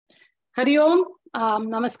Hari Om,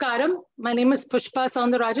 Namaskaram. My name is Pushpa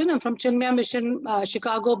Soundarajan. I'm from Chinmaya Mission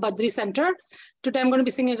Chicago Badri Center. Today I'm going to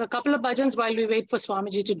be singing a couple of bhajans while we wait for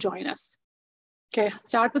Swamiji to join us. Okay,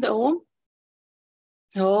 start with the Om.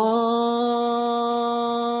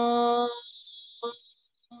 Om.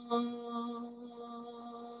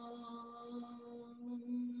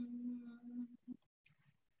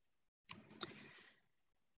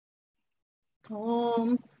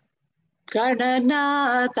 Om.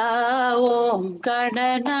 Gananata Om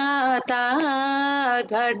Gananata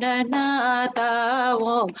Gananata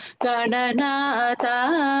Om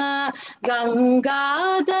Gananata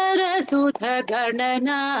Gangadhara Sudha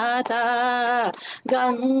Gananata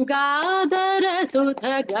Gangadhara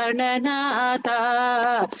Sudha Gananata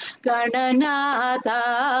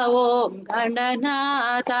Gananata Om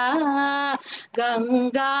Gananata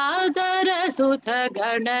Gangadhara Sudha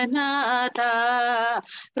Gananata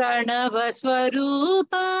Pranava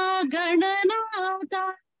Swarupa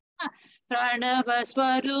Gananata Pranava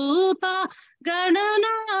Swarupa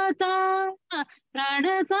Gananata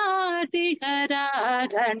Pranatarti Hara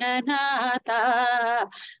Gananata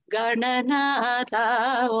Gananata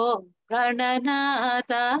Om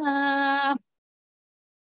Gananata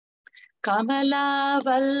Kamala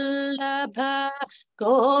Vallabha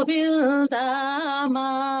Govinda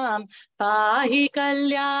Mam Pahi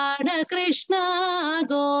Kalyana Krishna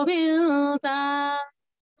Govinda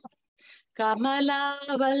Kamala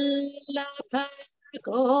Vallabha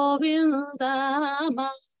Govinda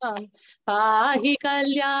Mam Pahi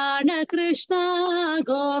Kalyana Krishna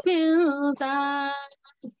Govinda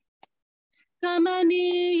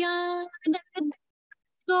Kamaniyana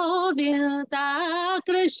Govinda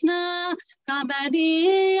Krishna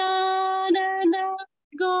Kamaniyana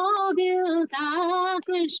Govinda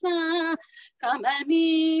Krishna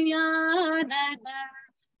Kamaniyana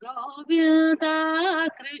Govinda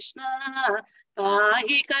Krishna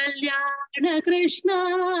Pahi Kalyana Krishna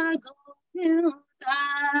Govinda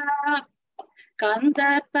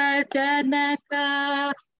Kandarpa Janaka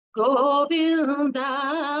Govinda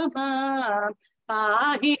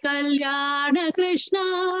Pahi Kalyana Krishna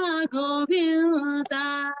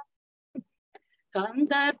Govinda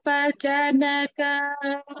Kandarpa Janaka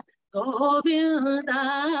Govinda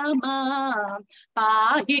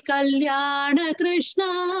Pahi Kalyana Krishna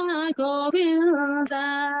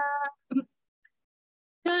Govinda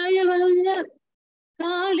Kaivalya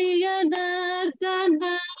Navaneetham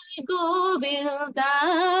Govinda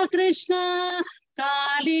Krishna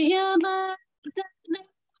Kaivalya Navaneetham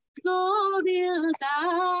Govinda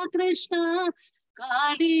Krishna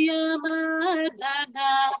Kaivalya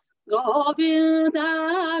Navaneetham Govinda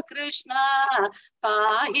Krishna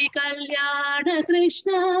Pahi Kalyana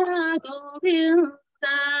Krishna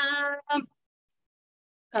Govinda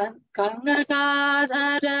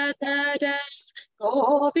Kangadhara Dhara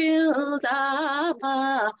Govinda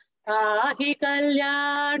Pahi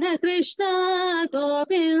Kalyana Krishna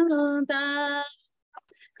Govinda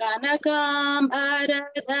Kanakambhara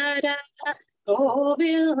Dhara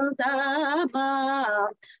Govinda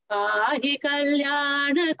Pahi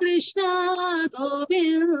Kalyana Krishna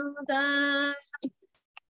Govinda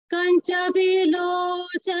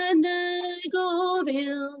Kanchabilochana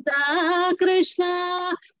Govinda Krishna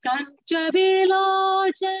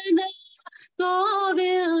Kanchabilochana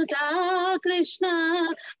Govinda Krishna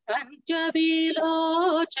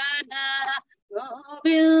Kanchabilochana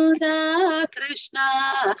Govinda Krishna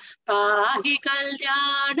Pahi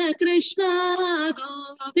Kalyana Krishna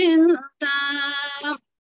Govinda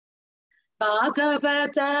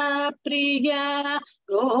Bhagavata Priya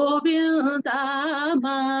Govinda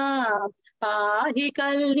Pahi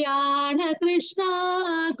Kalyana Krishna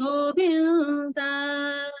Govinda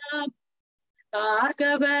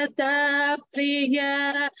Bhagavata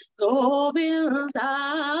Priya Govinda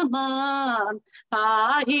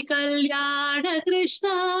Pahi Kalyana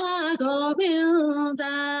Krishna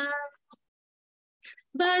Govinda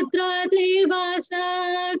Bhadradrivasa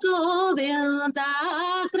Govinda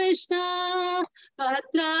Krishna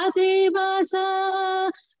Bhadradrivasa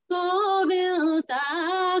Govinda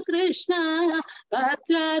Krishna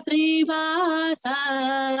Bhadradrivasa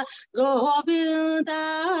Govinda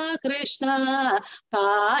Krishna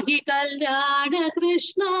Pahi Kalyana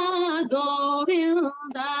Krishna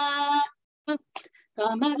Govinda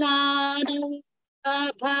Kamalana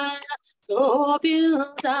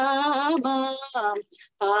Govinda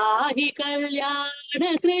Pahi Kalyana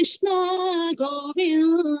Krishna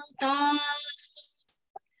Govinda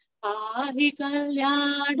Pahi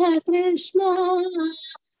Kalyana Krishna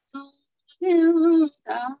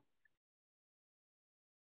Govinda.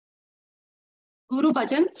 Guru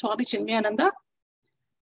Bhajan, Swami Chinmayananda.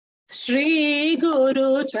 Shri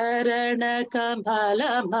Guru Charana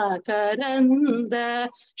Kamala Makaranda,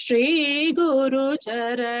 Shri Guru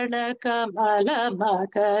Charana Kamala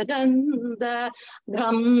Makaranda,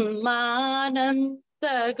 Brahmananda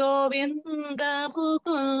Govinda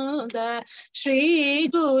Mukunda, Shri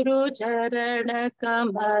Guru Charana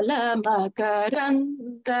Kamala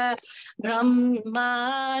Makaranda,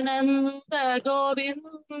 Brahmananda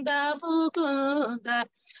Govinda Mukunda,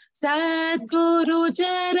 Sadguru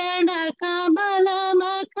Charana Kamala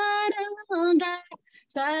Makaranda,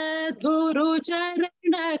 Sadguru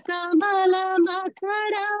Charana Kamala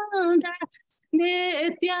Makaranda,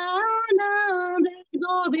 Nityananda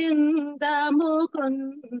Govinda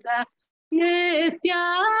Mukunda,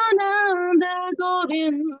 Nityananda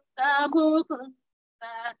Govinda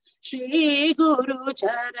Mukunda, Shri Guru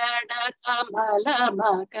Charana Kamala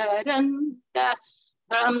Makaranda,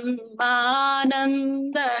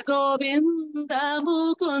 Brahmananda Govinda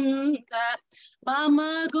Mukunda,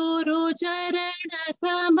 Mama Guru Charana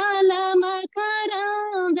Kamala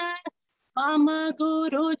Makaranda, Mama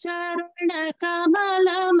Guru Charana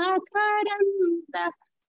Kamala Makaranda,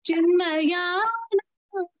 Chinmayananda,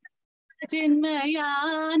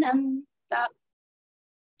 Chinmayananda,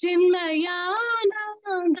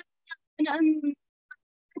 Chinmayananda,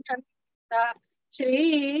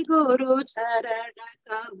 Shri Guru Charana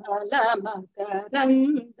Kamala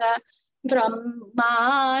Makaranda,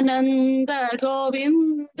 Brahmananda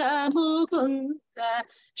Govinda Mukunda,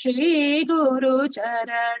 Shri Guru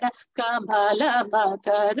Charana Kamala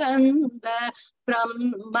Makaranda,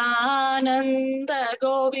 Brahmananda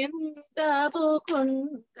Govinda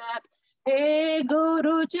Mukunda, He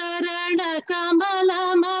Guru Charana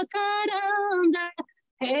Kamala Makaranda,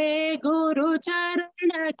 He Guru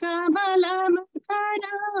Charana Kamala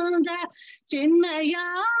Makaranda,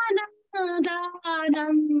 Chinmayananda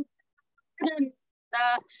Ananda,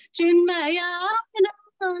 Chinmayananda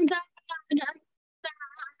Ananda,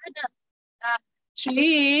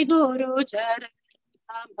 Shri Guru Charana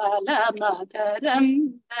Kamala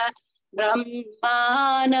Makaranda,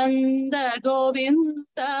 Brahmananda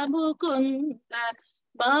Govinda Mukunda,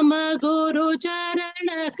 Mama Guru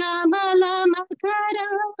Charana Kamala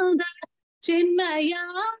Makaranda,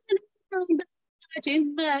 Chinmayananda,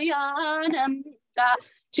 Chinmayananda,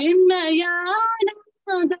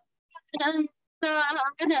 Chinmayananda,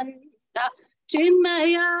 Ananda,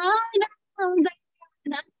 Chinmayananda,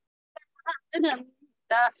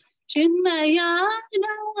 Ananda,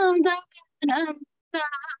 Chinmayananda,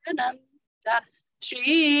 Ananda,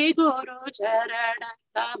 Shri Guru Charana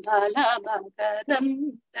Kamala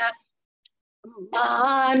Makaranda,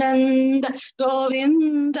 Ananda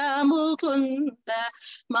Govinda Mukunda,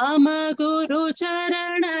 Mama Guru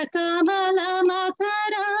Charana Kamala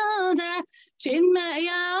Makaranda,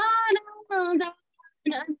 Chinmayananda,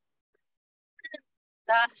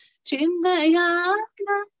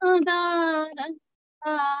 Chinmayananda,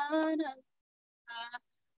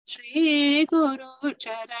 Shri Guru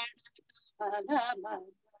Charana Kamala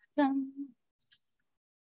Makaranda.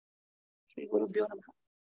 Shri Guru Namaha.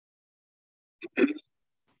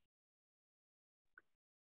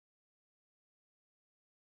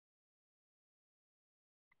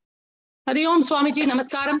 Hari Om Swamiji,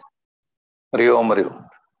 Namaskaram. Hari Om, Hari Om.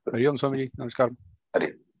 Hari Om Swamiji, Namaskaram. Hari.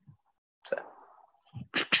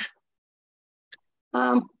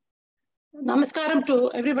 Namaskaram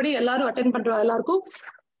to everybody. Ellaru attend pandra ellarku.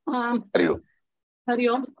 Hari Om. Hari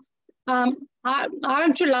Om.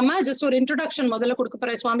 ஆரம்பிச்சுடலாமா? Just ஒரு introduction முதல்ல கொடுக்க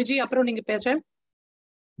போறேன் சுவாமிஜி, அப்புறம் நீங்க பேசுறேன்.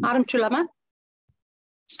 ஆரம்பிச்சுடலாமா?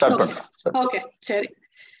 Start பண்ணலாம். Okay, சரி.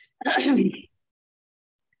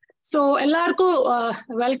 So எல்லாருக்கும்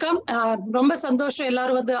வெல்கம். ரொம்ப சந்தோஷம்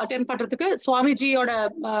எல்லாரும் வந்து அட்டென்ட் பண்றதுக்கு. சுவாமிஜியோட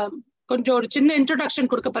கொஞ்சம் ஒரு சின்ன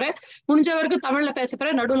இன்ட்ரோடக்ஷன் கொடுக்க போறேன். முடிஞ்ச வரைக்கும் தமிழ்ல பேச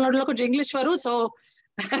போறேன். நடுவில் கொஞ்சம் இங்கிலீஷ் வரும். ஸோ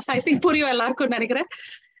ஐ திங்க் புரியும் எல்லாருக்கும் நினைக்கிறேன்.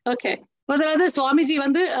 ஓகே, முதலாவது சுவாமிஜி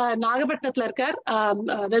வந்து நாகப்பட்டினத்துல இருக்கார்.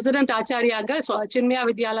 ரெசிடென்ட் ஆச்சாரியாக சின்மயா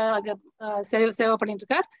வித்யாலயா சேவை பண்ணிட்டு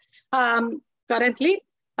இருக்கார் கரண்ட்லி.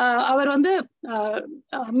 அவர் வந்து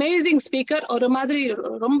அமேசிங் ஸ்பீக்கர். ஒரு மாதிரி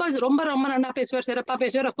ரொம்ப ரொம்ப ரொம்ப நல்லா பேசுவார், சிறப்பா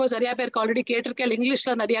பேசுவார். அப்கோர்ஸ் நிறைய பேருக்கு ஆல்ரெடி கேட்டிருக்கேன்,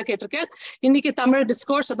 இங்கிலீஷ்ல நிறைய கேட்டிருக்கேன். இன்னைக்கு தமிழ்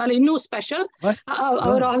டிஸ்கோர்ஸ், அதனால இன்னும் ஸ்பெஷல்.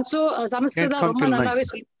 அவர் ஆல்சோ சமஸ்கிருதம் ரொம்ப நல்லாவே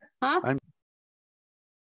சொல்லி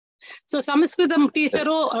ஸோ சமஸ்கிருதம்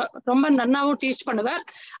டீச்சரும் ரொம்ப நன்னாவும் டீச் பண்ணுவார்.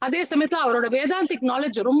 அதே சமயத்துல அவரோட வேதாந்திக்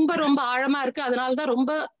நாலேஜ் ரொம்ப ரொம்ப ஆழமா இருக்கு. அதனாலதான்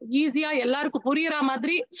ரொம்ப ஈஸியா எல்லாருக்கும் புரியற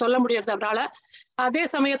மாதிரி சொல்ல முடியாது அவரால். அதே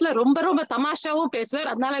சமயத்துல ரொம்ப ரொம்ப தமாஷாவும்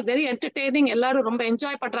பேசுவார். அதனால வெரி என்டர்டெய்னிங், எல்லாரும் ரொம்ப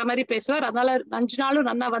என்ஜாய் பண்ற மாதிரி பேசுவார். அதனால 5 நாளும்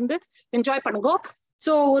நன்னா வந்து என்ஜாய் பண்ணுங்க.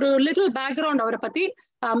 ஸோ ஒரு லிட்டில் பேக்ரவுண்ட் அவரை பத்தி.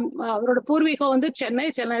 அவரோட பூர்வீகம் வந்து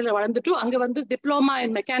சென்னையில வளர்ந்துட்டு அங்க வந்து டிப்ளமா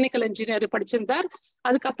இன் மெக்கானிக்கல் இன்ஜினியர் படிச்சிருந்தார்.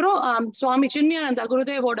 அதுக்கப்புறம் சுவாமி சின்மயானந்தா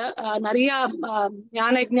குருதேவோட நிறைய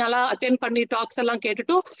ஞான யஜ்ஞாலாம் அட்டென்ட் பண்ணி டாக்ஸ் எல்லாம்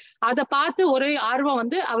கேட்டுட்டு அதை பார்த்து ஒரே ஆர்வம்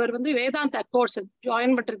வந்து அவர் வந்து வேதாந்தா கோர்ஸ்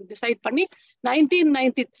ஜாயின் பண்றதுக்கு டிசைட் பண்ணி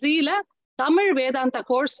 1993ல தமிழ் வேதாந்தா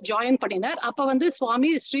கோர்ஸ் ஜாயின் பண்ணினார். அப்ப வந்து சுவாமி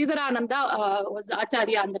ஸ்ரீதரானந்தா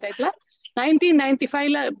ஆச்சாரியா அந்த டைப்ல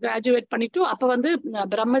 1995ல கிராஜுவேட் பண்ணிட்டு அப்ப வந்து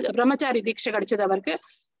பிரம்மச்சாரி தீட்சை கிடைச்சது அவருக்கு.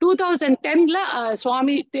 2010ல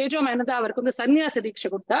சுவாமி தேஜோமயனந்தா அவருக்கு வந்து சன்னியாச தீட்சை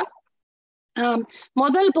கொடுத்தா.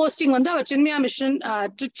 முதல் போஸ்டிங் வந்து அவர் சின்மயா மிஷன்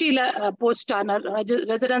ட்ரிச்சியில போஸ்ட் ஆனார்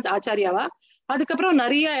ரெசிடென்ட் ஆச்சாரியாவா. அதுக்கப்புறம்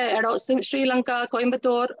நிறைய இடம் ஸ்ரீலங்கா,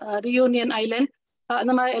 கோயம்புத்தூர், ரியூனியன் ஐலண்ட்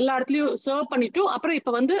அந்த மாதிரி எல்லா இடத்துலயும் சர்வ் பண்ணிட்டு அப்புறம்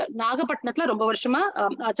இப்ப வந்து நாகப்பட்டினத்துல ரொம்ப வருஷமா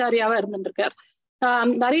ஆச்சாரியாவா இருந்துட்டு இருக்கார்.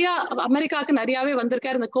 நிறைய அமெரிக்காவுக்கு நிறையாவே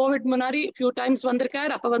வந்திருக்காரு. இந்த கோவிட் முன்னாடி ஃபியூ டைம்ஸ்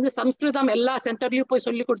வந்திருக்காரு. அப்ப வந்து சம்ஸ்கிருதம் எல்லா சென்டர்லயும் போய்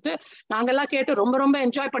சொல்லி கொடுத்து நாங்கெல்லாம் கேட்டு ரொம்ப ரொம்ப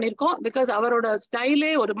என்ஜாய் பண்ணியிருக்கோம். பிகாஸ் அவரோட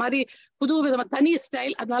ஸ்டைலே ஒரு மாதிரி புது விதமா தனி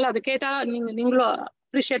ஸ்டைல். அதனால அதை கேட்டா நீங்களும்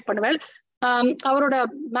அப்ரிஷியேட் பண்ணுவேன். அவரோட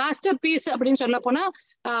மாஸ்டர் பீஸ் அப்படின்னு சொல்ல போனா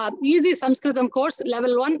ஈஸி சம்ஸ்கிருதம் கோர்ஸ்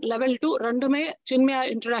லெவல் 1 லெவல் 2 ரெண்டுமே சின்மயா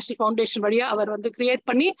இன்டர்நேஷனல் ஃபவுண்டேஷன் வழியா அவர் வந்து கிரியேட்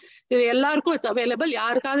பண்ணி இது எல்லாருக்கும் இட்ஸ் அவைலபிள்.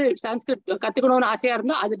 யாருக்காவது சான்ஸ்கிரிட் கத்துக்கணும்னு ஆசையா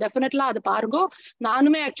இருந்தோ அது டெஃபினெட்லா அது பாருங்க.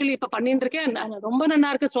 நானுமே ஆக்சுவலி இப்ப பண்ணிட்டு இருக்கேன். ரொம்ப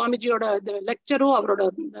நல்லா இருக்கு. சுவாமிஜியோட லெக்சரும் அவரோட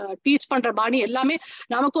டீச் பண்ற பாணி எல்லாமே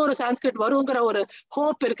நமக்கு ஒரு சான்ஸ்கிரிட் வருங்கிற ஒரு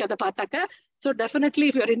ஹோப் இருக்கு அதை பார்த்தாக்க. So definitely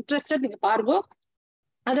if your interested நீங்க பாருங்க.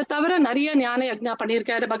 அதை தவிர நிறைய ஞான யஜ்ஞா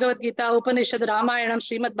பண்ணியிருக்காரு. பகவத்கீதா, உபனிஷத், ராமாயணம்,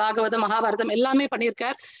 ஸ்ரீமத் பாகவதம், மகாபாரதம் எல்லாமே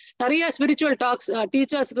பண்ணியிருக்காரு. நிறைய ஸ்பிரிச்சுவல் டாக்ஸ்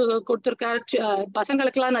டீச்சர்ஸ்க்கு கொடுத்துருக்காரு.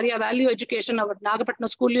 பசங்களுக்கு எல்லாம் நிறைய வேல்யூ எஜுகேஷன் அவர்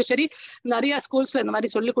நாகப்பட்டினம் ஸ்கூல்லயும் சரி நிறைய ஸ்கூல்ஸ்ல இந்த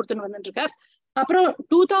மாதிரி சொல்லி கொடுத்துன்னு வந்துட்டு இருக்காரு. அப்புறம்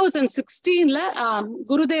 2016ல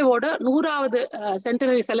குருதேவோட 100வது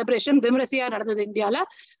சென்டனரி செலிப்ரேஷன் விமரிசையா நடந்தது இந்தியால.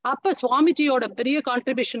 அப்ப சுவாமிஜியோட பெரிய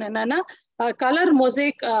கான்ட்ரிபியூஷன் என்னன்னா colour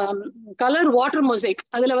mosaic, colour water mosaic.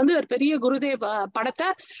 அதுல வந்து ஒரு பெரிய குருதேவ் படத்தை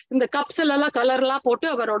இந்த கப்ஸ் எல்லாம் கலர்லாம் போட்டு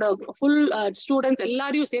அவரோட ஃபுல் ஸ்டூடெண்ட்ஸ்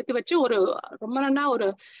எல்லாரையும் சேர்த்து வச்சு ஒரு ரொம்ப நல்லா ஒரு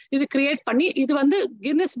இது கிரியேட் பண்ணி இது வந்து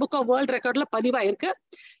கின்னஸ் புக் ஆஃப் வேர்ல்ட் ரெக்கார்ட்ல பதிவாயிருக்கு.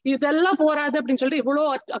 இதெல்லாம் போராது அப்படின்னு சொல்லிட்டு இவ்வளோ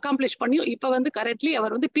அக்காம்ப்ளிஷ் பண்ணி இப்ப வந்து கரண்ட்லி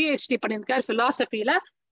அவர் வந்து PhD பண்ணியிருக்காரு பிலாசபில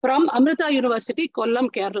ஃப்ரம் அமிர்தா யூனிவர்சிட்டி, கொல்லம்,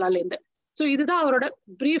 கேரளால இருந்து. ஸோ இதுதான் அவரோட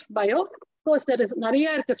பிரீஃப் பயோ. கோர்ஸ்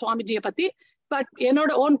நிறைய இருக்கு சுவாமிஜியை பத்தி. பட்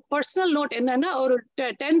என்னோட ஓன் பர்சனல் நோட் என்னன்னா ஒரு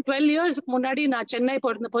 10-12 இயர்ஸ்க்கு முன்னாடி நான் சென்னை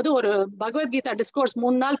போயிருந்த போது ஒரு பகவத்கீதா டிஸ்கோர்ஸ்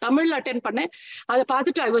 3 நாள் தமிழ்ல அட்டென்ட் பண்ணேன். அதை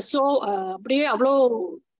பார்த்துட்டு ஐ வாஸ் சோ அப்படியே அவ்வளோ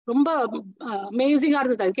ரொம்ப அமேசிங்கா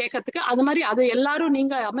இருந்தது அது கேட்கறதுக்கு. அது மாதிரி அது எல்லாரும்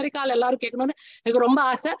நீங்க அமெரிக்கால எல்லாரும் கேட்கணும்னு எனக்கு ரொம்ப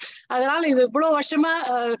ஆசை. அதனால இது இவ்வளவு வருஷமா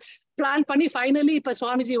பிளான் பண்ணி ஃபைனலி இப்ப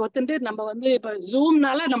சுவாமிஜி ஒத்துட்டு நம்ம வந்து இப்ப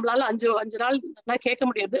ஜூம்னால நம்மளால 5 நாள் கேட்க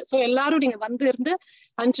முடியாது. ஸோ எல்லாரும் நீங்க வந்து இருந்து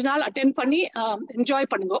 5 நாள் அட்டென்ட் பண்ணி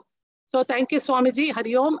என்ஜாய் பண்ணுங்க. So thank you Swamiji.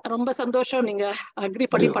 ஹரியோம். ரொம்ப சந்தோஷம் நீங்க அக்ரி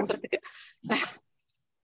பண்ணி பண்றதுக்கு.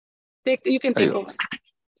 You can take over.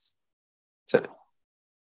 சரி,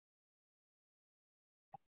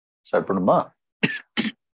 ஸ்டார்ட் பண்ணுமா?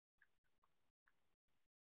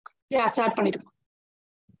 ஸ்டார்ட் பண்ணிடுங்க.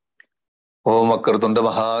 ஓம் அக்கரதுண்ட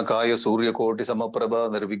மகாகாய சூரியகோட்டி சமப்பிரபா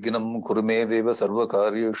நிர்விக்னம் குருமே தேவ சர்வ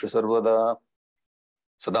காரியேஷு சர்வதா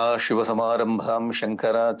சதாசிவசமாரம்பாம்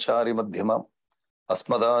சங்கராச்சாரி மத்தியமாம்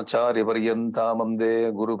அஸ்மதாச்சாரிய பர்யந்தாம் வந்தே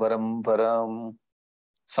குரு பரம்பராம்.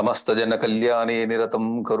 சமஸ்த ஜன கல்யாணே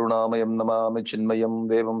நிரதம் கருணாமயம் நமாமி சின்மயம்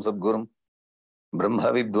தேவம் சத்குரும்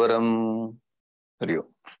பிரம்ம வித்வரம்.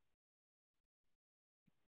 ஹரியோம்.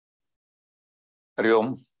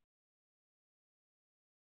 ஹரியோம்.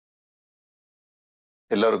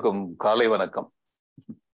 எல்லாருக்கும் காலை வணக்கம்.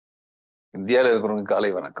 இந்தியால இருக்கிறவங்க காலை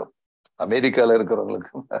வணக்கம், அமெரிக்கால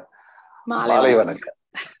இருக்கிறவங்களுக்கு மாலை வணக்கம்.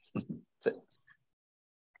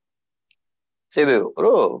 இது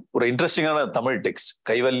ஒரு இன்ட்ரெஸ்டிங்கான தமிழ் டெக்ஸ்ட்,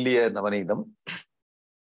 கைவல்ய நவநீதம்.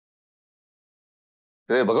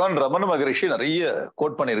 இது பகவான் ரமண மகரிஷி நிறைய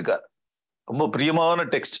கோட் பண்ணியிருக்கார். ரொம்ப பிரியமான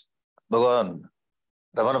டெக்ஸ்ட் பகவான்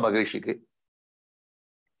ரமண மகரிஷிக்கு.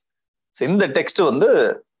 இந்த டெக்ஸ்ட் வந்து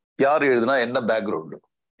யார் எழுதுனா, என்ன பேக்ரவுண்டு,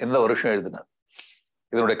 எந்த வருஷம் எழுதுனா,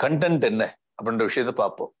 இதனுடைய கண்டென்ட் என்ன அப்படின்ற விஷயத்தை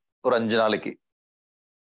பார்ப்போம் ஒரு 5 நாளைக்கு.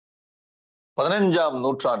 15ஆம்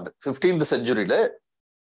நூற்றாண்டு 15th செஞ்சுரியில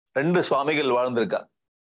 2 சுவாமிகள் வாழ்ந்திருக்காங்க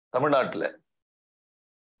தமிழ்நாட்டுல.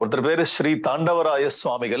 ஒருத்தர் பேரு ஸ்ரீ தாண்டவராய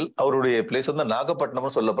சுவாமிகள். அவருடைய பிளேஸ் வந்து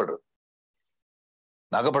நாகப்பட்டினம்னு சொல்லப்படுறது.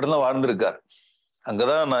 நாகப்பட்டினம் தான் வாழ்ந்திருக்கார்.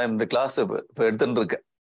 அங்கதான் நான் இந்த கிளாஸ் இப்ப எடுத்துட்டு இருக்கேன்.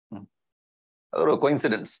 அது ஒரு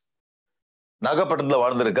கோயின்சிடென்ஸ். நாகப்பட்டினத்துல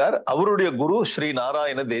வாழ்ந்திருக்கார். அவருடைய குரு ஸ்ரீ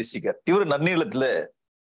நாராயண தேசிகர். இவர் நன்னிலத்துல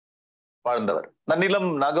வாழ்ந்தவர். நன்னிலம்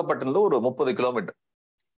நாகப்பட்டினத்துல ஒரு 30 கிலோமீட்டர்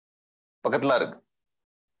பக்கத்துல இருக்கு.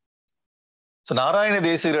 நாராயண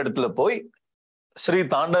தேசிகர் இடத்துல போய் ஸ்ரீ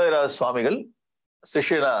தாண்டவராய சுவாமிகள்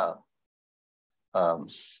சிஷ்யனா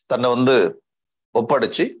தன்னை வந்து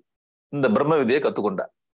ஒப்படைச்சு இந்த பிரம்ம விதியை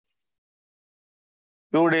கத்துக்கொண்டார்.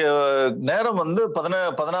 இவருடைய நேரம் வந்து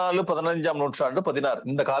 14, 15ஆம் நூற்றாண்டு, 16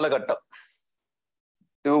 இந்த காலகட்டம்.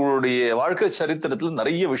 இவருடைய வாழ்க்கை சரித்திரத்துல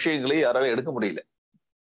நிறைய விஷயங்களை யாராலும் எடுக்க முடியல.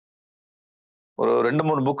 ஒரு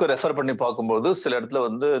 2-3 புக்கை ரெஃபர் பண்ணி பார்க்கும்போது சில இடத்துல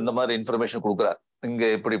வந்து இந்த மாதிரி இன்ஃபர்மேஷன் கொடுக்குறாரு, இங்க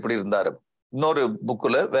இப்படி இருந்தாரு. இன்னொரு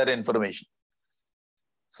புக்குல வேற இன்ஃபர்மேஷன்.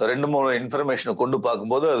 ஸோ 2-3 இன்ஃபர்மேஷனை கொண்டு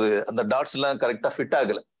பார்க்கும்போது அது அந்த டாட்ஸ் எல்லாம் கரெக்டா ஃபிட்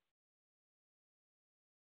ஆகல.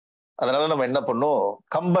 அதனால நம்ம என்ன பண்ணோம்,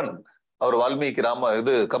 கம்பன் அவர் வால்மீகி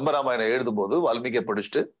கம்பராமாயணம் எழுதும் போது வால்மீகியை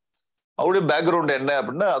படிச்சுட்டு அவருடைய பேக்ரவுண்ட் என்ன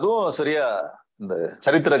அப்படின்னா அதுவும் சரியா இந்த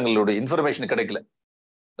சரித்திரங்களுடைய இன்ஃபர்மேஷன் கிடைக்கல.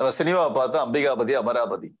 நம்ம சினிமா பார்த்தா அம்பிகாபதி,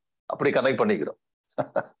 அமராபதி அப்படி கனெக்ட் பண்ணிக்கிறோம்.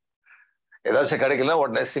 ஏதாச்சும் கிடைக்கல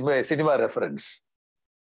உடனே சினிமா ரெஃபரன்ஸ்.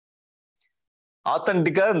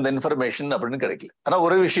 ஆத்தன்டிக்கா இந்த இன்ஃபர்மேஷன் அப்படின்னு கிடைக்கல. ஆனா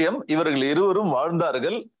ஒரு விஷயம், இவர்கள் இருவரும்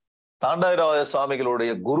வாழ்ந்தார்கள். தாண்டவராய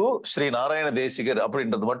சுவாமிகளுடைய குரு ஸ்ரீ நாராயண தேசிகர்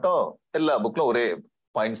அப்படின்றது மட்டும் எல்லா புக்ல ஒரே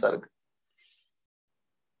பாயிண்ட்ஸா இருக்கு.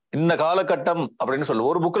 இந்த காலகட்டம் அப்படின்னு சொல்லு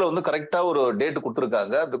ஒரு புக்ல வந்து கரெக்டா ஒரு டேட்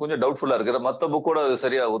கொடுத்துருக்காங்க, அது கொஞ்சம் டவுட்ஃபுல்லா இருக்கு. மற்ற புக்கோட அது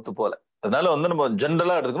சரியா ஒத்து போல. அதனால வந்து நம்ம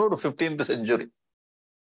ஜென்ரலா எடுத்துக்கணும் ஒரு 15th செஞ்சுரி,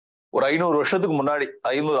 ஒரு 500 வருஷத்துக்கு முன்னாடி,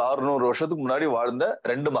 500-600 வருஷத்துக்கு முன்னாடி வாழ்ந்த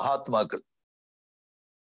 2 மகாத்மாக்கள்.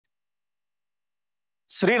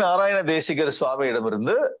 ஸ்ரீ நாராயண தேசிகர்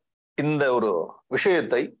சுவாமியிடமிருந்து இந்த ஒரு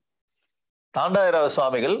விஷயத்தை தாண்டவராய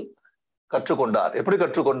சுவாமிகள் கற்றுக்கொண்டார். எப்படி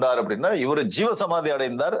கற்றுக்கொண்டார் அப்படின்னா, இவர் ஜீவசமாதி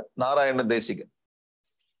அடைந்தார். நாராயண தேசிகர்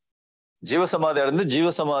ஜீவசமாதி அடைந்து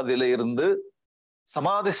ஜீவசமாதியில இருந்து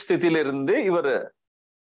சமாதி ஸ்திதியில இருந்து இவர்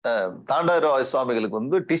தாண்டவராய சுவாமிகளுக்கு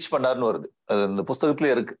வந்து டீச் பண்ணார்னு வருது. அது இந்த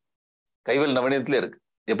புஸ்தகத்திலே இருக்கு, கைவல்ய நவநீதத்திலே இருக்கு.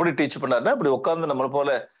 எப்படி டீச் பண்ணாருன்னா, அப்படி உட்கார்ந்து நம்மளை போல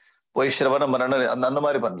போய் சிரவணம் பண்ணணும் அந்த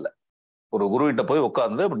மாதிரி பண்ணல. ஒரு குரு கிட்ட போய்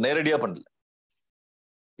உட்கார்ந்து அப்படி நேரடியா பண்ணல.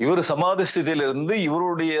 இவர் சமாதி ஸ்திதியில இருந்து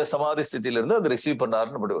இவருடைய சமாதி ஸ்திதியில இருந்து அதை ரிசீவ்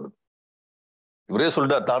பண்ணாருன்னு அப்படி வருது. இவரே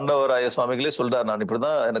சொல்றார், தாண்டவராய சுவாமிகளே சொல்றார், நான்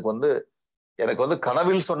இப்படிதான் எனக்கு வந்து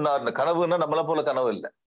கனவில் சொன்னார். கனவுன்னா நம்மளை போல கனவு இல்லை.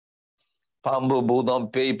 பாம்பு, பூதம்,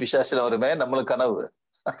 பேய், பிசாசில வருமே நம்மளுக்கு கனவு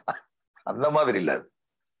அந்த மாதிரி இல்ல.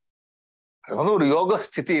 அது வந்து ஒரு யோக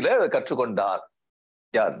ஸ்திதியில அதை கற்றுக்கொண்டார்.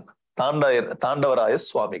 யார்? தாண்டவராய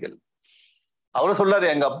சுவாமிகள். அவரு சொல்றாரு,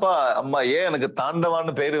 எங்க அப்பா அம்மா ஏன் எனக்கு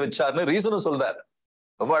தாண்டவான்னு பேரு வச்சாருன்னு ரீசனும் சொல்றாரு.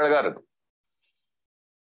 ரொம்ப அழகா இருக்கும்.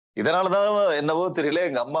 இதனாலதான் என்னவோ தெரியல,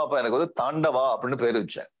 எங்க அம்மா அப்பா எனக்கு வந்து தாண்டவா அப்படின்னு பேரு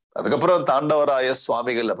வச்சாங்க. அதுக்கப்புறம் தாண்டவராய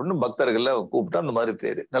சுவாமிகள் அப்படின்னு பக்தர்கள்ல கூப்பிட்டு அந்த மாதிரி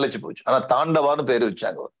பேரு நிலைச்சு போச்சு. ஆனா தாண்டவான்னு பேரு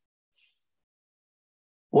வச்சாங்க.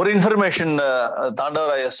 ஒரு இன்ஃபர்மேஷன்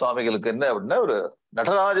தாண்டவராய சுவாமிகளுக்கு என்ன அப்படின்னா, ஒரு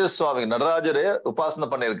நடராஜரே உபாசனை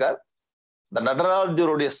பண்ணியிருக்கார். இந்த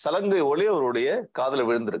நடராஜருடைய சலங்கை ஒளி அவருடைய காதுல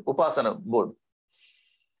விழுந்திருக்கு உபாசனை போது.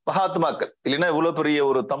 மகாத்மாக்கள் இல்லைன்னா இவ்வளவு பெரிய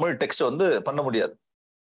ஒரு தமிழ் டெக்ஸ்ட் வந்து பண்ண முடியாது.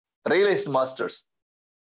 ரியலைஸ்ட் மாஸ்டர்ஸ்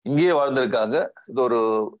இங்கேயே வாழ்ந்திருக்காங்க. இது ஒரு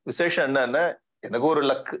விசேஷம் என்னன்னா, எனக்கு ஒரு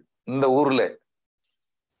லக்கு, இந்த ஊர்ல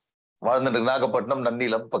வாழ்ந்துட்டு நாகப்பட்டினம்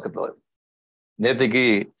நன்னிலம் பக்கத்துல. நேத்திக்கு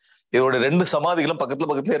இவருடைய 2 சமாதிகளும்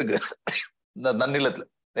பக்கத்துல இருக்கு இந்த நன்னிலத்துல.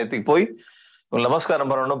 நேத்திக்கு போய்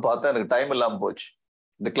நமஸ்காரம் பண்ணணும்னு பார்த்தா எனக்கு டைம் இல்லாம போச்சு.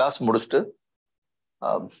 இந்த கிளாஸ் முடிச்சுட்டு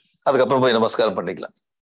அதுக்கப்புறம் போய் நமஸ்காரம் பண்ணிக்கலாம்.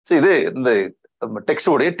 இது இந்த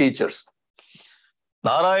டெக்ஸ்டுடைய டீச்சர்ஸ்.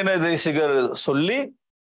 நாராயண தேசிகர் சொல்லி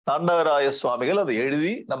தாண்டவராய சுவாமிகள் அதை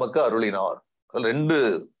எழுதி நமக்கு அருளினார். அதுல 2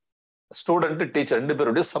 ஸ்டூடெண்ட் டீச்சர் 2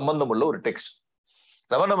 பேருடைய சம்பந்தம் உள்ள ஒரு டெக்ஸ்ட்.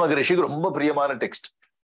 ரமண மகரிஷிக்கு ரொம்ப பிரியமான டெக்ஸ்ட்.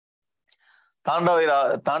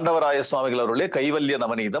 தாண்டவராய சுவாமிகள் அவருடைய கைவல்ய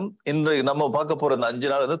நவநீதம். இன்று நம்ம பார்க்க போற இந்த 5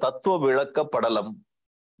 நாள் வந்து தத்துவ விளக்க படலம்.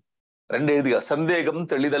 2 எழுதியா, சந்தேகம்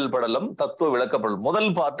தெளிதல் படலம், தத்துவ விளக்கப்படலம்.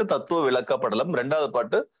 முதல் பாட்டு தத்துவ விளக்கப்படலம், 2வது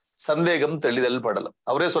பாட்டு சந்தேகம் தெளிதல் படலம்.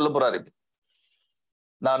 அவரே சொல்ல போறாரு. இப்ப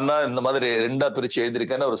நான் இந்த மாதிரி 2ஆ பிரிச்சு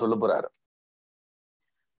எழுதியிருக்கேன்னு அவர் சொல்ல போறாரு.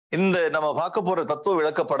 இந்த நம்ம பார்க்க போற தத்துவ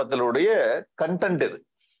விளக்க படத்தினுடைய கண்டென்ட் இது.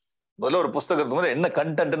 முதல்ல ஒரு புஸ்தகத்துக்கு முதல்ல என்ன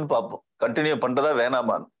கண்டென்ட்னு பார்ப்போம், கண்டினியூ பண்றதா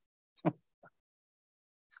வேணாமான்னு.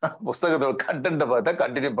 புஸ்தகத்தோட கண்டென்ட்டை பார்த்தா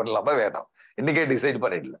கண்டினியூ பண்ணலாமா வேணாம் இன்னைக்கே டிசைட்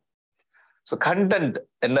பண்ணிடல. ஸோ கண்டென்ட்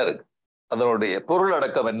என்ன இருக்கு, அதனுடைய பொருள்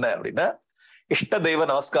அடக்கம் என்ன அப்படின்னா, இஷ்ட தெய்வ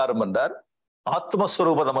நமஸ்காரம் என்றார்,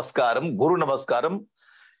 ஆத்மஸ்வரூப நமஸ்காரம், குரு நமஸ்காரம்.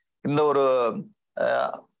 இந்த ஒரு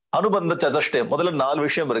அனுபந்த சதுஷ்டயம் முதல்ல 4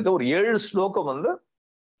 விஷயம் இருக்கு. ஒரு 7 ஸ்லோகம் வந்து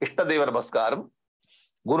இஷ்ட தெய்வ நமஸ்காரம்,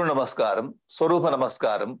 குரு நமஸ்காரம், ஸ்வரூப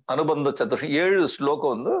நமஸ்காரம், அனுபந்த சதுஷ்டயம். 7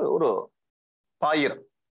 ஸ்லோகம் வந்து ஒரு 1000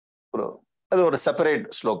 அது ஒரு செப்பரேட்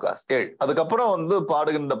ஸ்லோகாஸ் 7. அதுக்கப்புறம் வந்து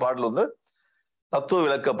பாடுகின்ற பாடல் வந்து தத்துவ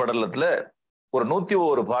விளக்க படலத்துல ஒரு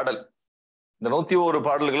 101 பாடல். இந்த 101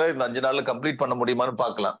 பாடல்களை இந்த 5 நாள்ல கம்ப்ளீட் பண்ண முடியுமான்னு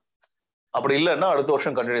பார்க்கலாம். அப்படி இல்லைன்னா அடுத்த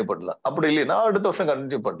வருஷம் கண்டினியூ பண்ணலாம். அப்படி இல்லைன்னா அடுத்த வருஷம்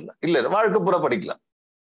கண்டினியூ பண்ணலாம். இல்ல வாழ்க்கை பூரா படிக்கலாம்.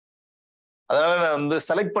 அதனால நான் வந்து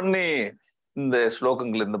செலக்ட் பண்ணி இந்த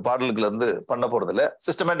ஸ்லோகங்கள் இந்த பாடல்கள் வந்து பண்ண போறது இல்லை,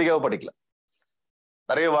 சிஸ்டமேட்டிக்காக படிக்கலாம்.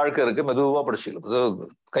 நிறைய வாழ்க்கை இருக்கு, மெதுவா படிச்சுக்கலாம்.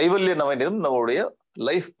 கைவல்ய நவநீதம் நம்மளுடைய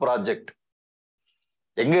லைஃப் ப்ராஜெக்ட்.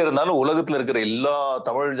 எங்க இருந்தாலும் உலகத்துல இருக்கிற எல்லா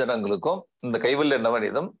தமிழ் ஜனங்களுக்கும் இந்த கைவல்ய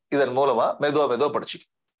நவநீதம் இதன் மூலமா மெதுவா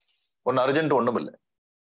படிச்சுக்கலாம். ஒன்னு அர்ஜென்ட் ஒண்ணும் இல்லை.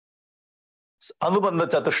 அனுபந்த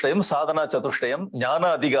சதுஷ்டயம், சாதனா சதுஷ்டயம், ஞான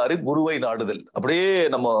அதிகாரி, குருவை நாடுதல். அப்படியே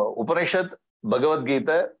நம்ம உபனிஷத்,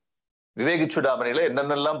 பகவத்கீதை, விவேக சூடாமணியில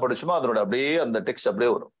என்னென்னலாம் படிச்சுமோ அதனோட அப்படியே அந்த டெக்ஸ்ட் அப்படியே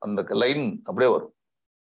வரும், அந்த லைன் அப்படியே வரும்.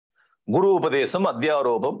 குரு உபதேசம்,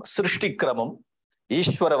 அத்தியாரோபம், சிருஷ்டி கிரமம்,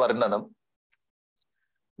 ஈஸ்வர வர்ணனம்,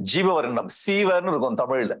 ஜீவவர்ணனம், சீவன்னு இருக்கும்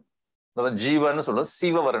தமிழ்ல. ஜீவன்னு சொல்ல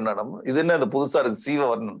சீவ வர்ணனம். இது என்ன அது புதுசா இருக்கு, சீவ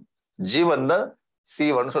வர்ணனம். ஜீவன்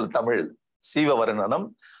சீவன்னு சொல்ல தமிழ். சீவ வர்ணனம்,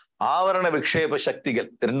 ஆவரண விக்ஷேப சக்திகள்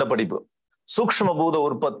ரெண்டு படிப்பு, சூக்ஷ்ம பூத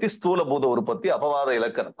உற்பத்தி, ஸ்தூல பூத உற்பத்தி, அபவாத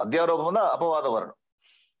இலக்கணம். அத்தியாரோபம் தான் அபவாத வரணும்.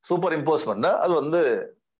 சூப்பர் இம்போஸ் பண்ண அது வந்து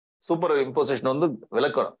சூப்பர் இம்போசிஷன் வந்து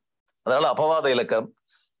விளக்கணும். அதனால அபவாத இலக்கணம்.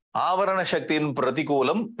 ஆவரண சக்தியின்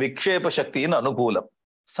பிரதிகூலம், விக்ஷேப சக்தியின் அனுகூலம்.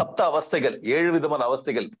 சப்த அவஸ்தைகள், 7 விதமான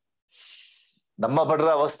அவஸ்தைகள். நம்ம படுற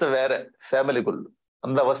அவஸ்தை வேற, ஃபேமிலிக்குள்ள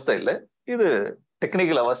அந்த அவஸ்தை இல்லை, இது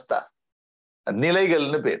டெக்னிக்கல் அவஸ்தா,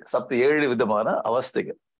 நிலைகள்னு பேர். 7 விதமான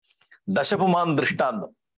அவஸ்தைகள். தசபுமான்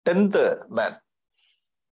திருஷ்டாந்தம், 10th மேன்,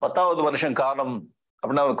 10வது மனுஷன் காணம்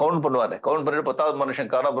அப்படின்னு அவர் கவுண்ட் பண்ணுவாரு. கவுண்ட் பண்ணிட்டு 10வது மனுஷன்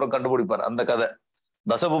காணம் அப்புறம் கண்டுபிடிப்பாரு அந்த கதை.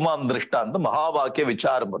 தசபுமான் திருஷ்டாந்தம் மகாவாக்கிய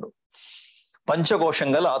விசாரம் பண்ணும்.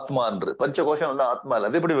 பஞ்சகோஷங்கள் ஆத்மா என்று. பஞ்சகோஷம் வந்து ஆத்மா இல்லை,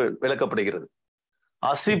 அது எப்படி விளக்கப்படுகிறது?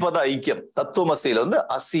 அசிபத ஐக்கியம், தத்துவமசியில வந்து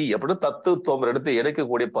அசி அப்படின்னு தத்துவம் எடுத்து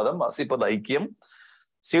எடுக்கக்கூடிய பதம் அசிபத ஐக்கியம்.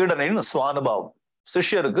 சீடனின் சுவானுபாவம்,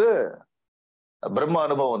 சிஷ்யருக்கு பிரம்ம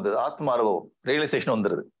அனுபவம் வந்தது, ஆத்மா அனுபவம், ரியலைசேஷன்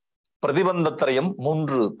வந்துருது. பிரதிபந்தத்திரயம்,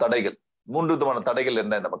 3 தடைகள். 3 விதமான தடைகள்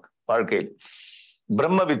என்ன நமக்கு வாழ்க்கையில்?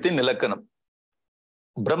 பிரம்மவித்தின் இலக்கணம்.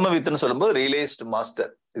 பிரம்மவித்துன்னு சொல்லும்போது ரியலைஸ்டு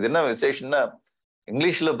மாஸ்டர். இது என்ன விசேஷம்னா,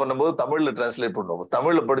 இங்கிலீஷ்ல பண்ணும்போது தமிழ்ல டிரான்ஸ்லேட் பண்ணுவோம்,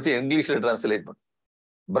 தமிழ்ல படிச்சு இங்கிலீஷ்ல டிரான்ஸ்லேட் பண்ணும்.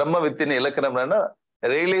 பிரம்மவித்தின் இலக்கணம் என்னன்னா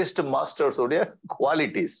ரியலைஸ்டு மாஸ்டர்ஸ் உடைய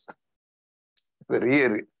குவாலிட்டிஸ்.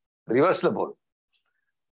 ரிவர்ஸ்ல போகும்.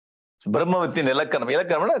 பிரம்மவித்தின் இலக்கணம்,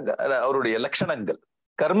 இலக்கணம்னா அவருடைய லட்சணங்கள்.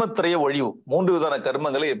 கர்மத்திரைய ஒழிவு, 3 விதமான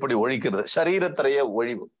கர்மங்களை எப்படி ஒழிக்கிறது? சரீரத்திரைய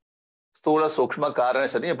ஒழிவு, ஸ்தூல சூக்ஷ்ம காரண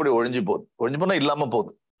சரீரம் எப்படி ஒழிஞ்சு போகுது, ஒழிஞ்சு போனா இல்லாம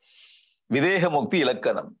போகுது. விதேக முக்தி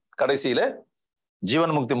இலக்கணம், கடைசியில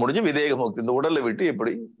ஜீவன் முக்தி முடிஞ்சு விதேக முக்தி, இந்த உடலை விட்டு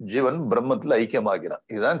எப்படி ஜீவன் பிரம்மத்துல ஐக்கியமாகிறான்.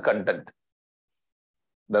 இதுதான் கண்டென்ட்.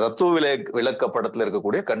 இந்த தத்துவ விளக்கப்படத்துல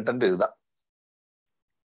இருக்கக்கூடிய கண்டென்ட் இதுதான்.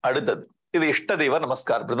 அடுத்தது இது இஷ்ட தெய்வ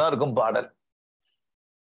நமஸ்காரம். இப்படிதான் இருக்கும் பாடல்.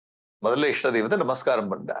 முதல்ல இஷ்ட தெய்வத்தை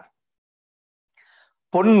நமஸ்காரம் பண்றார்.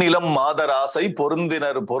 பொன்னிலம் மாதராசை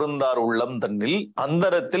பொருந்தினர் பொருந்தார் உள்ளம் தன்னில்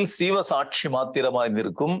அந்தரத்தில் சீவ சாட்சி மாத்திரமாய்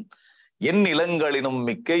நிற்கும் என் நிலங்களினும்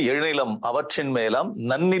மிக்க எழுநிலம் அவற்றின் மேலாம்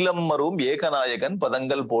நன்னிலம் மரும் ஏகநாயகன்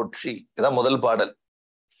பதங்கள் போற்றி. இதான் முதல் பாடல்.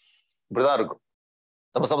 இப்படிதான் இருக்கும்.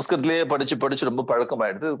 நம்ம சமஸ்கிருத்திலேயே படிச்சு ரொம்ப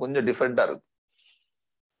பழக்கமாயிடுது. கொஞ்சம் டிஃப்ரெண்டா இருக்கும்.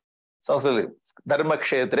 சமஸ்கிருதம்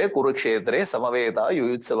தர்மக்ஷேத்திரே குருக்ஷேத்திரே சமவேதா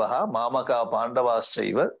யுயுத்சவா மாமகா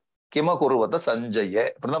பாண்டவாச்சைவ கிம குருவத சஞ்சய.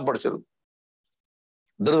 இப்படிதான் படிச்சிருக்கும்.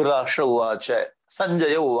 திருதராஷ்டிர உவாச்ச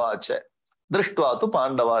சஞ்சய உவாச்ச திருஷ்டுவாத்து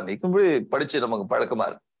பாண்டவா நீக்கும். இப்படி படிச்சு நமக்கு பழக்கமா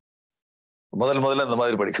இருக்கு. முதல்ல இந்த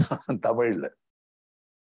மாதிரி படிக்கலாம் தமிழ்ல.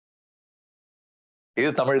 இது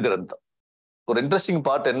தமிழ் கிரந்தம். ஒரு இன்ட்ரெஸ்டிங்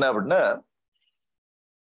பார்ட் என்ன அப்படின்னா,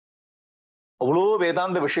 அவ்வளோ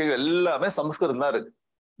வேதாந்த விஷயங்கள் எல்லாமே சமஸ்கிருதம் தான் இருக்கு.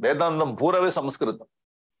 வேதாந்தம் பூராவே சமஸ்கிருதம்.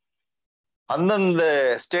 அந்தந்த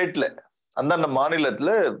ஸ்டேட்ல, அந்தந்த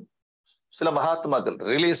மாநிலத்துல சில மகாத்மாக்கள்,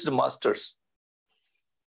 ரிலீஸ்டு மாஸ்டர்ஸ்,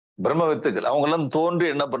 பிரம்மவித்துக்கள், அவங்க எல்லாம் தோன்றி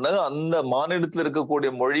என்ன பண்ணாங்க, அந்த மாநிலத்தில் இருக்கக்கூடிய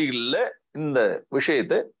மொழிகள்ல இந்த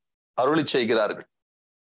விஷயத்தை அருளி செய்கிறார்கள்.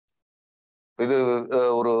 இது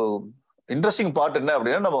ஒரு இன்ட்ரெஸ்டிங் பார்ட் என்ன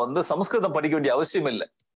அப்படின்னா, நம்ம வந்து சமஸ்கிருதம் படிக்க வேண்டிய அவசியம் இல்லை.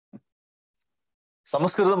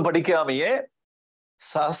 சமஸ்கிருதம் படிக்காமையே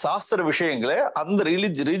சாஸ்திர விஷயங்களை அந்த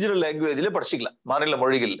ரீஜனல் லாங்குவேஜ்ல படிச்சுக்கலாம், மாநில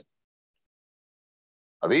மொழிகள்ல.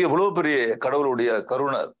 அது எவ்வளவு பெரிய கடவுளுடைய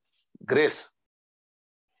கருணை, கிரேஸ்.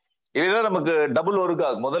 இல்லைன்னா நமக்கு டபுள் ஒர்க்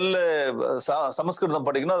ஆகும். முதல்ல சமஸ்கிருதம்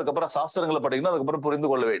படிக்கணும், அதுக்கப்புறம் சாஸ்திரங்களை படிக்கணும், அதுக்கப்புறம் புரிந்து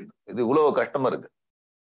கொள்ள வேண்டும். இது இவ்வளவு கஷ்டமா இருக்கு.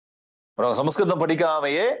 சமஸ்கிருதம்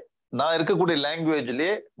படிக்காமையே நான் இருக்கக்கூடிய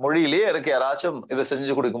லாங்குவேஜ்லயே, மொழியிலேயே எனக்கு யாராச்சும் இதை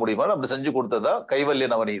செஞ்சு கொடுக்க முடியுமா? அப்படி செஞ்சு கொடுத்ததா கைவல்ய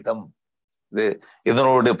நவநீதம்.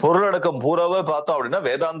 இதனுடைய பொருளடக்கம் பூராவே பார்த்தோம் அப்படின்னா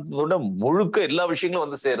வேதாந்தத்தோட முழுக்க எல்லா விஷயங்களும்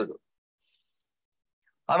வந்து சேருது.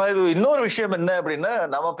 ஆனா இது இன்னொரு விஷயம் என்ன அப்படின்னா,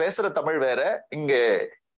 நாம பேசுற தமிழ் வேற, இங்க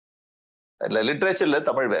இல்ல லிட்ரேச்சர்ல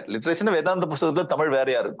தமிழ் வேற. லிட்ரேச்சர் வேதாந்த புத்தகத்துல தமிழ்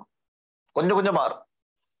வேறையா இருக்கும். கொஞ்சம் மாறும்.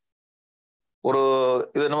 ஒரு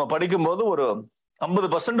இதை நம்ம படிக்கும் போது ஒரு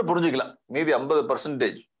 50% புரிஞ்சுக்கலாம், மீதி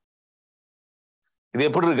 50% இது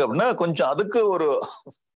எப்படி இருக்கு அப்படின்னா, கொஞ்சம் அதுக்கு ஒரு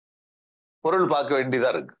பொருள் பார்க்க வேண்டியதா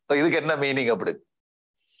இருக்கு. இதுக்கு என்ன மீனிங் அப்படி?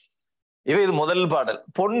 இது முதல் பாடல்.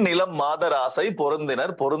 பொன் நிலம் மாதர் ஆசை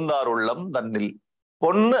பொருந்தினர் பொருந்தார் உள்ளம் தன்னில்.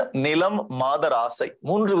 பொன்னு நிலம் மாதர் ஆசை,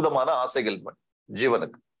 3 விதமான ஆசைகள்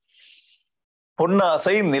ஜீவனுக்கு.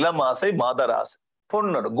 பொன்னாசை, நிலம் ஆசை, மாதர் ஆசை.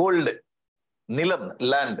 பொண்ணு கோல்டு, நிலம்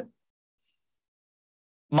லேண்ட்,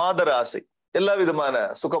 மாதர் ஆசை எல்லா விதமான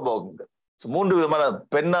சுகபோகங்கள். 3 விதமான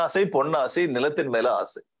பெண்ணாசை, பொன்னாசை, நிலத்தின் மேல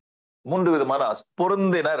ஆசை. 3 விதமான ஆசை.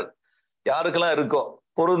 பொருந்தினர் யாருக்கெல்லாம் இருக்கோ,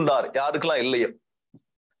 பொருந்தார் யாருக்கெல்லாம் இல்லையோ.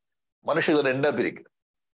 மனுஷர்கள் 2 பிரிக்கு.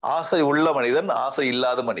 ஆசை உள்ள மனிதன், ஆசை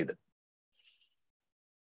இல்லாத மனிதன்.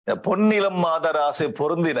 பொன்னிலம் மாதர் ஆசை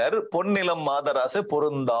பொருந்தினர், பொன்னிலம் மாதர் ஆசை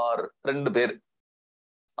பொருந்தார். 2 பேர்.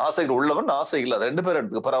 ஆசைகள் உள்ளவன், ஆசை இல்லாத 2 பேர்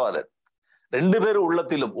எடுத்துக்க பரவாயில்ல. 2 பேர்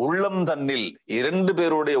உள்ளத்திலும், உள்ளம் தன்னில், 2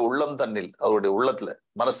 பேருடைய உள்ளம் தன்னில், அவருடைய உள்ளத்துல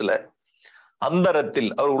மனசுல அந்தரத்தில்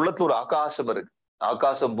அவர் உள்ளத்துல ஒரு ஆகாசம் இருக்கு.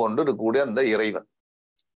 ஆகாசம் போன்று இருக்கக்கூடிய அந்த இறைவன்,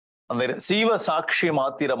 அந்த சீவ சாட்சி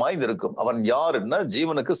மாத்திரமாய் இருக்கும். அவன் யாருன்னா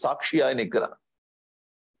ஜீவனுக்கு சாட்சியாய் நிற்கிறான்.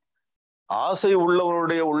 ஆசை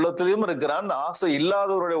உள்ளவருடைய உள்ளத்திலும் இருக்கிறான், ஆசை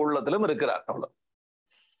இல்லாதவருடைய உள்ளத்திலும் இருக்கிறான். அவ்வளவு.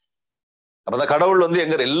 அப்ப அந்த கடவுள்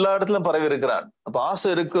எங்க எல்லா இடத்துலயும் பரவி இருக்கிறான். அப்ப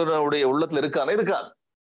ஆசை இருக்கிறவருடைய உள்ளத்துல இருக்கான்,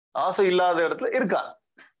 ஆசை இல்லாத இடத்துல இருக்கான்.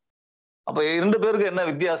 அப்ப 2 பேருக்கு என்ன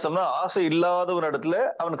வித்தியாசம்னா, ஆசை இல்லாதவன் இடத்துல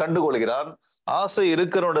அவன் கண்டுகொள்கிறான், ஆசை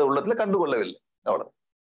இருக்கிறவனுடைய உள்ளத்துல கண்டுகொள்ளவில்லை. அவ்வளவு.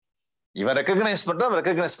 இவன் ரெக்கக்னைஸ் பண்றான், அவன்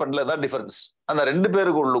ரெக்கக்னைஸ் பண்ணல, தான் டிஃபரன்ஸ். அந்த 2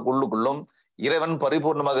 பேருக்கு உள்ளுக்குள்ளும் இறைவன்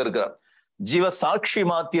பரிபூர்ணமாக இருக்கிறான். ஜீவ சாட்சி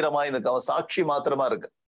மாத்திரமா இருக்கு. அவன் சாட்சி மாத்திரமா இருக்கு,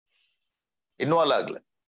 இன்வால்வ் ஆகல.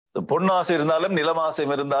 பொன்னாசை இருந்தாலும், நிலமாசை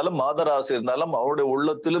இருந்தாலும், மாதர் ஆசை இருந்தாலும் அவருடைய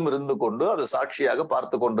உள்ளத்திலும் இருந்து கொண்டு அதை சாட்சியாக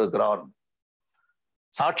பார்த்து கொண்டிருக்கிறான்.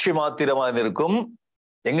 சாட்சி மாத்திரமா இருக்கும்.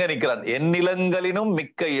 எங்க நிற்கிறான்? என் நிலங்களினும்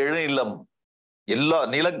மிக்க எழுநிலம். எல்லா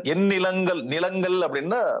என் நிலங்கள்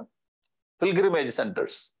அப்படின்னா பில்கிரிமேஜ்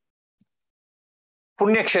சென்டர்ஸ்,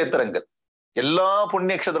 புண்ணிய கஷேத்திரங்கள். எல்லா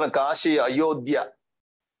புண்ணிய கஷேத்திரம், காசி, அயோத்தியா,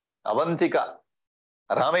 அவந்திகா,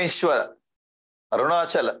 ராமேஸ்வர,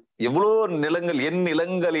 அருணாச்சல, எவ்வளோ நிலங்கள். என்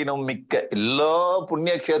நிலங்களினும் மிக்க எல்லா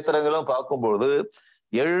புண்ணிய கஷேத்திரங்களும் பார்க்கும்பொழுது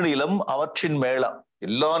 7 நிலம் அவற்றின் மேளம்.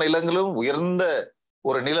 எல்லா நிலங்களும் உயர்ந்த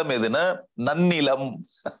ஒரு நிலம் எதுன்னா நன்னிலம்.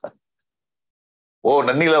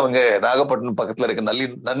 நன்னிலம் அங்க நாகப்பட்டினம் பக்கத்துல இருக்க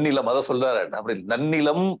நன்னிலம், அதை சொல்றாரு. அப்படி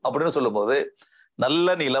நன்னிலம் அப்படின்னு சொல்லும் போது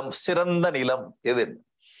நல்ல நிலம், சிறந்த நிலம் எது?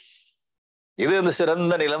 இது இந்த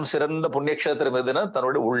சிறந்த நிலம், சிறந்த புண்ணியக்ஷேத்திரம் எதுன்னா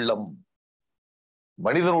தன்னுடைய உள்ளம்.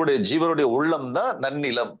 மனிதனுடைய ஜீவனுடைய உள்ளம் தான்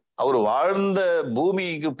நன்னிலம். அவர் வாழ்ந்த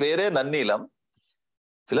பூமிக்கு பேரே நன்னிலம்.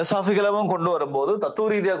 பிலசாபிகளாவும் கொண்டு வரும்போது, தத்துவ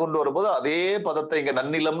ரீதியா கொண்டு வரும்போது அதே பதத்தை இங்க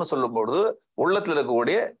நன்னிலம்னு சொல்லும் பொழுது உள்ளத்துல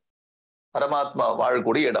இருக்கக்கூடிய பரமாத்மா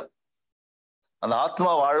வாழக்கூடிய இடம், அந்த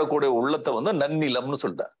ஆத்மா வாழக்கூடிய உள்ளத்தை நன்னிலம்னு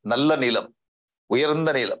சொல்றார். நல்ல நிலம்,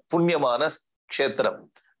 உயர்ந்த நிலம், புண்ணியமான க்ஷேத்திரம்,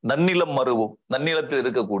 நன்னிலம் மருவும். நன்னிலத்தில்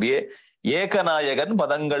இருக்கக்கூடிய ஏகநாயகன்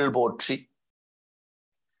பதங்கள் போற்றி.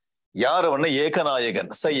 யார் அவன்? ஏகநாயகன்.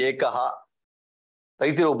 ச ஏகஹா.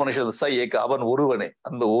 தைத்திர உபனிஷத்து ச ஏக, அவன் ஒருவனே.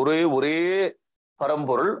 அந்த ஒரே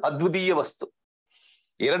பரம்பொருள், அத்விதீய வஸ்து,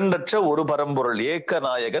 இரண்டற்ற ஒரு பரம்பொருள்,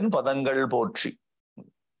 ஏகநாயகன் பதங்கள் போற்றி.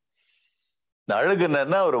 அழகு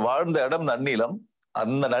என்னன்னா, அவர் வாழ்ந்த இடம் நன்னிலம்.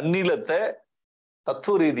 அந்த நன்னிலத்தை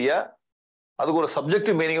தத்துவ ரீதியா அதுக்கு ஒரு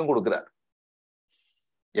சப்ஜெக்டிவ் மீனிங்கும் கொடுக்கிறார்.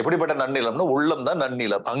 எப்படிப்பட்ட நன்னிலம்னா உள்ளம் தான்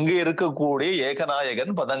நன்னிலம். அங்கே இருக்கக்கூடிய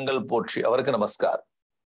ஏகநாயகன் பதங்கள் போற்றி, அவருக்கு நமஸ்கார்.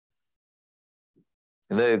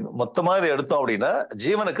 இதை மொத்தமா இதை எடுத்தோம் அப்படின்னா,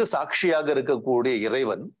 ஜீவனுக்கு சாட்சியாக இருக்கக்கூடிய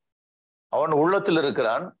இறைவன் அவன் உள்ளத்தில்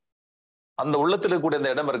இருக்கிறான். அந்த உள்ளத்தில் இருக்கக்கூடிய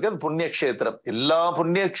அந்த இடம் இருக்கு, அது புண்ணிய கஷேத்திரம். எல்லா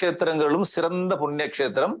புண்ணிய கஷேத்திரங்களும் சிறந்த புண்ணிய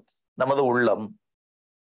கஷேத்திரம் நமது உள்ளம்.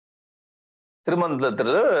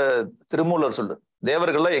 திருமந்திரத்துல திருமூலர் சொல்லு,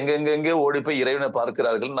 தேவர்கள்லாம் எங்கெங்கே ஓடி போய் இறைவனை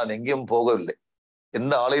பார்க்கிறார்கள், நான் எங்கேயும் போகவில்லை,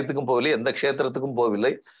 எந்த ஆலயத்துக்கும் போகவில்லை, எந்த கஷேத்திரத்துக்கும்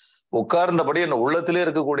போகவில்லை, உட்கார்ந்தபடி என் உள்ளத்திலே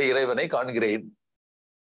இருக்கக்கூடிய இறைவனை காண்கிறேன்.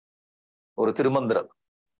 ஒரு திருமந்திரம்.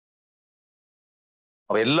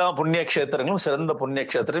 எல்லா புண்ணிய கஷேத்திரங்களும் சிறந்த புண்ணிய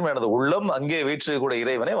கஷேத்திரம் எனது உள்ளம், அங்கே வீற்றிருக்கக்கூடிய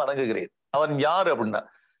இறைவனை வணங்குகிறேன். அவன் யார் அப்படின்னா,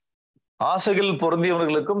 ஆசைகள்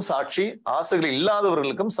பொருந்தியவர்களுக்கும் சாட்சி, ஆசைகள்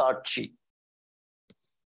இல்லாதவர்களுக்கும் சாட்சி.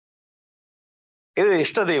 இது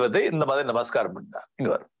இஷ்ட தெய்வத்தை இந்த மாதிரி நமஸ்காரம் பண்ணார். இங்க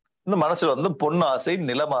வரும் இந்த மனசுல பொன்னாசை,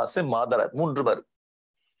 நிலமாசை, மாதர 3 பேர்.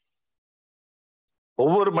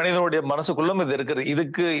 ஒவ்வொரு மனிதனுடைய மனசுக்குள்ளும் இது இருக்கிறது.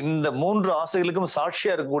 இதுக்கு இந்த 3 ஆசைகளுக்கும்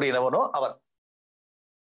சாட்சியா இருக்கக்கூடியவனோ அவன்.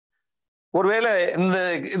 ஒருவேளை இந்த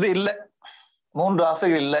இது இல்லை, 3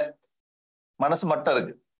 ஆசைகள் இல்லை, மனசு மட்டும்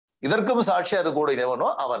இருக்கு, இதற்கும் சாட்சியா இருக்கக்கூடியவனோ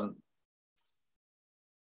அவன்.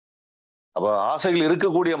 அப்ப ஆசைகள்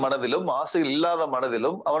இருக்கக்கூடிய மனதிலும் ஆசைகள் இல்லாத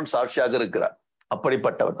மனதிலும் அவன் சாட்சியாக இருக்கிறான்.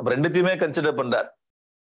 அப்படிப்பட்டவன். அப்ப 2த்தையுமே கன்சிடர் பண்றார்.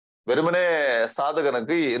 வெறுமனே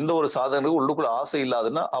சாதகனுக்கு, எந்த ஒரு சாதகனுக்கு உள்ளுக்குள்ள ஆசை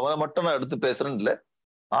இல்லாதுன்னா அவனை மட்டும் நான் எடுத்து பேசுறேன்னு இல்லை,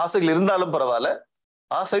 ஆசைகள் இருந்தாலும் பரவாயில்ல,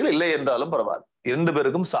 ஆசைகள் இல்லை என்றாலும் பரவாயில்ல, இரண்டு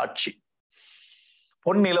பேருக்கும் சாட்சி.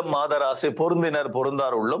 பொன்னிலம் மாதராசை பொருந்தினர்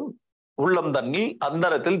பொருந்தார் உள்ளம், உள்ளம் தன்னில்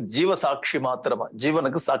அந்தரத்தில் ஜீவ சாட்சி மாத்திரமா,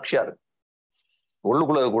 ஜீவனுக்கு சாட்சியா இருக்கு.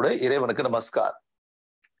 உள்ளுக்குள்ள கூட இறைவனுக்கு நமஸ்கார்.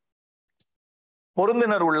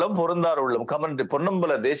 பொருந்தினர் உள்ளம் பொருந்தார் உள்ளம் கமெண்ட்ரி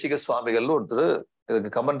பொன்னம்பல தேசிக சுவாமிகள் ஒருத்தர் இதுக்கு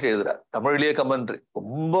கமெண்ட்ரி எழுதுறார். தமிழ்லயே கமெண்ட்ரி.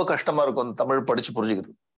 ரொம்ப கஷ்டமா இருக்கும் தமிழ் படிச்சு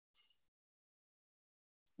புரிஞ்சுக்கிறது.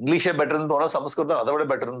 இங்கிலீஷே பெட்டர்னு தோணும், சமஸ்கிருதம் அதை விட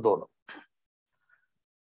பெட்டர்னு தோணும்.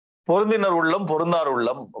 பொருந்தினர் உள்ளம் பொருந்தார்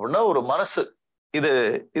உள்ளம் அப்படின்னா ஒரு மனசு. இது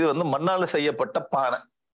மண்ணால செய்யப்பட்ட பானை,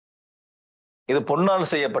 இது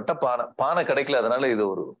பொன்னால் செய்யப்பட்ட பானை. பானை கிடைக்கல, அதனால இது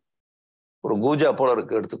ஒரு கூஜா போல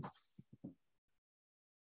இருக்கு, எடுத்துக்கும்.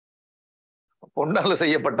 பொன்னால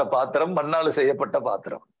செய்யப்பட்ட பாத்திரம், மண்ணால செய்யப்பட்ட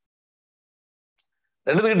பாத்திரம்.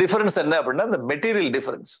 ரெண்டுத்துக்கு டிஃபரன்ஸ் என்ன அப்படின்னா இந்த மெட்டீரியல்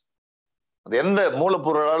டிஃபரன்ஸ். அது எந்த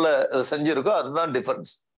மூலப்பொருளால செஞ்சிருக்கோ அதுதான்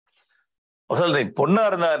டிஃபரன்ஸ். நீ பொண்ணா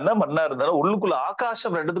இருந்தா என்ன, மண்ணா இருந்தாலும் உள்ளுக்குள்ள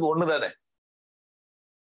ஆகாசம் ரெண்டுத்துக்கு ஒண்ணுதானே.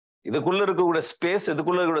 இதுக்குள்ள இருக்கக்கூடிய ஸ்பேஸ்,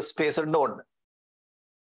 இதுக்குள்ள இருக்கக்கூடிய ஸ்பேஸ் ஒண்ணு.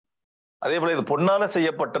 அதே போல இது பொன்னால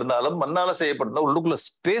செய்யப்பட்டிருந்தாலும் மண்ணால செய்யப்பட்டிருந்தாலும் உள்ளுக்குள்ள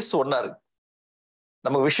ஸ்பேஸ் ஒன்னா இருக்கு.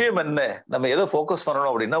 நம்ம விஷயம் என்ன, நம்ம எதை போக்கஸ்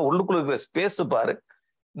பண்ணணும் அப்படின்னா உள்ளுக்குள்ள இருக்கிற ஸ்பேஸ் பாரு,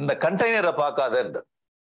 இந்த கண்டெய்னரை பார்க்காத.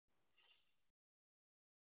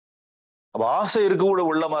 அப்ப ஆசை இருக்கக்கூட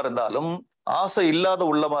உள்ளமா இருந்தாலும் ஆசை இல்லாத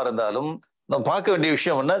உள்ளமா இருந்தாலும் நம்ம பார்க்க வேண்டிய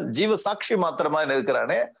விஷயம் என்ன, ஜீவ சாட்சி மாத்திரமா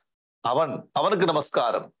இருக்கிறானே அவனுக்கு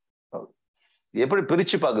நமஸ்காரம். எப்படி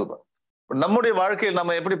பிரிச்சு பார்க்குது. நம்முடைய வாழ்க்கையில்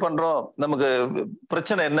நம்ம எப்படி பண்றோம், நமக்கு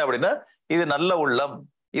பிரச்சனை என்ன அப்படின்னா இது நல்ல உள்ளம்,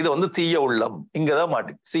 இது தீய உள்ளம், இங்கதான்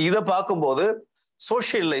மாட்டி. இதை பார்க்கும்போது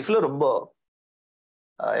சோசியல் லைஃப்ல ரொம்ப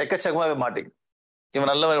எக்கச்சக்கமாவே மாட்டிக்கு.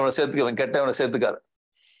 இவன் நல்லவன் இவனை சேர்த்துக்க, இவன் கெட்டவனை சேர்த்துக்காத.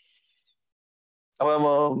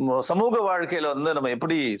 சமூக வாழ்க்கையில நம்ம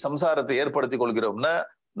எப்படி சம்சாரத்தை ஏற்படுத்தி கொள்கிறோம்னா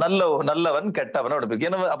நல்லவன் கெட்டவன் அப்படி.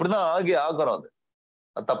 ஏன்னா அப்படிதான் ஆகிறோம்.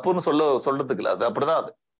 அது தப்புன்னு சொல்றதுக்கு இல்லை, அது அப்படிதான்.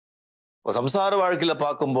 அது சம்சார வாழ்க்கையில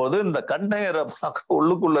பார்க்கும்போது இந்த கண்டெய்னரை பார்க்க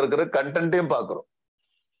உள்ளுக்குள்ள இருக்கிற கண்டென்ட்டையும் பார்க்கிறோம்.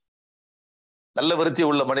 நல்ல விருத்தி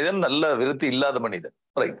உள்ள மனிதன், நல்ல விருத்தி இல்லாத மனிதன்,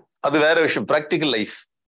 ரைட்? அது வேற விஷயம். பிராக்டிக்கல் லைஃப்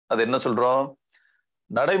அது என்ன சொல்றோம்,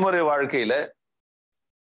 நடைமுறை வாழ்க்கையில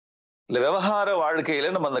இல்ல விவகார வாழ்க்கையில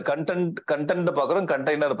நம்ம அந்த கண்டென்ட் பார்க்கிறோம்,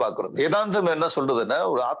 கண்டெய்னர் பார்க்கிறோம். வேதாந்தம் என்ன சொல்றதுன்னா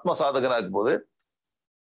ஒரு ஆத்ம சாதகனா இருக்கும் போது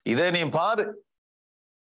இதை நீ பாரு,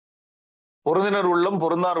 பொருந்தினர் உள்ளம்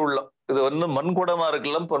பொருந்தார் உள்ளம். இது மண்குடமா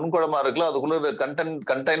இருக்கலாம், பொன்குடமா இருக்கலாம், அதுக்குள்ள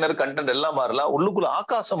கண்டெய்னர் எல்லாம் மாறலாம். உள்ளுக்குள்ள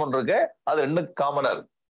ஆகாசம் ஒன்று இருக்கு, அது ரெண்டு காமனா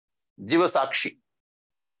இருக்கு, ஜீவசாட்சி.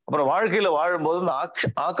 அப்புறம் வாழ்க்கையில வாழும்போது இந்த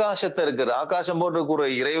ஆகாசத்தை இருக்கிற ஆகாசம் போன்ற கூற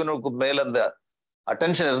இறைவனுக்கு மேல அந்த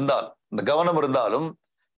அட்டென்ஷன் இருந்தால், இந்த கவனம் இருந்தாலும்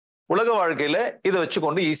உலக வாழ்க்கையில இதை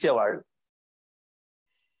வச்சுக்கொண்டு ஈஸியா வாழு.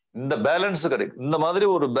 இந்த பேலன்ஸ் கிடைக்கும். இந்த மாதிரி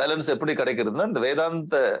ஒரு பேலன்ஸ் எப்படி கிடைக்கிறதுனா இந்த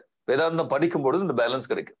வேதாந்தம் படிக்கும் பொழுது இந்த பேலன்ஸ்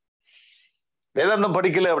கிடைக்கும். வேதாந்தம்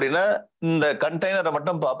படிக்கல அப்படின்னா இந்த கண்டெய்னரை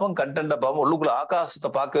மட்டும் பார்ப்போம், கண்டென்ட்டை பார்ப்போம், உள்ளுக்குள்ள ஆகாசத்தை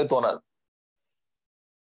பார்க்கவே தோணாது.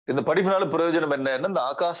 இந்த படிப்பினால பிரயோஜனம் என்னன்னா இந்த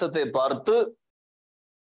ஆகாசத்தை பார்த்து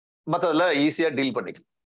மற்றதெல்லாம் ஈஸியா டீல்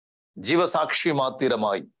பண்ணிக்கலாம். ஜீவசாட்சி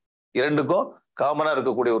மாத்திரமாய் இரண்டுக்கும் காமனா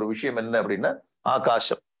இருக்கக்கூடிய ஒரு விஷயம் என்ன அப்படின்னா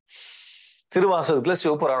ஆகாசம். திருவாசகத்துல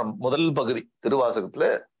சிவபுராணம் முதல் பகுதி, திருவாசகத்துல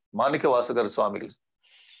மாணிக்க வாசகர் சுவாமிகள்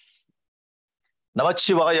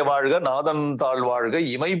நமச்சிவாய வாழ்க நாதன் தாழ்வாழ்க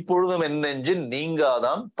இமைப்பொழுதும் என் நெஞ்சின்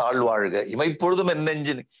நீங்காதான் தாழ்வாழ்க. இமைப்பொழுதும் என்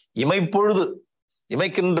நெஞ்சின், இமைப்பொழுது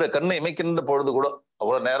இமைக்கின்ற கண்ணை இமைக்கின்ற பொழுது கூட,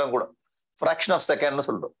 அவ்வளவு நேரம் கூட, ஃபிராக்ஷன் ஆஃப் செகண்ட்னு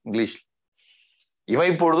சொல்றோம் இங்கிலீஷ்ல.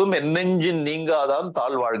 இமைப்பொழுதும் என் நெஞ்சின் நீங்காதான்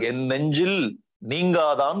தாழ்வாழ்க, என் நெஞ்சில்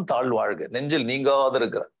நீங்காதான் தாழ்வாழ்க, நெஞ்சில் நீங்காத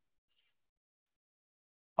இருக்கிற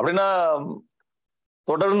அப்படின்னா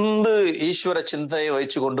தொடர்ந்து ஈஸ்வர சிந்தனையை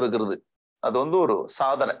வச்சு கொண்டிருக்கிறது. அது ஒரு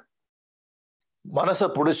சாதனை. மனசை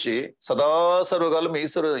புடிச்சு சதா சர்வகாலம்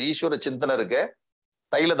ஈஸ்வர சிந்தனை இருக்க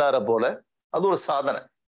தைலதார போல, அது ஒரு சாதனை.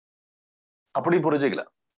 அப்படி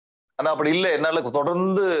புரிஞ்சுக்கலாம். ஆனா அப்படி இல்லை, என்னால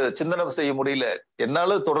தொடர்ந்து சிந்தனை செய்ய முடியல,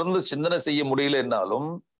 என்னால தொடர்ந்து சிந்தனை செய்ய முடியல என்னாலும்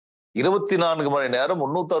 24 மணி நேரம்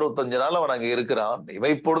 365 நாள் அவன் அங்க இருக்கிறான்.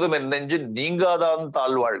 இவைப்பொழுதும் என் நெஞ்சு நீங்காதான்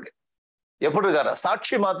தாழ்வாழ்க. எப்படி இருக்காரு,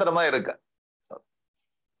 சாட்சி மாத்திரமா இருக்க.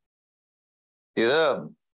 இத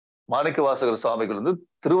மாணிக்க வாசகர் சுவாமிகள்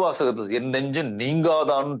திருவாசகத்தில் என் நெஞ்சு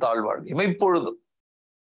நீங்காதான் தாழ்வாழ்க, இமைப்பொழுதும்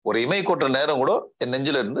ஒரு இமை கொற்ற நேரம் கூட என்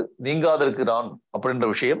நெஞ்சில இருந்து நீங்காத இருக்கிறான் அப்படின்ற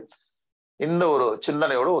விஷயம் இந்த ஒரு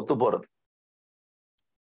சிந்தனையோட ஒத்து போறது.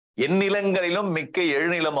 எந்நிலங்களிலும் மிக்க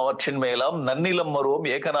எழுநிலம் அவற்றின் மேலாம் நன்னிலம் வருவோம்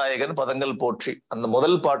ஏகநாயகன் பதங்கள் போற்றி. அந்த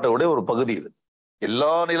முதல் பாட்டோட ஒரு பகுதி இது.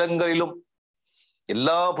 எல்லா நிலங்களிலும்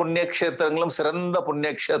எல்லா புண்ணிய கஷேத்திரங்களும் சிறந்த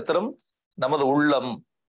புண்ணிய கஷேத்திரம் நமது உள்ளம்.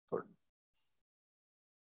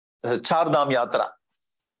 சார்தாம் யாத்திரா,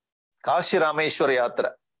 காசி ராமேஸ்வர யாத்திரா,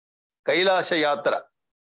 கைலாச யாத்திரா,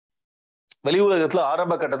 வெளி உலகத்துல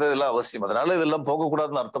ஆரம்ப கட்டத்துல இதெல்லாம் அவசியம். அதனால இதெல்லாம்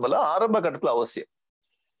போகக்கூடாதுன்னு அர்த்தம் இல்ல, ஆரம்ப கட்டத்துல அவசியம்.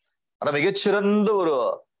 ஆனா மிகச்சிறந்த ஒரு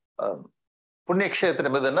புண்ணிய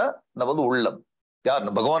கஷேத்திரம் எதுன்னா நம்ம உள்ளம்.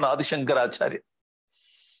 யாருன்னு பகவான் ஆதிசங்கராச்சாரியர்.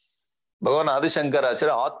 பகவான்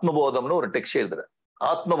ஆதிசங்கராச்சாரியர் ஆத்மபோதம்னு ஒரு டெக்ஸ்ட் எழுதுற.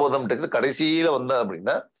 ஆத்மபோதம் டெக்ஸ்ட் கடைசியில வந்த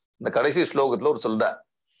அப்படின்னா இந்த கடைசி ஸ்லோகத்துல ஒரு சொல்ற,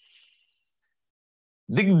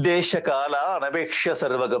 திக் தேச காலா அனபேக்ஷ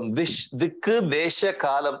சர்வகம். திக்கு தேச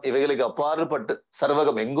காலம் இவைகளுக்கு அப்பாற்பட்டு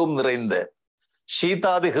சர்வகம் எங்கும் நிறைந்த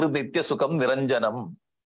சீதாதி ஹிருத் நித்திய சுகம் நிரஞ்சனம்.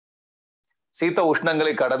 சீத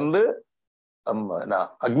உஷ்ணங்களை கடந்து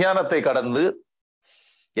அஜ்ஞானத்தை கடந்து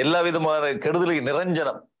எல்லா விதமான கெடுதலை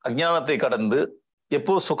நிரஞ்சனம் அஜ்ஞானத்தை கடந்து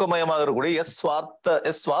எப்போ சுகமயமாக இருக்கக்கூடிய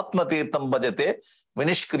ஸ்வாத்ம தீர்த்தம் பஜத்தே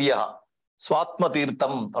வினிஷ்கிரியா. ஸ்வாத்ம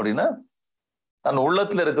தீர்த்தம் அப்படின்னா தன்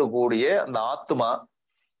உள்ளத்துல இருக்கக்கூடிய அந்த ஆத்மா,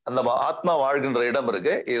 அந்த ஆத்மா வாழ்கின்ற இடம்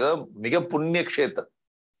இருக்கு. இது மிக புண்ணிய கஷேத்திரம்.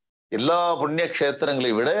 எல்லா புண்ணிய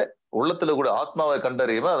கஷேத்திரங்களை விட உள்ளத்துல கூட ஆத்மாவை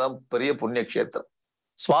கண்டறியுமா அதான் பெரிய புண்ணிய கஷேத்திரம்.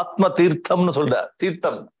 ஸ்வாத்ம தீர்த்தம்னு சொல்ற.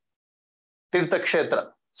 தீர்த்தம் தீர்த்த கஷேத்திரம்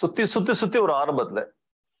சுத்தி சுத்தி சுத்தி ஒரு ஆரம்பத்துல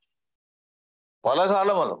பல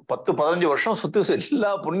காலம் 10-15 வருஷம் சுத்தி எல்லா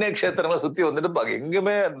புண்ணிய கஷேத்திரங்களும் சுத்தி வந்துட்டு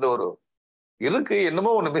எங்குமே அந்த ஒரு இருக்கு,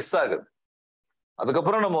 என்னமோ ஒண்ணு மிஸ் ஆகுது.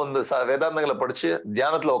 அதுக்கப்புறம் நம்ம வந்து வேதாந்தங்களை படிச்சு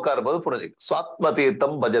தியானத்துல உட்காரும் போது புரிஞ்சுக்க. ஸ்வாத்ம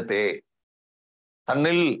தீர்த்தம் பஜத்தே,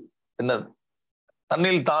 தன்னில் என்னது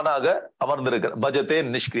தன்னில் தானாக அமர்ந்திருக்கிற. பஜத்தே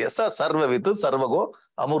நிஷ்கிரிய சர்வவித்து சர்வகோ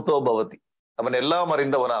அமிர்தோ பவதி. அவன் எல்லாம்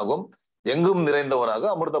அறிந்தவனாகவும் எங்கும் நிறைந்தவனாக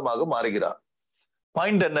அமிர்தமாக மாறுகிறான்.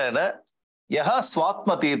 பாயிண்ட் என்ன, யஹா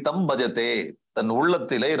ஸ்வாத்ம தீர்த்தம் பஜத்தே, தன்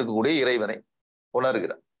உள்ளத்திலே இருக்கக்கூடிய இறைவனை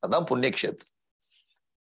உணர்கிறான். அதான் புண்ணிய கஷேத்திரம்.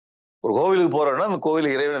 ஒரு கோவிலுக்கு போறோம்னா அந்த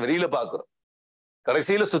கோவில் இறைவனை வெளியில பாக்குறோம்.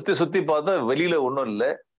 கடைசியில சுத்தி சுத்தி பார்த்தா வெளியில ஒண்ணும் இல்லை,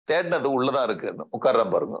 தேடினது உள்ளதான் இருக்குன்னு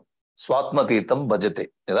உட்கார்றான் பாருங்க. ஸ்வாத்ம தீர்த்தம் பஜத்தே.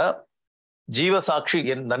 இதான் ஜீவசாட்சி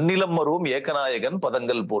என் நன்னிலம் வருவோம் ஏகநாயகன்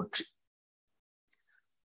பதங்கள் போற்றி.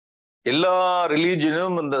 எல்லா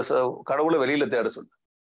ரிலீஜனும் இந்த கடவுளை வெளியில தேட சொல்லு.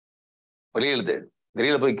 வெளியில தேடு,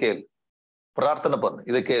 வெளியில போய் கேளு, பிரார்த்தனை பண்ணு,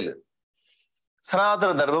 இதை கேளு.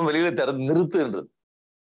 சனாதன தர்மம் வெளியில தேட நிறுத்துன்றது.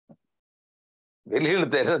 வெளியில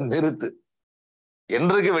தேட நிறுத்து.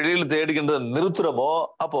 என்றைக்கு வெளியில தேடுகின்றது நிறுத்துறமோ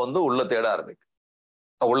அப்போ வந்து உள்ள தேட ஆரம்பிக்கும்.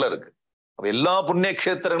 உள்ள இருக்கு. அப்ப எல்லா புண்ணிய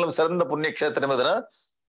கஷேத்திரங்களும் சிறந்த புண்ணிய கஷேத்திரம் எதுனா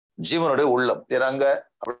ஜீவனுடைய உள்ளம். ஏறாங்க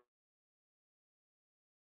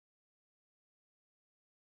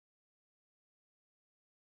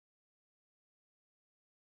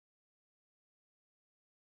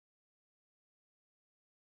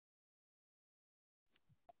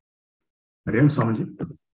हरिओम स्वामीजी.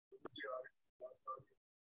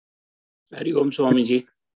 हरिओम स्वामीजी.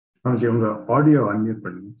 स्वामीजी उंगा ऑडियो अनम्यूट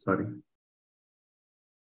பண்ணுங்க. சாரி,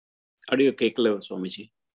 ஆடியோ கேட்கல स्वामीजी.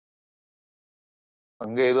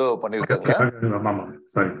 அங்க ஏதோ பண்ணிருக்காங்க. ஆமா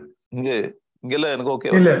சாரி, இங்கல எனக்கு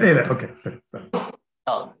ஓகே. இல்ல ஓகே சரி சரி.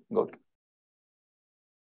 ஓகே.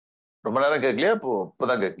 ரொம்ப நேரம் கேட்கலையா?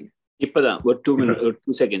 இப்பதான் கேட்கலையா? இப்பதான் ஒரு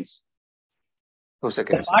 2 செகண்ட்ஸ். 2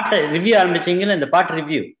 செகண்ட்ஸ். பாட்டு ரிவ்யூ ஆரம்பிச்சீங்கல, இந்த பாட்டு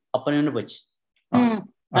ரிவ்யூ அப்ப நின்னு போச்சு.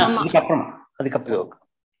 அதுக்கப்புறம்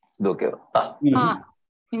இது ஓகே.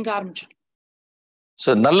 இங்க ஆரம்பிச்சோம்.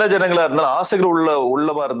 நல்ல ஜனங்களா இருந்தாலும், ஆசைகள்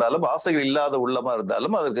உள்ளமா இருந்தாலும், ஆசைகள் இல்லாத உள்ளமா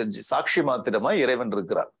இருந்தாலும் அதற்கு சாட்சி மாத்திரமா இறைவன்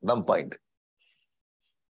இருக்கிறார். தான் பாயிண்ட்.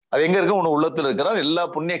 அது எங்க இருக்கு? உன் உள்ளத்துல இருக்கிறார். எல்லா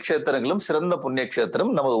புண்ணிய கஷேத்திரங்களும் சிறந்த புண்ணிய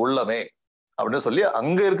கஷேத்திரம் நமது உள்ளமே அப்படின்னு சொல்லி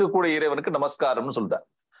அங்க இருக்கக்கூடிய இறைவனுக்கு நமஸ்காரம்னு சொல்றார்.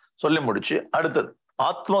 சொல்லி முடிச்சு அடுத்தது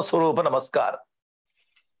ஆத்மஸ்வரூப நமஸ்காரம்.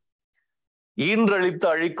 ஈன்றழித்து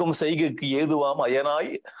அழிக்கும் செய்கைக்கு ஏதுவாம் அயனாய்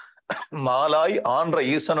மாலாய் ஆன்ற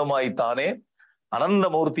ஈசனுமாய் தானே அனந்த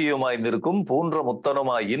மூர்த்தியுமாய் நிற்கும் பூன்ற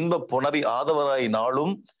முத்தனுமாய் இன்ப புணரி ஆதவனாய்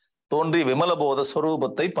நாளும் தோன்றி விமலபோத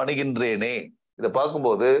ஸ்வரூபத்தை பணிகின்றேனே. இதை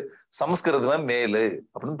பார்க்கும்போது சமஸ்கிருதமே மேலு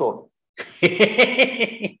அப்படின்னு தோணும்.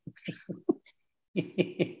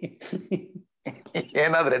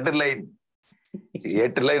 ஏன்னா அது 2 லைன்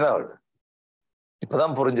 8 லைன் ஆகுது.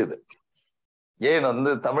 இப்பதான் புரிஞ்சுது ஏன்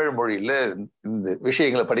வந்து தமிழ் மொழியில இந்த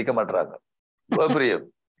விஷயங்களை படிக்க மாட்டாங்க. பெரிய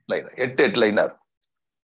லைன் 8 லைனர்.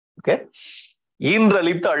 ஓகே. ஈன்று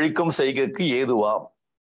அழித்து அழிக்கும் செய்கைக்கு ஏதுவாம்.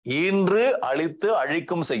 ஈன்று அழித்து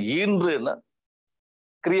அழிக்கும் செய். ஈன்றுன்னா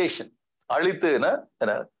கிரியேஷன், அழித்துன்னா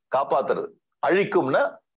காப்பாத்துறது, அழிக்கும்னா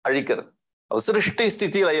அழிக்கிறது. சிருஷ்டி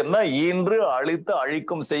ஸ்திதி லயம்னா ஈன்று அழித்து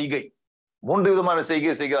அழிக்கும் செய்கை. 3 விதமான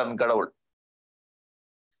செய்கை செய்கிறான் கடவுள்.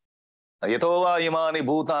 யதோவா இமானி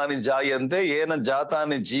பூதானி ஜாயந்தே ஏன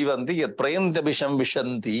ஜாத்தானி ஜீவந்தி யத் பிரயந்தபிஷம்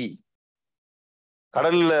விஷந்தி.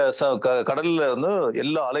 கடல்ல வந்து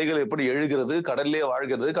எல்லா அலைகளும் எப்படி எழுகிறது, கடல்லே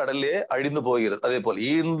வாழ்கிறது, கடல்லே அழிந்து போகிறது. அதே போல்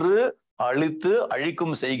ஈன்று அழித்து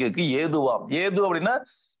அழிக்கும் செய்கைக்கு ஏதுவாம். ஏது அப்படின்னா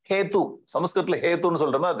ஹேத்து. சமஸ்கிருதத்துல ஹேத்துன்னு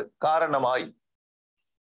சொல்றோமே, அது காரணமாய்.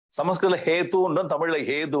 சமஸ்கிருதத்துல ஹேத்துன்னு, தமிழ்ல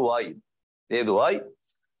ஹேதுவாய். ஏதுவாய்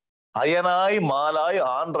அயனாய் மாலாய்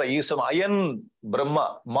ஆன்ற ஈசன். அயன் பிரம்மா,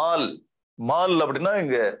 மால் மால் அப்படின்னா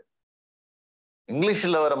இங்க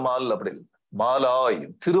இங்கிலீஷ்ல வர மால் அப்படி இல்லை. மாலாய்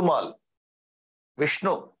திருமால்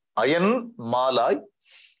விஷ்ணு. அயன் மாலாய்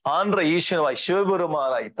ஆன்ற ஈஸ்வரவாய்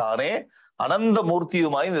சிவபெருமானாய் தானே அனந்த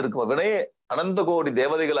மூர்த்தியுமாய் இருக்கும். வினே அனந்த கோடி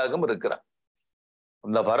தேவதைகளாகவும் இருக்கிறான்.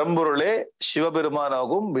 இந்த பரம்பொருளே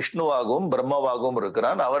சிவபெருமானாகவும் விஷ்ணுவாகவும் பிரம்மாவாகவும்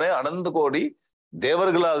இருக்கிறான். அவரே அனந்த கோடி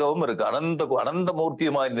தேவர்களாகவும் இருக்கு. அனந்த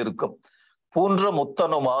மூர்த்தியுமாய் நிற்கும். பூன்ற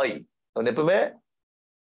முத்தனுமாய், அவன் எப்பவுமே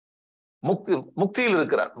முக்தியில்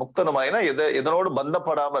இருக்கிறான். முக்தனுமாய்னா இதனோடு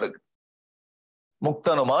பந்தப்படாம இருக்கு.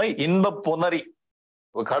 முக்தனுமாய் இன்ப புனரி,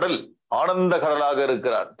 கடல் ஆனந்த கடலாக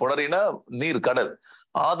இருக்கிறான். புனரினா நீர், கடல்.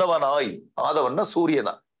 ஆதவனாய், ஆதவன்னா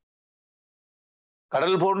சூரியனா,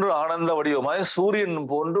 கடல் போன்று ஆனந்த வடிவமாய் சூரியன்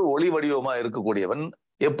போன்று ஒளி வடிவமாய் இருக்கக்கூடியவன்.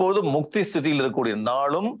 எப்போதும் முக்தி ஸ்திதியில் இருக்கக்கூடிய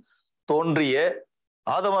நாளும் தோன்றிய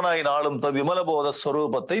ஆதவனாய் நாளும் விமலபோத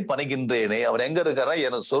ஸ்வரூபத்தை பணிகின்றேனே. அவன் எங்க இருக்கிறான்?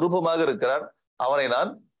 என சொரூபமாக இருக்கிறான். அவனை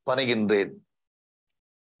நான் பணிகின்றேன்.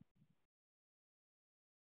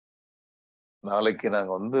 நாளைக்கு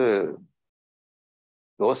நாங்க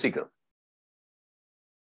யோசிக்கிறோம்.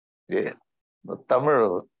 தமிழ்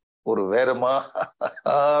ஒரு வேற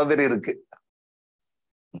மாதிரி இருக்கு.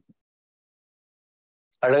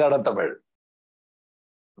 அழகான தமிழ்.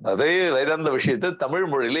 அதே வேதாந்த விஷயத்தை தமிழ்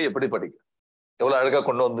மொழியில எப்படி படிக்க எவ்வளவு அழகா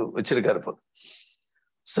கொண்டு வந்து வச்சிருக்காரு. இப்போ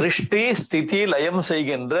சிருஷ்டி ஸ்திதி லயம்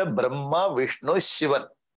செய்கின்ற பிரம்மா விஷ்ணு சிவன்,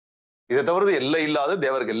 இதை தவிர எல்லை இல்லாத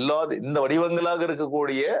தேவர்கள், இல்லாத இந்த வடிவங்களாக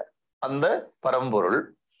இருக்கக்கூடிய அந்த பரம்பொருள்.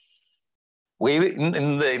 இது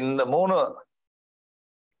இந்த மூணு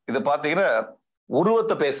இதை பார்த்தீங்கன்னா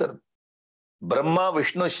உருவத்தை பேசுறது. பிரம்மா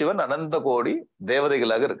விஷ்ணு சிவன் அனந்த கோடி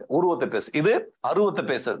தேவதைகளாக இருக்கு. உருவத்தை பேசு. இது அருவத்தை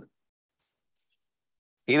பேசுறது.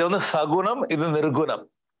 இது சகுணம், இது நிர்குணம்.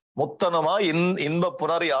 முத்தனமா இன்ப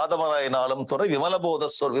புனரி ஆதவனாயினாலும் துறை விமல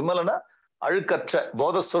போதஸ்வரூபம். விமலனா அழுக்கற்ற,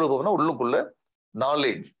 போதஸ்வரூபம்னா உள்ளுக்குள்ள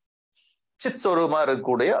நாலேஜ், சித் சொரூபமா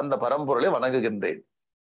இருக்கக்கூடிய அந்த பரம்பொருளை வணங்குகின்றேன்.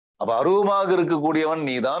 அப்ப அருவமாக இருக்கக்கூடியவன்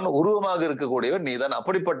நீதான், உருவமாக இருக்கக்கூடியவன் நீதான்.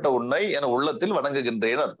 அப்படிப்பட்ட உன்னை என உள்ளத்தில்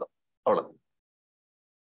வணங்குகின்றேன்னு அர்த்தம். அவ்வளவு,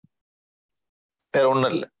 வேற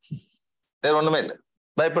ஒண்ணும் இல்லை, வேற ஒண்ணுமே இல்லை.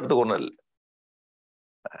 பயப்படுறதுக்கு ஒண்ணும் இல்லை.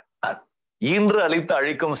 ஈன்று அழித்து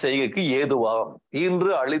அழிக்கும் செய்கைக்கு ஏதுவாம்.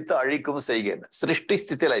 ஈன்று அழித்து அழிக்கும் செய்கை சிருஷ்டி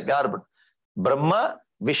ஸ்திதியில யார்? பிரம்மா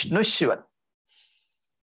விஷ்ணு சிவன்.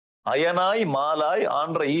 அயனாய் மாலாய்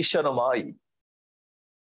ஆன்ற ஈசனுமாய்.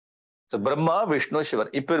 பிரம்மா விஷ்ணு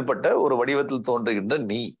சிவன் இப்பேற்பட்ட ஒரு வடிவத்தில் தோன்றுகின்ற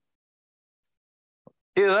நீ.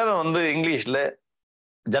 இதுதான் இங்கிலீஷ்ல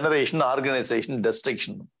ஜெனரேஷன், ஆர்கனைசேஷன்,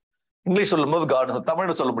 டெஸ்ட்ரக்ஷன். இங்கிலீஷ் சொல்லும் போது காட்,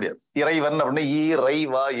 தமிழ்ல சொல்ல முடியாது. இறைவன் அப்படின்னு ஈ ரை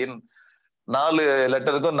வா இன் 4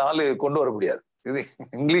 லெட்டருக்கும் 4 கொண்டு வர முடியாது. இது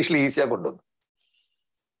இங்கிலீஷ்ல ஈஸியா கொண்டு வந்து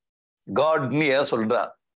காட்னு ஏன்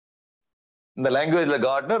சொல்றான்? இந்த லாங்குவேஜ்ல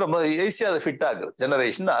காட்னு ரொம்ப ஈஸியா அதை ஃபிட் ஆகுது.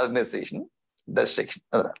 Generation, organisation, destruction.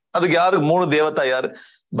 அதுக்கு யாரு? 3 தேவதா யாரு?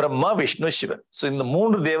 பிரம்மா விஷ்ணு சிவன். ஸோ இந்த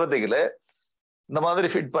 3 தேவதைகளை இந்த மாதிரி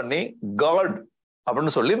ஃபிட் பண்ணி காட்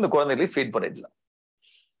அப்படின்னு சொல்லி இந்த குழந்தைகளுக்கு ஃபீட் பண்ணிடலாம்.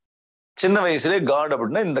 சின்ன வயசுலேயே காட்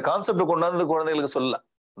அப்படின்னா இந்த கான்செப்ட் கொண்டாந்து குழந்தைகளுக்கு சொல்லலாம்.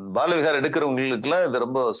 பாலவிகாரம் எடுக்கிறவங்களுக்கு எல்லாம் இது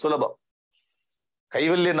ரொம்ப சுலபம்.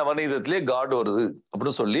 கைவல்ய நவநீதத்திலே காட் வருது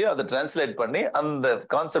அப்படின்னு சொல்லி அதை டிரான்ஸ்லேட் பண்ணி அந்த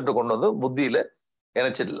கான்செப்டை கொண்டு வந்து புத்தியில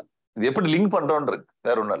இணைச்சிடலாம். இது எப்படி லிங்க் பண்றோன்னு இருக்கு,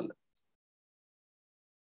 வேற ஒன்றும் இல்லை.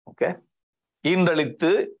 ஓகே,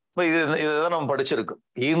 ஈன்றழித்து இப்ப இதுதான் நம்ம படிச்சிருக்கோம்.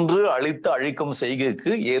 ஈன்று அழித்து அழிக்கும்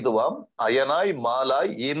செய்கைக்கு ஏதுவாம் அயனாய்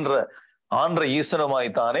மாலாய் ஆன்ற ஈசனுமாய்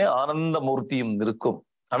தானே ஆனந்த மூர்த்தியும் நிற்கும்.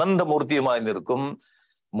 அனந்த மூர்த்தியுமாய் நிற்கும்.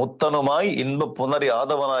 முத்தனுமாய் இன்ப புனரி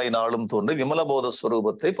ஆதவனாய் நாளும் தோன்றி விமலபோத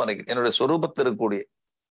ஸ்வரூபத்தை பணி. என்னுடைய ஸ்வரூபத்தில் இருக்கக்கூடிய,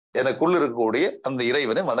 எனக்குள் இருக்கக்கூடிய அந்த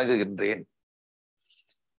இறைவனை வணங்குகின்றேன்.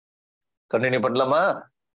 கண்டினியூ பண்ணலாமா?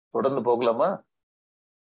 தொடர்ந்து போகலாமா?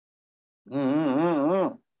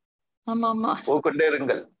 போய்கொண்டே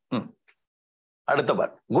இருங்கள். அடுத்த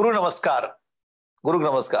பார் குரு நமஸ்கார். குரு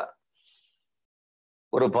நமஸ்கார்.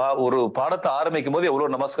 ஒரு பாடத்தை ஆரம்பிக்கும் போது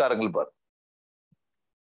எவ்வளவு நமஸ்காரங்கள் பார்.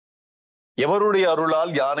 எவருடைய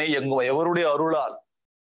அருளால் யானே எங்கும். எவருடைய அருளால்,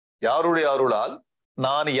 யாருடைய அருளால்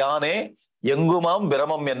நான் யானே எங்குமாம்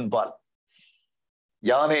பிரமம் என்பால்.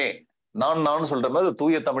 யானே, நான் சொல்ற மாதிரி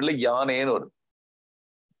தூய தமிழ்ல யானேன்னு வருது.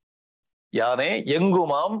 யானே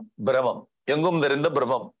எங்குமாம் பிரமம், எங்கும் நிறைந்த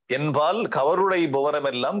பிரமம் என்பால் கவருடை புவனம்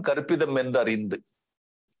எல்லாம் கற்பிதம் என்று அறிந்து.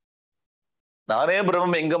 நானே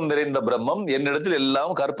பிரம்மம், எங்கும் நிறைந்த பிரம்மம், என்னிடத்தில்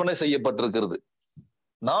எல்லாம் கற்பனை செய்யப்பட்டிருக்கிறது.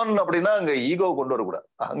 நான் அப்படின்னா அங்க ஈகோ கொண்டு வரக்கூடாது,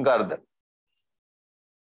 அகங்காரத்தை.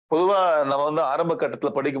 பொதுவா நம்ம ஆரம்ப கட்டத்துல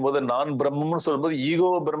படிக்கும் போது நான் பிரம்மம்னு சொல்லும்போது ஈகோ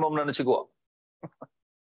பிரம்மம்னு நினைச்சுக்குவோம்.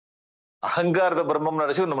 அகங்காரத பிரம்மம்னு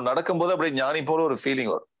நினைச்சு நம்ம நடக்கும்போது அப்படியே ஞானி போல ஒரு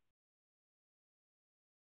ஃபீலிங் வரும்.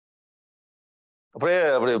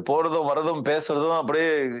 அப்படியே போறதும் வரதும் பேசுறதும் அப்படியே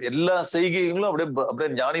எல்லா செய்கைகளும் அப்படியே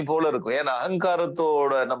ஞானி போல இருக்கும். ஏன்னா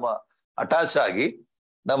அகங்காரத்தோட நம்ம அட்டாச் ஆகி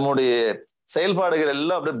நம்முடைய செயல்பாடுகள்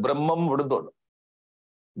எல்லாம் அப்படியே பிரம்மம் விடுதோடும்.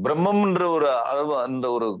 பிரம்மம்ன்ற ஒரு அந்த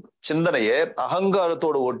ஒரு சிந்தனையை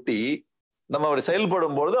அகங்காரத்தோட ஒட்டி நம்ம அப்படி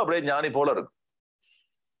செயல்படும் பொழுது அப்படியே ஞானி போல இருக்கும்.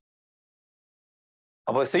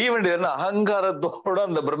 அப்ப செய்ய வேண்டியது என்ன? அகங்காரத்தோட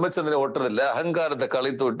அந்த பிரம்மச்சந்திரை ஒட்டுறது இல்லை, அகங்காரத்தை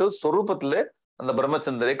கலைத்து விட்டு சொரூபத்திலே அந்த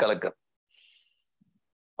பிரம்மச்சந்திரை கலக்க.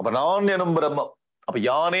 அப்ப நான் எனும் பிரம்மம், அப்ப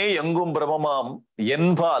யானே எங்கும் பிரம்மமாம்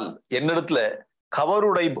என்பால் என்னிடத்துல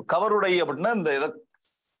கவருடை. கவருடை அப்படின்னா இந்த இதை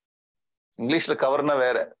இங்கிலீஷ்ல கவர்னா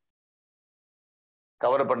வேற,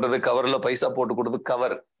 கவர் பண்றது, கவர்ல பைசா போட்டு கொடுத்து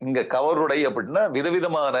கவர். இங்க கவருடை அப்படின்னா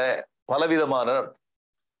விதவிதமான பலவிதமான.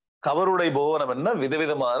 கவருடை புவனம் என்ன?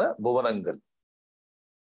 விதவிதமான புவனங்கள்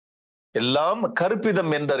எல்லாம்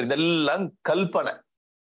கற்பிதம் என்றார். இதெல்லாம் கல்பனை,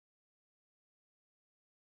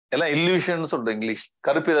 எல்லாம் இல்லூஷன் சொல்ற இங்கிலீஷ்.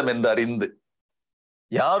 கற்பிதம் என்று அறிந்து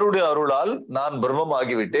யாருடைய அருளால் நான் பிரம்மம்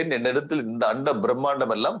ஆகிவிட்டேன், என்னிடத்தில் இந்த அண்ட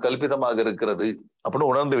பிரம்மாண்டம் எல்லாம் கல்பிதமாக இருக்கிறது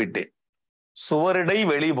அப்படின்னு உணர்ந்து விட்டேன். சுவரிடை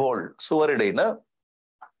வெளிபோல். சுவரிடைனா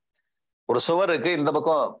ஒரு சுவருக்கு இந்த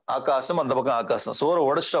பக்கம் ஆகாசம், அந்த பக்கம் ஆகாசம். சுவரை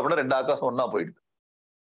உடைச்சிட்டோம் அப்படின்னா ரெண்டு ஆகாசம் ஒன்னா போயிடுது.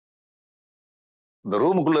 இந்த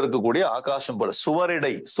ரூமுக்குள்ள இருக்கக்கூடிய ஆகாசம் போல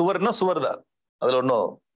சுவரிடை. சுவர்னா சுவர் தான், அதுல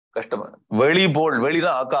ஒன்னும் கஷ்டமா. வெளி போல்,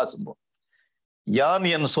 வெளினா ஆகாசம் போல். யான்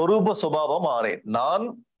என் சொரூப சுபாவம் ஆறேன், நான்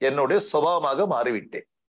என்னுடைய சுபாவமாக மாறிவிட்டேன்.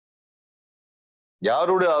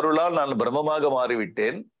 யாருடைய அருளால் நான் பிரம்மமாக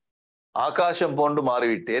மாறிவிட்டேன், ஆகாசம் போன்று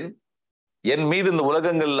மாறிவிட்டேன், என் மீது இந்த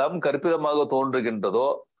உலகங்கள் எல்லாம் கற்பிதமாக தோன்றுகின்றதோ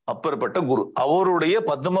அப்பேற்பட்ட குரு, அவருடைய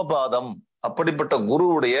பத்மபாதம், அப்படிப்பட்ட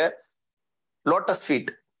குருவுடைய லோட்டஸ் ஃபீட்,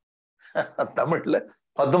 தமிழ்ல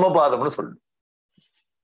பத்மபாதம்னு சொல்லு.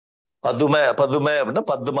 பதும பதும அப்படின்னா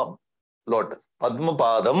பத்மம், லோட்டஸ்.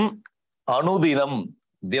 பத்மபாதம் அனுதினம்,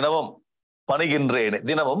 தினமும் பணிகின்றேன்,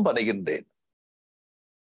 தினமும் பணிகின்றேன்.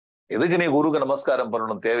 எதுக்கு நீ குருக்கு நமஸ்காரம்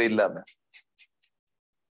பண்ணணும்? தேவையில்லாம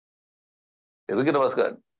எதுக்கு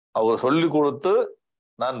நமஸ்காரம்? அவர் சொல்லி கொடுத்து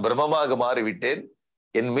நான் பிரம்மமாக மாறிவிட்டேன்,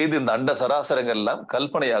 என் மீது இந்த அண்ட சராசரங்கள் எல்லாம்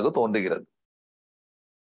கல்பனையாக தோன்றுகிறது.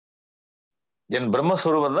 என்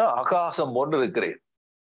பிரம்மஸ்வரூபம் தான் ஆகாசம் போன்று இருக்கிறேன்.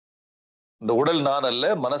 இந்த உடல் நான் அல்ல,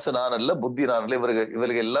 மனசு நான் அல்ல, புத்தி நான் அல்ல.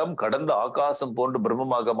 இவர்கள் எல்லாம் கடந்த ஆகாசம் போன்று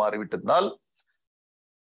பிரம்மமாக மாறிவிட்டதனால்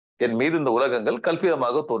என் மீது இந்த உலகங்கள்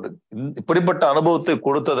கல்பிதமாக தோன்று. இப்படிப்பட்ட அனுபவத்தை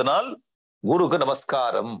கொடுத்ததனால் குருக்கு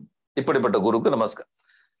நமஸ்காரம். இப்படிப்பட்ட குருக்கு நமஸ்காரம்.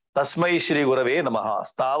 தஸ்மை ஸ்ரீ குரவே நமஹா.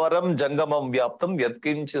 ஸ்தாவரம் ஜங்கமம் வியாப்தம்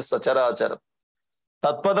யத்கிஞ்சி சச்சராச்சரம்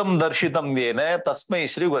தத்பதம் தர்ஷிதம் ஏன தஸ்மை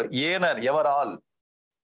ஸ்ரீ குரு. ஏன எவரால்,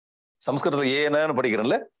 சம்ஸ்கிருதத்துல ஏனன்னு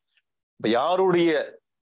படிக்கிறேன்ல. இப்ப யாருடைய,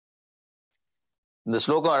 இந்த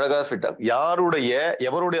ஸ்லோகம் அழகா ஃபிட் ஆகும். யாருடைய,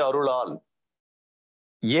 எவருடைய அருளால்,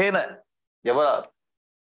 ஏன எவரால்,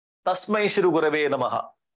 தஸ்மை ஸ்ரீ குரவே நமஹா,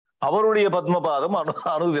 அவருடைய பத்மபாதம்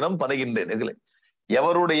அனுதினம் பணிகின்றேன். இதுல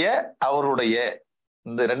எவருடைய, அவருடைய,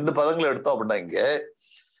 இந்த ரெண்டு பதங்களை எடுத்தோம் அப்படின்னா இங்க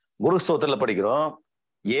குரு ஸ்தோத்திரத்துல படிக்கிறோம்.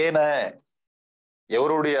 ஏன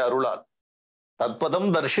எவருடைய அருளால், தத்பதம்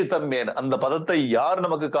தர்ஷிதம் ஏன, அந்த பதத்தை யார்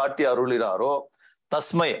நமக்கு காட்டி அருளினாரோ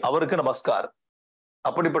தஸ்மை, அவருக்கு நமஸ்காரம்.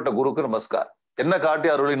 அப்படிப்பட்ட குருக்கு நமஸ்காரம். என்ன காட்டி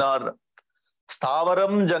அருளினார்?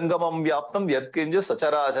 ஸ்தாவரம் ஜங்கமம் வியாப்தம் யத்கிஞ்ச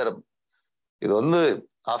சச்சராச்சரம். இது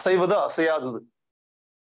அசைவது அசையாதது,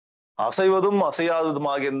 அசைவதும்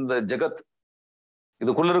அசையாததுமாகிய இந்த ஜெகத்,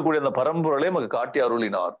 இதுக்குள்ள இருக்கக்கூடிய அந்த பரம்பொருளை நமக்கு காட்டி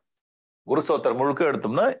அருளினார். குரு ஸ்தோத்திரம் முழுக்க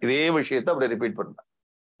எடுத்தோம்னா இதே விஷயத்தை அப்படியே ரிப்பீட் பண்ண.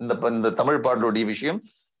 இந்த தமிழ் பாடலுடைய விஷயம்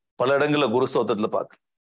பல இடங்கள்ல குரு ஸ்தோத்திரத்துல பார்க்க.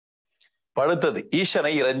 அடுத்தது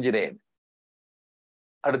ஈசனை இறைஞ்சினேன்.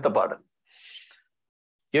 அடுத்த பாடல்,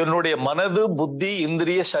 என்னுடைய மனது புத்தி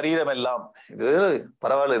இந்திரிய சரீரம் எல்லாம். இது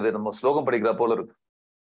பரவாயில்ல, இது நம்ம ஸ்லோகம் படிக்கிற போல இருக்கு.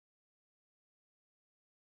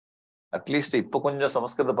 அட்லீஸ்ட் இப்ப கொஞ்சம்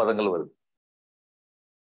சமஸ்கிருத பதங்கள் வருது.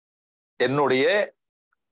 என்னுடைய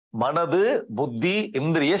மனது புத்தி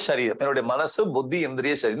இந்திரிய சரீரம், என்னுடைய மனசு புத்தி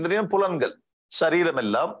இந்திரிய சரீரம், இந்திரியம் புலன்கள், சரீரம்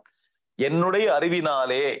எல்லாம் என்னுடைய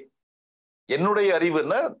அறிவினாலே. என்னுடைய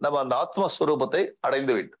அறிவுன்னா நம்ம அந்த ஆத்மஸ்வரூபத்தை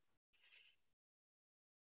அடைந்து விட்டு,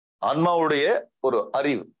 ஆன்மாவுடைய ஒரு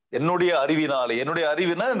அறிவு, என்னுடைய அறிவினாலே. என்னுடைய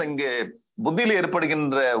அறிவுனா இங்க புத்தியில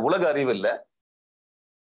ஏற்படுகின்ற உலக அறிவு இல்ல,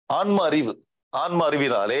 ஆன்ம அறிவு. ஆன்ம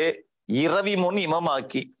அறிவினாலே இரவி முன்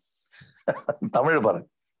இமமாக்கி. தமிழ் பாருங்க,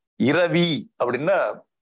 இரவி அப்படின்னா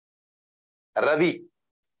ரவி,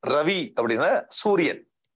 ரவி அப்படின்னா சூரியன்.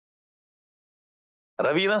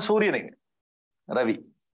 ரவினா சூரியனுங்க, ரவி.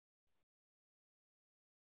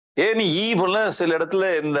 ஏன் ஈ போல சில இடத்துல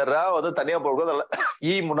இந்த ரா தனியா போட்டுக்கோ,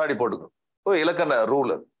 ஈ முன்னாடி போட்டுக்கோ. இலக்கண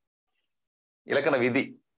ரூல், இலக்கண விதி.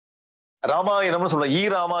 ராமாயணம்னு சொல்ல, ஈ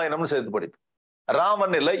ராமாயணம்னு சேர்த்து படிப்போம்.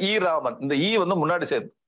 ராமன் இல்ல, ஈ ராமன். இந்த ஈ முன்னாடி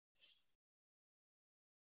சேர்த்து.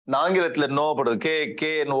 ஆங்கிலத்துல நோ படுது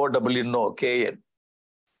KNOW நோ KN.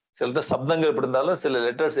 சில சப்தங்கள் எப்படி இருந்தாலும் சில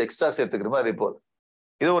லெட்டர்ஸ் எக்ஸ்ட்ரா சேர்த்துக்கிறோமோ அதே போல்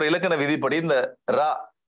இது ஒரு இலக்கண விதிப்படி இந்த ரா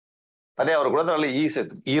தனியா அவர் கூட நல்ல ஈ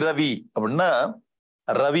சேர்த்து இரவி அப்படின்னா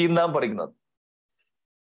ரவின்னு தான் படிக்கணும்.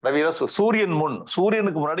 ரவி தான் சூரியன் முன்,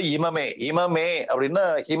 சூரியனுக்கு முன்னாடி இமமே. இமமே அப்படின்னா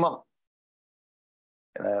ஹிமம்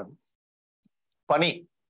பனி.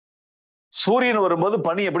 சூரியன் வரும்போது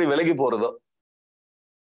பனி எப்படி விலகி போறதோ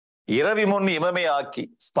இரவி முன் இமமே ஆக்கி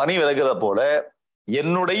பனி விலகுத போல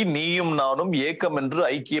என்னுடைய நீயும் நானும் ஏக்கம் என்று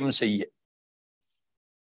ஐக்கியம் செய்ய.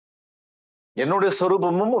 என்னுடைய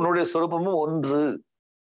சொரூபமும் உன்னுடைய சொரூபமும் ஒன்று.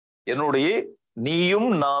 என்னுடைய நீயும்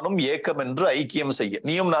நானும் ஏக்கம் என்று ஐக்கியம் செய்ய.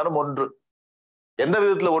 நீயும் நானும் ஒன்று. எந்த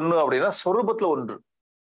விதத்துல ஒண்ணு அப்படின்னா சொரூபத்துல ஒன்று.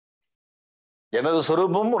 எனது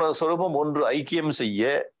சொரூபம் உனது சொரூபம் ஒன்று ஐக்கியம்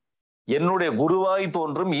செய்ய என்னுடைய குருவாய்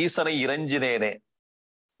தோன்றும் ஈசனை இறைஞ்சினேனே.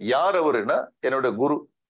 யார் அவருன்னா என்னுடைய குரு.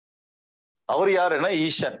 அவர் யாருன்னா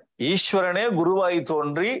ஈசன். ஈஸ்வரனே குருவாய்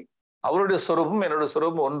தோன்றி அவருடைய சொரூபம் என்னுடைய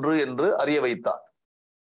சொரூபம் ஒன்று என்று அறிய வைத்தார்.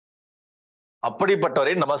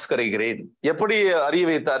 அப்படிப்பட்டவரை நமஸ்கரிக்கிறேன். எப்படி அறிய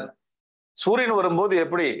வைத்தார்? சூரியன் வரும்போது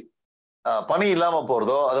எப்படி பனி இல்லாம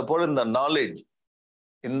போறதோ அது போல இந்த நாலேஜ்,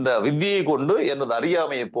 இந்த வித்தியை கொண்டு எனது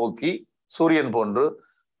அறியாமையை போக்கி சூரியன் போன்று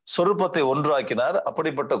சொரூபத்தை ஒன்றாக்கினார்.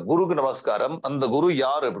 அப்படிப்பட்ட குருக்கு நமஸ்காரம். அந்த குரு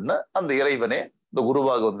யார் அப்படின்னா அந்த இறைவனே இந்த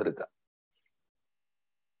குருவாக வந்திருக்கார்.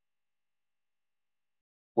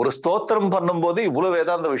 ஒரு ஸ்தோத்திரம் பண்ணும்போது இவ்வளவு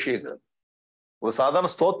வேதாந்த விஷயங்கள். ஒரு சாதாரண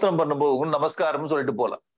ஸ்தோத்திரம் பண்ணும்போது நமஸ்காரம் சொல்லிட்டு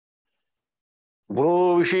போலாம்.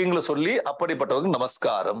 இவ்வளவு விஷயங்களை சொல்லி அப்படிப்பட்டவங்க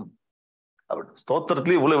நமஸ்காரம் அப்படி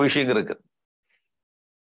ஸ்தோத்திரத்துல இவ்வளவு விஷயங்கள் இருக்கு.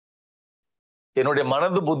 என்னுடைய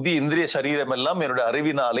மனது புத்தி இந்திரிய சரீரம் எல்லாம் என்னுடைய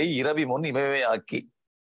அறிவினாலே இரவி முன் இமமே ஆக்கி.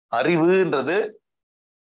 அறிவுன்றது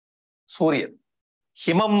சூரியன்,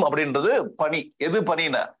 ஹிமம் அப்படின்றது பனி. எது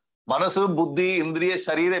பனினா மனசு புத்தி இந்திரிய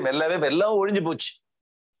சரீரம் எல்லாம் ஒழிஞ்சு போச்சு.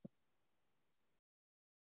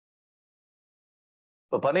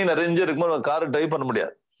 இப்ப பனி நிறைஞ்சு இருக்கும்போது கார் டிரைவ் பண்ண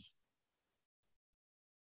முடியாது.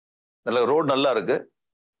 நல்ல ரோடு நல்லா இருக்கு,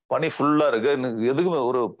 பனி ஃபுல்லா இருக்கு, எதுக்குமே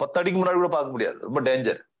ஒரு 10 அடிக்கு முன்னாடி கூட பார்க்க முடியாது. ரொம்ப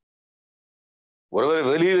டேஞ்சர். ஒருவேளை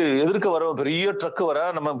வெளியில எதிர்க்க வர பெரிய ட்ரக் வர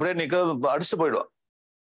நம்ம அப்படியே நிக்கிறது அடிச்சு போயிடுவோம்.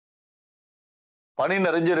 பனி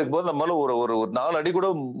நிறைஞ்சு இருக்கும்போது நம்மளால ஒரு 4 அடி கூட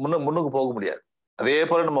முன்னுக்கு போக முடியாது. அதே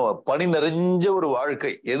போல நம்ம பனி நிறைஞ்ச ஒரு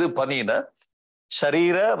வாழ்க்கை. எது பனின்னா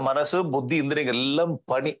சரீர மனசு புத்தி இந்திரியங்கள் எல்லாம்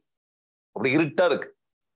பனி. அப்படி இருட்டா இருக்கு,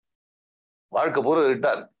 வாழ்க்கை பூரா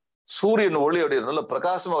இருட்டா இருக்கு. சூரியன் ஒளி அப்படி நல்ல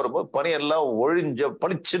பிரகாசமா வரும்போது பனி எல்லாம் ஒழிஞ்ச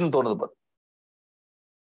பளிச்சுன்னு தோணுது பாரு,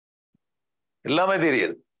 எல்லாமே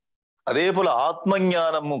தெரியுது. அதே போல ஆத்ம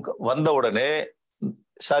ஞானம் வந்த உடனே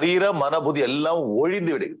சரீர மனபுதி எல்லாம்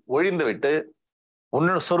ஒழிந்து விட்டு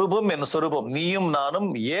உன்னோட சொரூபம் என் சொரூபம் நீயும் நானும்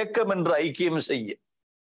ஏக்கம் என்று ஐக்கியம் செய்ய.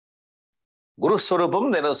 குரு ஸ்வரூபம்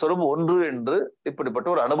எனது சொரூபம் ஒன்று என்று இப்படிப்பட்ட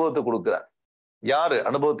ஒரு அனுபவத்தை கொடுக்கிறார். யாரு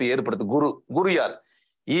அனுபவத்தை ஏற்படுத்து? குரு. குரு யார்?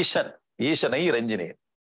 ஈசன். ஈசனை இறைஞ்சினேன்.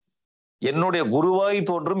 என்னுடைய குருவாய்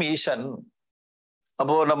தோன்றும் ஈசன்.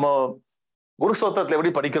 அப்போ நம்ம குரு ஸ்தோத்திரத்துல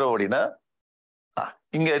எப்படி படிக்கிறோம் அப்படின்னா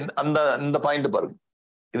இங்க இந்த பாயிண்ட் பாருங்க.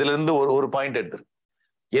 இதுல இருந்து ஒரு பாயிண்ட் எடுத்துரு.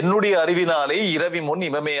 என்னுடைய அறிவினாலே இரவி முன்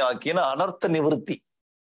இமமே ஆக்கின அனர்த்த நிவர்த்தி.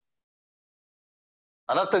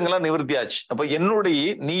 அனர்த்தங்கள்லாம் நிவர்த்தி ஆச்சு. அப்ப என்னுடைய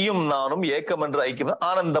நீயும் நானும் ஏக்கம் என்று ஐக்கியம்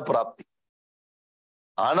ஆனந்த பிராப்தி.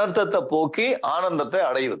 அனர்த்தத்தை போக்கி ஆனந்தத்தை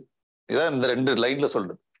அடைவது. இதான் இந்த 2 லைன்ல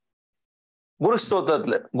சொல்றது. குரு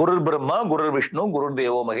ஸ்தோத்திரத்துல குரு பிரம்மா குரு விஷ்ணு குரு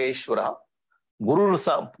தேவோ மகேஸ்வரா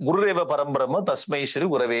குருரேவ பரம்பிரம்ம தஸ்மை ஸ்ரீ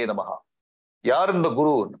குரவே நமஹா. யார் இந்த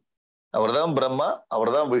குரு? அவர்தான் பிரம்மா,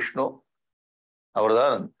 அவர்தான் விஷ்ணு,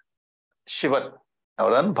 அவர்தான் சிவன்,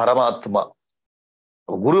 அவர்தான் பரமாத்மா.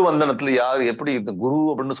 குரு வந்தனத்துல யார் எப்படி இந்த குரு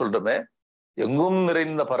அப்படின்னு சொல்றோமே, எங்கும்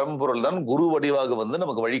நிறைந்த பரம்பொருள் தான் குரு வடிவாக வந்து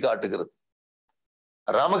நமக்கு வழிகாட்டுகிறது.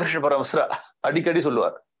 ராமகிருஷ்ண பரமஹம்சர் அடிக்கடி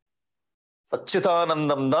சொல்லுவார்,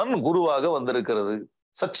 சச்சிதானந்தம் தான் குருவாக வந்திருக்கிறது,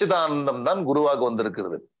 சச்சிதானந்தம் தான் குருவாக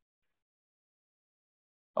வந்திருக்கிறது.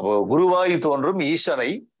 அப்போ குருவாய் தோன்றும் ஈசனை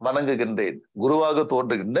வணங்குகின்றேன், குருவாக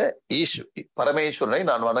தோன்றுகின்ற பரமேஸ்வரனை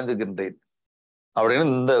நான் வணங்குகின்றேன் அப்படின்னு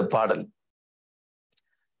இந்த பாடல்.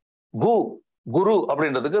 குரு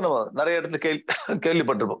அப்படின்றதுக்கு நம்ம நிறைய இடத்துல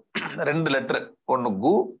கேள்விப்பட்டிருப்போம். 2 லெட்டர், ஒன்னு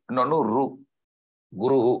கு இன்னொன்னு ரு.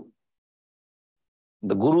 குரு.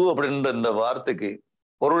 இந்த குரு அப்படின்ற இந்த வார்த்தைக்கு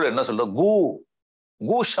பொருள் என்ன சொல்ற?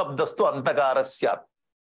 கு சப்தஸ்து அந்தகாரஸ்யாத்.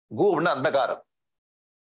 கு அப்படின்னா அந்தகாரம்,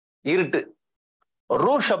 இருட்டு.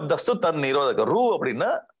 ரு சப்தஸ்து தன் நிரோதக. ரு அப்படின்னா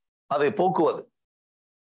அதை போக்குவது.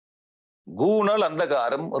 குனால்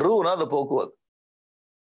அந்தகாரம், ரூனா அதை போக்குவது.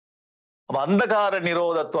 அந்தகார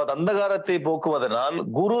நிரோதத்துவ, அந்தகாரத்தை போக்குவதனால்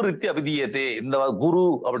குரு ரித்தி அபிதியத்தே, இந்த குரு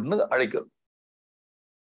அப்படின்னு அழைக்கிறோம்.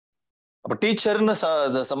 அப்ப டீச்சர்னு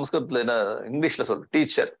சமஸ்கிருதத்துல என்ன, இங்கிலீஷ்ல சொல்லு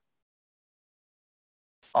டீச்சர்.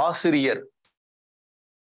 ஆசிரியர்,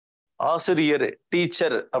 ஆசிரியர்,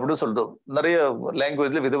 டீச்சர் அப்படின்னு சொல்றோம். நிறைய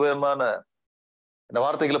லாங்குவேஜ்ல விதவிதமான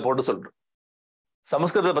வார்த்தைகளை போட்டு சொல்றோம்.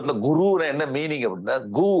 சமஸ்கிருத பத்தில குரு என்ன மீனிங் அப்படின்னா,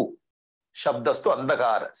 கு சப்தஸ்து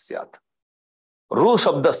அந்தகார சியாத், ரு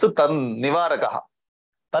சப்தஸ்து தன் நிவாரகா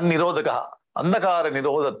தன் நிரோதகா, அந்தகார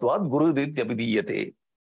நிரோதத்வாத் குரு தித்யபிதீயதே.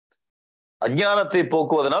 அஞ்ஞானத்தை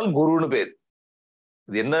போக்குவதனால் குருன்னு பேர்.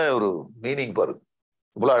 இது என்ன ஒரு மீனிங் பாருங்க,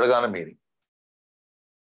 இவ்வளவு அழகான மீனிங்.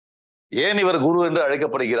 ஏன் இவர் குரு என்று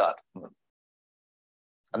அழைக்கப்படுகிறார்?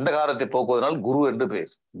 அந்தகாரத்தை போக்குவதனால் குரு என்று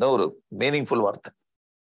பேர். இந்த ஒரு மீனிங்ஃபுல் வார்த்தை.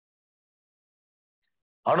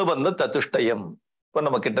 அனுபந்த சதுஷ்டயம். இப்ப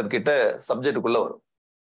நம்ம கிட்ட சப்ஜெக்டுக்குள்ள வரும்.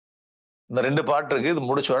 இந்த 2 பாட்டு இருக்கு, இது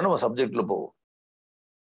முடிச்சோன்னா நம்ம சப்ஜெக்ட்ல போவோம்.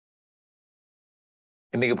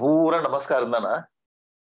 இன்னைக்கு பூரா நமஸ்காரம் தானா?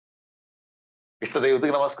 இஷ்ட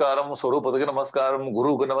தெய்வத்துக்கு நமஸ்காரம், ஸ்வரூபத்துக்கு நமஸ்காரம்,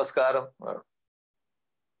 குருவுக்கு நமஸ்காரம்.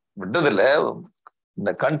 விட்டதில்ல,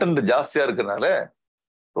 இந்த கண்டென்ட் ஜாஸ்தியா இருக்கனால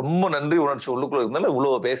ரொம்ப நன்றி உணர்ச்சி உள்ளுக்குள்ள இருந்தால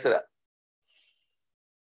இவ்வளவு பேசுற.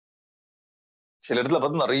 சில இடத்துல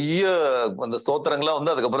பார்த்து நிறைய அந்த ஸ்தோத்திரங்கள்லாம்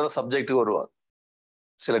வந்து அதுக்கப்புறம் தான் சப்ஜெக்டுக்கு வருவாங்க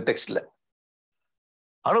சில டெக்ஸ்ட்ல.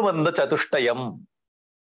 அனுபந்த சதுஷ்டயம்.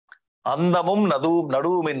 அந்தமும்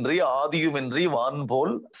நடுவுமின்றி ஆதியுமின்றி வான்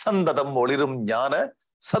போல் சந்ததம் ஒளிரும் ஞான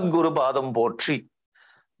சத்குரு பாதம் போற்றி.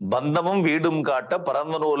 பந்தமும் வீடும் காட்ட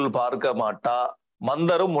பரந்த நூல் பார்க்க மாட்டா,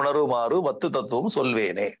 மந்தரும் உணருமாறு வத்து தத்துவம்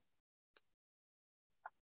சொல்வேனே.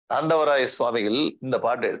 தாண்டவராய சுவாமிகள் இந்த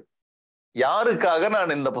பாட்டு எழுது. யாருக்காக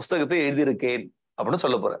நான் இந்த புஸ்தகத்தை எழுதியிருக்கேன் அப்படின்னு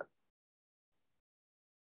சொல்ல போறேன்.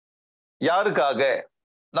 யாருக்காக?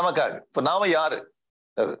 நமக்காக. இப்ப நாம யாரு?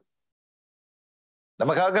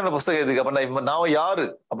 நமக்காக இந்த புஸ்தகம் எழுதிருக்கு. அப்ப நாம யாரு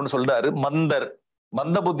அப்படின்னு சொல்றாரு. மந்தர்,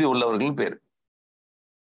 மந்த புத்தி உள்ளவர்கள் பேரு.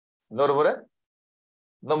 இன்னொரு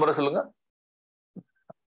முறை சொல்லுங்க.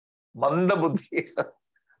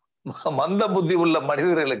 மந்த புத்தி உள்ள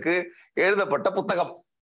மனிதர்களுக்கு எழுதப்பட்ட புத்தகம்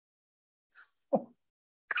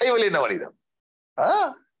கைவல்ய நவநீதம்.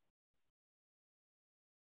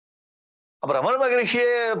 அப்ப ரமண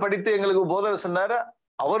மகரிஷியே படித்து எங்களுக்கு போதனை சொன்னாரு.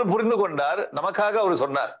 அவர் புரிந்து கொண்டார், நமக்காக அவர்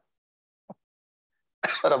சொன்னார்.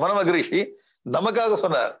 ரமண மகரிஷி நமக்காக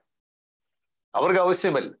சொன்னார், அவருக்கு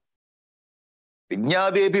அவசியம் இல்லை.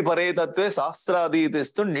 விஞ்ஞாதேபி பரே தத்துவ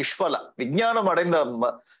சாஸ்திராதீதிஸ்து நிஷ்பல. விஞ்ஞானம் அடைந்த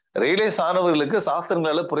ரியலைஸ் ஆனவர்களுக்கு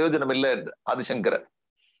சாஸ்திரங்களால பிரயோஜனம் இல்லை என்று ஆதிசங்கரர்.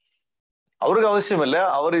 அவருக்கு அவசியம் இல்லை.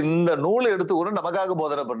 அவர் இந்த நூலை எடுத்துக்கொண்டு நமக்காக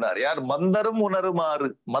போதனை பண்ணார். யார்? மந்தரும் உணருமாறு,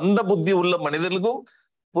 மந்த புத்தி உள்ள மனிதர்களுக்கும்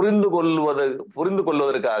புரிந்து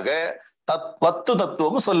கொள்வதற்காக வஸ்து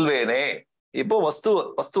தத்துவம் சொல்வேனே. இப்போ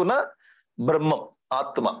வஸ்துனா பிரம்மம்,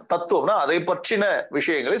 ஆத்மா. தத்துவம்னா அதை பற்றின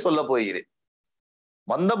விஷயங்களை சொல்ல போகிறேன்.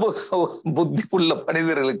 மந்த புத்தி உள்ள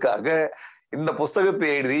மனிதர்களுக்காக இந்த புஸ்தகத்தை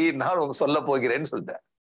எழுதி நான் சொல்ல போகிறேன்னு சொல்லிட்டேன்.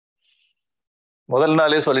 முதல்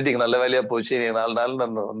நாளே சொல்லிட்டீங்க, நல்ல வேலையா போச்சு. 4 நாள்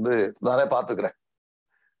நான் நானே பாத்துக்கிறேன்.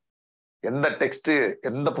 எந்த டெக்ஸ்ட்,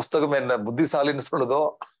 எந்த புஸ்தகம் என்ன புத்திசாலின்னு சொல்லுதோ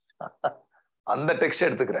அந்த டெக்ஸ்ட்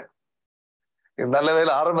எடுத்துக்கிறேன். நல்ல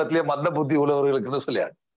வேலை ஆரம்பத்திலேயே மந்த புத்தி உள்ளவர்களுக்குன்னு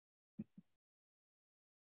சொல்லியாரு.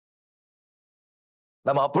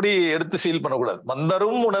 நம்ம அப்படி எடுத்து ஃபீல் பண்ணக்கூடாது.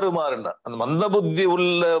 மந்தரும் உணருமாறுன்னா அந்த மந்த புத்தி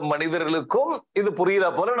உள்ள மனிதர்களுக்கும் இது புரியுறா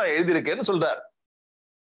போல நான் எழுதியிருக்கேன்னு சொல்றாரு.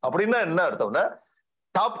 அப்படின்னா என்ன அர்த்தம்னா,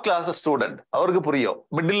 டாப் கிளாஸ் ஸ்டூடெண்ட் அவருக்கு புரியும்,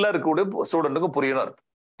 மிடில்ல இருக்கக்கூடிய ஸ்டூடெண்ட்டுக்கும் புரியணும் அர்த்தம்.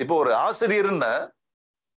 இப்போ ஒரு ஆசிரியர்னா,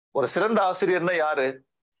 ஒரு சிறந்த ஆசிரியர்னா யாரு?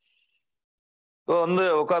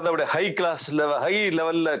 உட்காந்து அப்படியே ஹை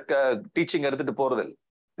லெவல்ல டீச்சிங் எடுத்துட்டு போறது இல்லை.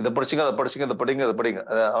 இதை படிச்சுங்க, அதை படிச்சுங்க, இதை படிங்க, அதை படிங்க,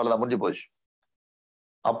 அவ்வளவுதான், முடிஞ்சு போச்சு.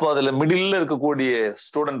 அப்போ அதுல மிடில்ல இருக்கக்கூடிய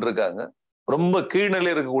ஸ்டூடெண்ட் இருக்காங்க, ரொம்ப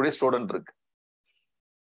கீழ்நிலையில இருக்கக்கூடிய ஸ்டூடெண்ட் இருக்கு.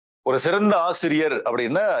 ஒரு சிறந்த ஆசிரியர்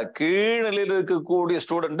அப்படின்னா கீழ்நிலையில் இருக்கக்கூடிய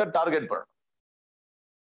ஸ்டூடெண்ட்டை டார்கெட் பண்ணணும்.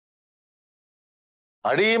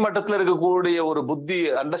 அடிமட்டத்துல இருக்கக்கூடிய ஒரு புத்தி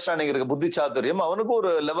அண்டர்ஸ்டாண்டிங் இருக்கு, புத்தி சாதுரியம் அவனுக்கு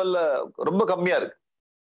ஒரு லெவல்ல ரொம்ப கம்மியா இருக்கு.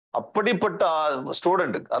 அப்படிப்பட்ட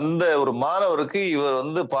ஸ்டூடெண்ட், அந்த ஒரு மாணவருக்கு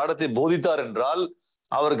இவர் பாடத்தை போதித்தார் என்றால்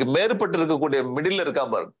அவருக்கு மேற்பட்டு இருக்கக்கூடிய மிடில்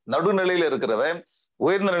இருக்காம பாருங்க, நடுநிலையில இருக்கிறவன்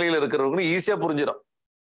உயர்ந்த நிலையில இருக்கிறவனுக்கு ஈஸியா புரிஞ்சிடும்.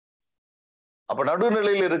 அப்ப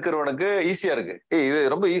நடுநிலையில இருக்கிறவனுக்கு ஈஸியா இருக்கு, இது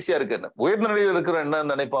ரொம்ப ஈஸியா இருக்கு. உயர்ந்த நிலையில இருக்கிறவன் என்ன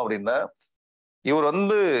நினைப்பான் அப்படின்னா, இவர்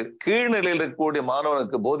கீழ்நிலையில இருக்கக்கூடிய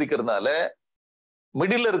மாணவனுக்கு போதிக்கிறதுனால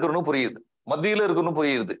மிடில் இருக்கிறவனும் புரியுது, மத்தியில இருக்கணும்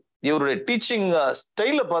புரியுது. இவருடைய டீச்சிங்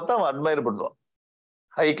ஸ்டைல பார்த்தா அவன் அட்மையர் பண்ணுவான்,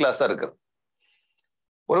 ஹை கிளாஸா இருக்கிற.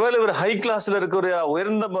 ஒருவேளை இவர் ஹை கிளாஸ்ல இருக்கிற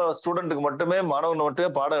உயர்ந்த ஸ்டூடெண்ட்டுக்கு மட்டுமே, மாணவன் மட்டுமே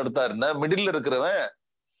பாடம் எடுத்தாருன்னா மிடில் இருக்கிறவன்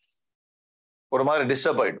ஒரு மாதிரி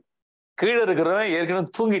டிஸ்டர்ப் ஆயிடும். கீழே இருக்கிறவன் ஏற்கனவே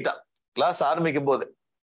தூங்கிட்டான் கிளாஸ் ஆரம்பிக்கும் போது.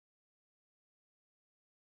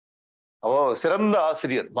 சிறந்த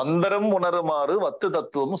ஆசிரியர். மந்தரம் உணருமாறு வத்து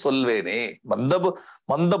தத்துவம் சொல்வேனே.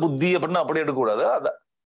 மந்த புத்தி அப்படின்னா அப்படி எடுக்கக்கூடாது. அத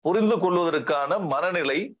புரிந்து கொள்வதற்கான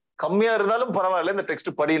மனநிலை கம்மியா இருந்தாலும் பரவாயில்ல, இந்த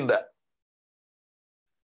டெக்ஸ்ட் படின்ற.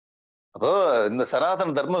 அப்போ இந்த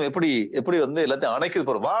சனாதன தர்மம் எப்படி எப்படி எல்லாத்தையும் அணைக்குது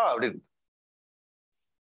பாரு, வா அப்படின்னு.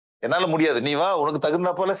 என்னால முடியாது, நீ வா, உனக்கு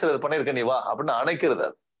தகுந்தா போல சில பண்ணிருக்க, நீ வா அப்படின்னு அணைக்கிறது.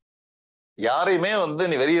 அது யாரையுமே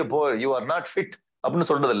நீ வெளியே போ, யூ ஆர் நாட் ஃபிட் அப்படின்னு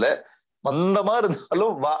சொல்றது இல்ல. மந்தமா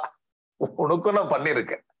இருந்தாலும் வா, உனக்கும் நான்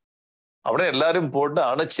பண்ணிருக்கேன் அப்படின்னு எல்லாரும் போட்டு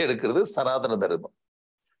அணைச்சி எடுக்கிறது சனாதன தர்மம்.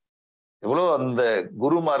 எவ்வளோ அந்த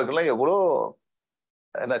குருமார்கள்லாம் எவ்வளோ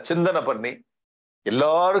சிந்தனை பண்ணி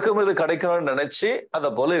எல்லாருக்கும் இது கிடைக்கணும்னு நினைச்சு அதை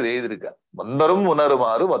போல இது எழுதியிருக்க. மந்தரும்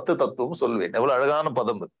உணருமாறு வத்து தத்துவம் சொல்வேன். எவ்வளவு அழகான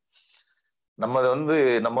பதம் இது. நம்ம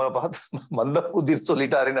நம்மளை பார்த்து மந்த புத்தி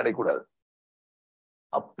சொல்லிட்டாருன்னு நினைக்கக்கூடாது.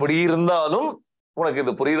 அப்படி இருந்தாலும் உனக்கு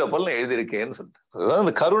இது புரியுற போல எழுதியிருக்கேன்னு சொல்லிட்டு, அதுதான்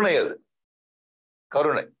அந்த கருணை. அது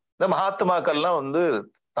கருணை. இந்த மகாத்மாக்கள்லாம்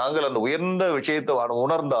தாங்கள் அந்த உயர்ந்த விஷயத்தை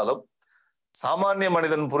உணர்ந்தாலும் சாமானிய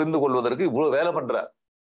மனிதன் புரிந்து கொள்வதற்கு இவ்வளவு வேலை பண்றார்.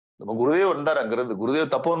 நம்ம குருதேவ் வந்தார் அங்கிருந்து.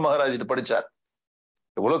 குருதேவ் தப்போன் மகாராஜ் படிச்சார்.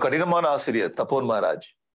 எவ்வளவு கடினமான ஆசிரியர் தப்போன் மகாராஜ்,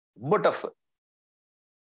 ரொம்ப டஃப்.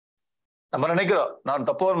 நம்ம நினைக்கிறோம் நான்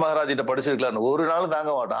தப்போன் மகாராஜ் கிட்ட படிச்சிருக்கலாம்னு. ஒரு நாள்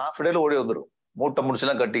தாங்க மாட்டோம், ஹாஃப் டேல ஓடி வந்துடும். மூட்டை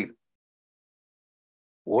முடிச்சுலாம் கட்டி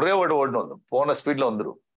ஒரே ஓடினு வந்துடும், போன ஸ்பீட்ல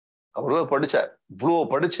வந்துடும். அவரு படிச்சார்.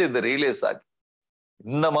 இவ்வளவு படிச்சு இந்த ரியலைஸ் ஆகி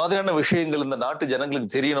இந்த மாதிரியான விஷயங்கள் இந்த நாட்டு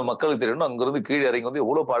ஜனங்களுக்கு தெரியணும், மக்களுக்கு தெரியணும், அங்கிருந்து கீழே இறங்கி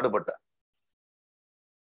எவ்வளவு பாடுபட்டார்.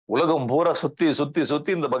 உலகம் பூரா சுத்தி சுத்தி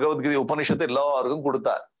சுத்தி இந்த பகவத்கீதை உபனிஷத்தை எல்லாருக்கும்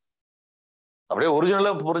கொடுத்தார். அப்படியே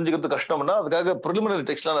ஒரிஜினலா புரிஞ்சுக்கிறது கஷ்டம்னா அதுக்காக ப்ரிலிமினரி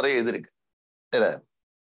டெக்ஸ்ட்லாம் நிறைய எழுதிருக்கு.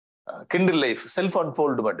 கிண்டில் லைஃப், செல்ஃப்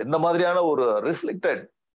அன்ஃபோல்ட்மெண்ட், இந்த மாதிரியான ஒரு ரிஃப்ளெக்டட்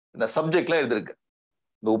இந்த சப்ஜெக்ட்லாம் எழுதிருக்கு.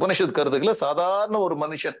 இந்த உபனிஷத் கருத்துக்களை சாதாரண ஒரு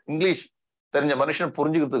மனுஷன், இங்கிலீஷ் தெரிஞ்ச மனுஷன்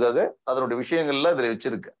புரிஞ்சுக்கிறதுக்காக அதனுடைய விஷயங்கள்லாம் இதுல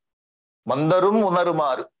வச்சிருக்கு. மந்தரும்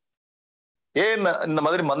உணருமாறு. ஏன் இந்த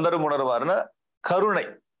மாதிரி மந்தரும் உணருமாறுனா கருணை.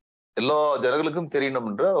 எல்லா ஜனங்களுக்கும்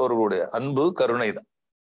தெரியணும்ன்ற அவர்களுடைய அன்பு, கருணை தான்.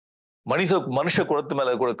 மனுஷ குலத்து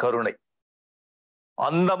மேல கூட கருணை.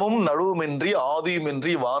 அந்தமும் நடுவுமின்றி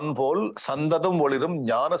ஆதியுமின்றி வான் போல் சந்ததம் ஒளிரும்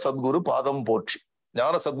ஞான சத்குரு பாதம் போற்றி.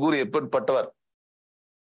 ஞான சத்குரு எப்படிப்பட்டவர்?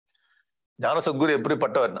 ஞான சத்குரு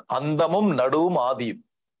எப்படிப்பட்டவர்? அந்தமும் நடுவும் ஆதியும்.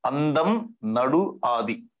 அந்தம், நடு,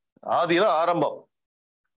 ஆதி. ஆதினா ஆரம்பம்,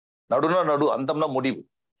 நடுனா நடு, அந்தம்னா முடிவு.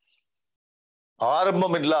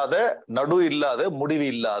 ஆரம்பம் இல்லாத, நடு இல்லாத, முடிவு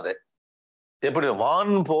இல்லாத. எப்படி?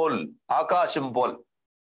 வான் போல், ஆகாசம் போல்,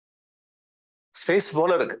 ஸ்பேஸ்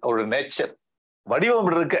போல இருக்கு அவருடைய நேச்சர். வடிவம்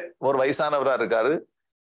அப்படி இருக்க. ஒரு வயசானவரா இருக்காரு,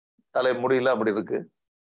 தலை முடியல அப்படி இருக்கு,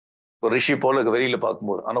 ஒரு ரிஷி போல இருக்கு வெளியில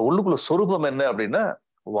பார்க்கும்போது. ஆனா உள்ளுக்குள்ள சொரூபம் என்ன அப்படின்னா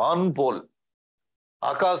வான் போல்,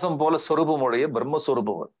 ஆகாசம் போல சொரூபம் உடைய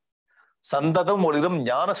பிரம்மஸ்வரூபம். சந்ததம் ஒளிரும்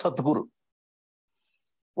ஞான சத்குரு,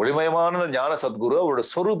 ஒளிமயமான ஞான சத்குரு. அவருடைய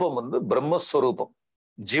சொரூபம் பிரம்மஸ்வரூபம்.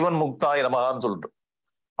 ஜீவன் முக்தாய நமகான்னு சொல்றோம்.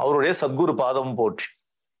 அவருடைய சத்குரு பாதம் போற்றி.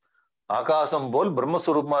 ஆகாசம் போல்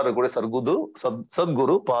பிரம்மஸ்வரூபமா இருக்கக்கூடிய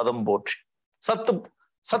சத்குரு பாதம் போற்றி.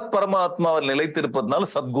 சத் பரமாத்மாவில் நிலைத்திருப்பதுனால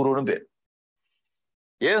சத்குருன்னு பேர்.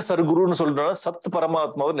 ஏன் சத்குருன்னு சொல்றோம்னா சத்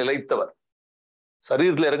பரமாத்மாவை நிலைத்தவர்.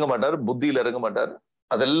 சரீரத்துல இறங்க மாட்டார், புத்தியில இறங்க மாட்டார்.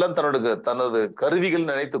 அதெல்லாம் தனது கருவிகள்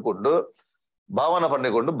நினைத்து கொண்டு பாவனை பண்ணி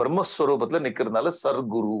கொண்டு பிரம்மஸ்வரூபத்துல நிக்கிறதுனால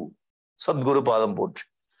சத்குரு பாதம் போற்றி.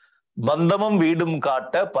 பந்தமும் வீடும்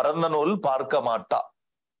காட்ட பரந்த நூல் பார்க்க மாட்டா.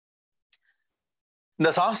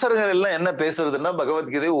 இந்த சாஸ்திரங்கள் எல்லாம் என்ன பேசுறதுன்னா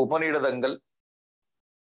பகவத்கீதை, உபநிடதங்கள்,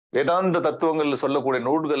 வேதாந்த தத்துவங்கள் சொல்லக்கூடிய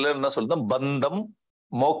நூல்கள்ல என்ன சொல்லுது? பந்தம்,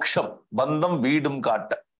 மோக்ஷம். பந்தம் வீடும்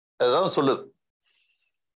காட்ட, அதுதான் சொல்லுது.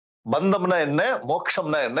 பந்தம்னா என்ன,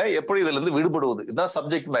 மோக்ஷம்னா என்ன, எப்படி இதுல இருந்து விடுபடுவது, இதுதான்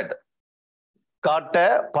சப்ஜெக்ட் மேட்டர். காட்ட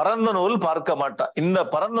பரந்த நூல் பார்க்க மாட்டா. இந்த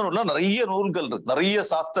பரந்த நூல்ல நிறைய நூல்கள் இருக்கு, நிறைய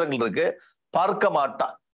சாஸ்திரங்கள் இருக்கு. பார்க்க மாட்டா,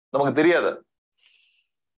 நமக்கு தெரியாது.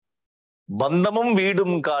 பந்தமும்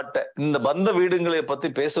வீடும் காட்ட, இந்த பந்த வீடுகளை பத்தி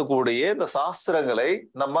பேசக்கூடிய இந்த சாஸ்திரங்களை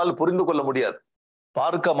நம்மால் புரிந்து கொள்ள முடியாது.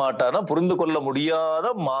 பார்க்க மாட்டானா புரிந்து கொள்ள முடியாத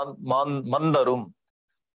மந்தரும்.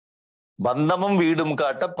 பந்தமும் வீடும்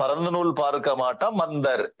காட்ட பரந்த நூல் பார்க்க மாட்டா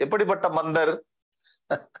மந்தர். எப்படிப்பட்ட மந்தர்?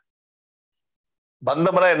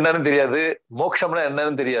 பந்தம்னா என்னன்னு தெரியாது, மோட்சம்னா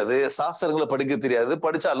என்னன்னு தெரியாது, சாஸ்திரங்களை படிக்க தெரியாது,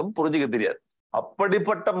 படிச்சாலும் புரிஞ்சுக்க தெரியாது.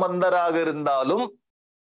 அப்படிப்பட்ட மந்தராக இருந்தாலும்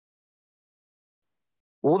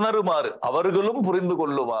உணருமாறு, அவர்களும் புரிந்து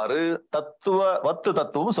கொள்ளுமாறு வத்து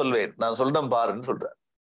தத்துவம் சொல்வேன், நான் சொல்றேன் பாருன்னு சொல்றேன்.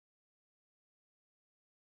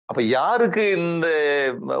 அப்ப யாருக்கு இந்த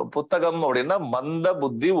புத்தகம் அப்படின்னா மந்த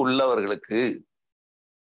புத்தி உள்ளவர்களுக்கு.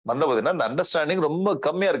 மந்த புத்தினா இந்த அண்டர்ஸ்டாண்டிங் ரொம்ப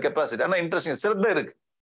கம்மியா இருக்கு, கெப்பாசிட்டி. ஆனா இன்ட்ரெஸ்டிங், சிரத்தை இருக்கு,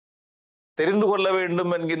 தெரிந்து கொள்ள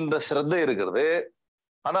வேண்டும் என்கின்ற சிரத்தை இருக்கிறது.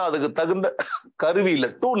 ஆனா அதுக்கு தகுந்த கருவி இல்லை,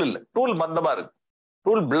 டூல் இல்லை. டூல் மந்தமா இருக்கு,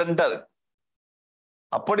 டூல் பிளண்டா இருக்கு.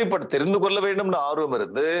 அப்படிப்பட்ட தெரிந்து கொள்ள வேண்டும்னு ஆர்வம்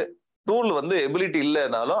இருந்து டூல் வந்து எபிலிட்டி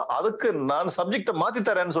இல்லைனாலும் அதுக்கு நான் சப்ஜெக்டை மாத்தி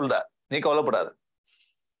தரேன்னு சொல்ற, நீ கவலைப்படாது.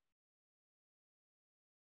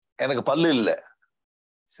 எனக்கு பல்லு இல்லை,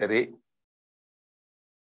 சரி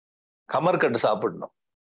கமர்கட்டு சாப்பிடணும்,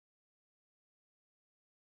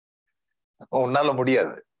 உன்னால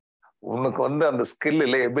முடியாது, உனக்கு வந்து அந்த ஸ்கில்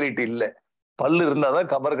இல்லை, எபிலிட்டி இல்லை, பல்லு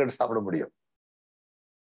இருந்தாதான் கமர்கட்டு சாப்பிட முடியும்.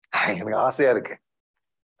 எனக்கு ஆசையா இருக்கு,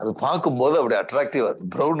 அது பார்க்கும்போது அப்படி அட்ராக்டிவா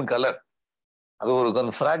இருக்கு, ப்ரௌன் கலர், அது ஒரு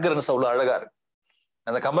அந்த ஃப்ராக்ரன்ஸ் அவ்வளவு அழகா இருக்கு,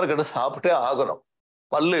 அந்த கமர்கட்டு சாப்பிட்டே ஆகணும்,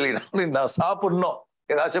 பல்லு இல்லைன்னா நான் சாப்பிடணும்,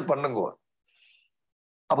 ஏதாச்சும் பண்ணுங்க.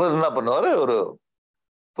 அப்ப என்ன பண்ணுவாரு, ஒரு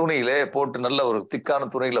துணியில போட்டு நல்ல ஒரு திக்கான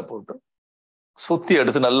துணியில போட்டு சுத்தி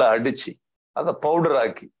எடுத்து நல்லா அடிச்சு அதை பவுடர்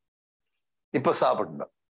ஆக்கி இப்ப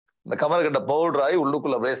சாப்பிடணும். இந்த கமர்கட்டை பவுடர் ஆகி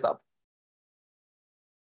உள்ளுக்குள்ள அப்படியே சாப்பிடும்.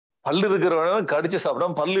 பல்லு இருக்கிறவன கடிச்சு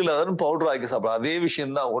சாப்பிடாம பல்லு இல்லாதவன் பவுடர் ஆக்கி சாப்பிடும். அதே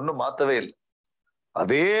விஷயம்தான், ஒண்ணும் மாத்தவே இல்லை.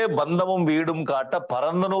 அதே பந்தமும் வீடும் காட்ட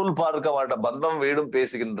பரந்த நூல் பார்க்க மாட்ட, பந்தம் வீடும்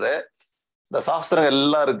பேசுகின்ற இந்த சாஸ்திரங்கள்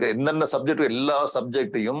எல்லாம் இருக்கு. என்னென்ன சப்ஜெக்ட், எல்லா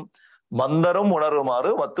சப்ஜெக்டையும் மந்தரும் உணருமாறு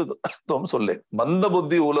மத்துவம் சொல்லேன், மந்த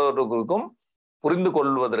புத்தி உலகத்திற்கும் புரிந்து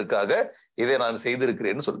கொள்வதற்காக இதை நான்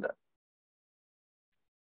செய்திருக்கிறேன்னு சொல்றேன்.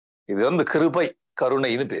 இது வந்து கிருபை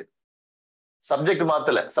கருணைன்னு பேர். சப்ஜெக்ட்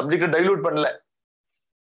மாத்தல, சப்ஜெக்ட டைல்யூட் பண்ணல,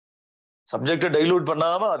 சப்ஜெக்ட டைல்யூட்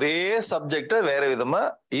பண்ணாம அதே சப்ஜெக்ட வேற விதமா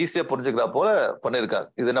ஈஸியா புரிஞ்சுக்கிறா போல பண்ணிருக்காங்க.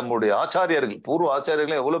 இது நம்முடைய ஆச்சாரியர்கள், பூர்வ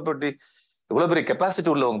ஆச்சாரியர்களே எவ்வளவு பெரிய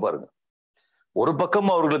கெப்பாசிட்டி உள்ளவங்க பாருங்க. ஒரு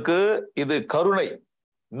பக்கம் அவர்களுக்கு இது கருணை,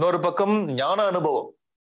 இன்னொரு பக்கம் ஞான அனுபவம்,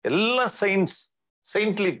 எல்லாம்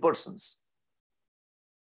செயின்ட்லி பர்சன்ஸ்,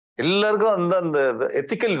 எல்லாருக்கும் அந்த அந்த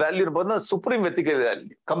எத்திக்கல் வேல்யூ பார்த்தா சுப்ரீம் எத்திக்கல்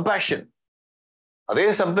வேல்யூ, கம்பேஷன், அதே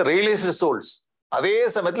சமயத்துல ரியலைஸ்டு சோல்ஸ், அதே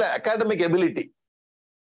சமயத்துல அகாடமிக் எபிலிட்டி.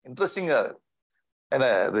 இன்ட்ரெஸ்டிங்கா என்ன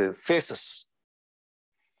இது ஃபேசஸ்,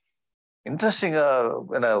 இன்ட்ரெஸ்டிங்கா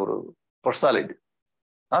என்ன ஒரு பர்சனாலிட்டி,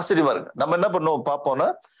 ஆச்சரியமா இருக்கு. நம்ம என்ன பண்ணுவோம் பார்ப்போம்னா,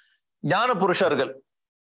 ஞான புருஷர்கள்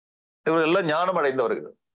இவர்கள் எல்லாம் ஞானம்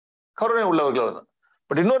அடைந்தவர்கள், கருணை உள்ளவர்கள் தான்.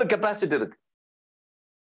 பட் இன்னொரு கெப்பாசிட்டி இருக்கு,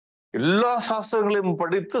 எல்லா சாஸ்திரங்களையும்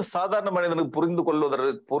படித்து சாதாரண மனிதனுக்கு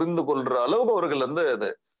புரிந்து கொள்ற அளவுக்கு அவர்கள் வந்து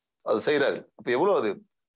அது செய்யறாங்க. அப்ப எவ்வளவு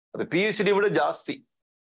அது பிஹெச்டி விட ஜாஸ்தி.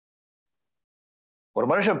 ஒரு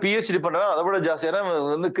மனுஷன் பிஹெச்டி பண்றா அதை விட ஜாஸ்தி, ஏன்னா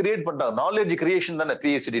வந்து கிரியேட் பண்றாங்க, நாலேஜ் கிரியேஷன் தானே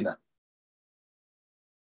பிஹெச்டினா.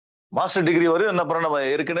 மாஸ்டர் டிகிரி வரையும் என்ன பண்ண, நம்ம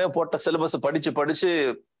ஏற்கனவே போட்ட சிலபஸ் படிச்சு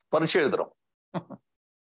பரீட்சை எழுதுறோம்.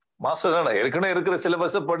 மாஸ்டர் ஏற்கனவே இருக்கிற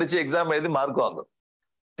சிலபஸை படிச்சு எக்ஸாம் எழுதி மார்க் வாங்கும்.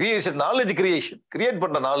 பிஹெச்டி நாலேஜ் கிரியேட்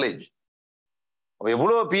பண்ற நாலேஜ்.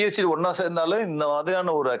 எவ்வளவு பிஹெச்டி ஒன்னா சேர்ந்தாலும் இந்த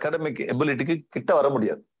மாதிரியான ஒரு அகாடமிக் எபிலிட்டிக்கு கிட்ட வர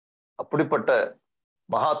முடியாது. அப்படிப்பட்ட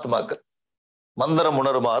மகாத்மாக்கள். மந்திரம்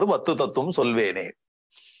உணருமாறு மத்து தத்துவம் சொல்வேனே.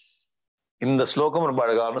 இந்த ஸ்லோகம் ரொம்ப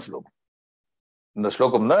அழகான ஸ்லோகம். இந்த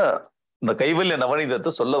ஸ்லோகம் தான் இந்த கைவல்ய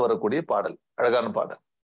நவநீதத்தை சொல்ல வரக்கூடிய பாடல், அழகான பாடல்.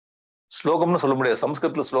 ஸ்லோகம்னு சொல்ல முடியாது,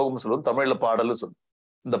 சம்ஸ்கிருதத்துல ஸ்லோகம் சொல்லுவோம், தமிழ்ல பாடல் சொல்லும்.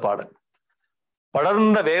 இந்த பாடல்,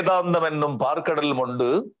 படர்ந்த வேதாந்தம் என்னும் பார்க்கடல் கொண்டு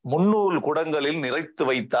முன்னூல் குடங்களில் நிறைத்து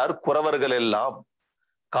வைத்தார் குறவர்கள் எல்லாம்,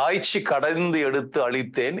 காய்ச்சி கடைந்து எடுத்து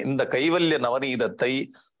அளித்தேன் இந்த கைவல்ய நவநீதத்தை,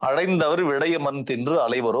 அடைந்தவர் விடயமன் தின்று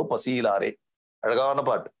அலைவரோ பசியிலாரே. அழகான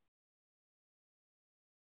பாட்டு.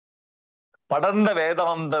 படர்ந்த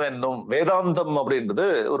வேதாந்தம் என்னும், வேதாந்தம் அப்படின்றது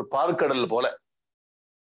ஒரு பார்க்கடல் போல.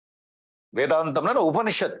 வேதாந்தம்னா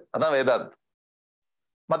உபனிஷத், அதான் வேதாந்தம்.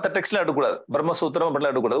 மற்ற டெக்ஸ்ட்ல எடுக்கக்கூடாது, பிரம்மசூத்திரம்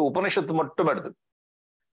அப்படிலாம் எடுக்கக்கூடாது, உபனிஷத்து மட்டும் எடுத்து.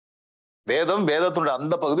 வேதம், வேதத்தினுடைய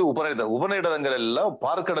அந்த பகுதி உபநிடதங்கள் எல்லாம்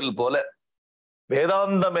பார்க்கடல் போல.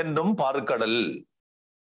 வேதாந்தம் என்னும் பார்க்கடல்,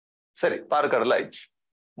 சரி பார்க்கடல் ஆயிடுச்சு.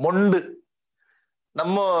 மொண்டு,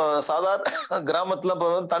 நம்ம சாதாரண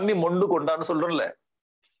கிராமத்துல தண்ணி மொண்டு கொண்டான்னு சொல்றோம்ல,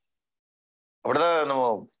 அப்படிதான் நம்ம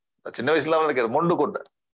சின்ன வயசுல மொண்டு கொண்ட.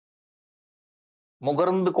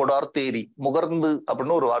 முகர்ந்து கொடார் தேரி, முகர்ந்து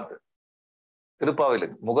அப்படின்னு ஒரு வார்த்தை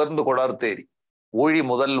திருப்பாவையிலுக்கு. முகர்ந்து கொடார் தேரி, ஊழி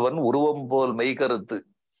முதல்வன் உருவம் போல் மெய்கருத்து,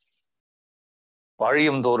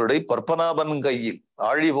 பாழியும் தோருடை பற்பனாபன் கையில்,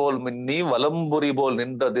 ஆழி போல் மின்னி வலம்புரி போல்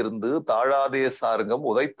நின்றதிர்ந்து, தாழாதே சார்கம்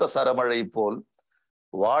உதைத்த சரமழை போல்,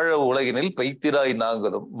 வாழ உலகினில் பெய்த்திராய்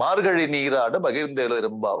நாங்களும், மார்கழி நீராட மகிழ்ந்தேல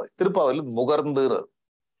இரும்பாவை. திருப்பாவையில் முகர்ந்து,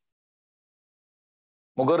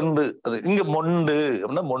 முகர்ந்து. அது இங்க மொண்டு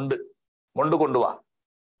அப்படின்னா மொண்டு, மொண்டு கொண்டு வா.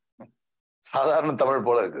 சாதாரண தமிழ்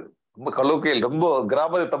போல இருக்கு, ரொம்ப கலோக்கியல், ரொம்ப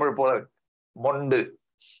கிராம தமிழ் போல இருக்கு. மொண்டு,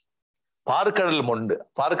 பார்க்கடல் மொண்டு.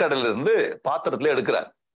 பார்க்கடல் இருந்து பாத்திரத்துல எடுக்கிறார்.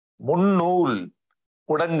 முன்னூல்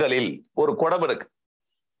குடங்களில், ஒரு குடம் இருக்கு.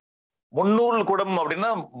 முன்னூல் குடம்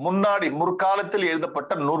அப்படின்னா முன்னாடி முற்காலத்தில்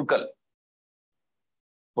எழுதப்பட்ட நூற்கள்.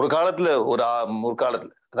 ஒரு காலத்துல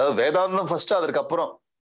அதாவது வேதாந்தம் ஃபர்ஸ்ட், அதற்கு அப்புறம்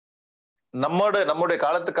நம்முடைய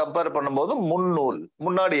காலத்தை கம்பேர் பண்ணும்போது முன்னூல்,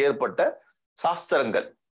 முன்னாடி ஏற்பட்ட சாஸ்திரங்கள்.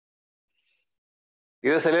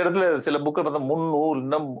 இது சில இடத்துல சில புக்கில் பார்த்தா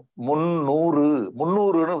 300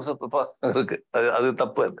 இருக்கு. அது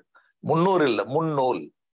தப்பு. அது 300 இல்ல, முன்னூல்.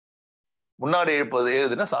 முன்னாடி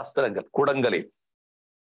எழுதுனா சாஸ்திரங்கள். குடங்களில்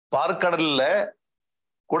பார்க்கடல்ல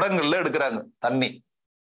குடங்கள்ல எடுக்கிறாங்க தண்ணி,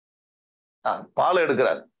 பால்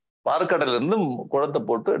எடுக்கிறாங்க. பார்க்கடல்ல இருந்து குடத்தை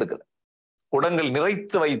போட்டு எடுக்கல. குடங்கள்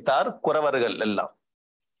நிறைத்து வைத்தார் குறவர்கள் எல்லாம்.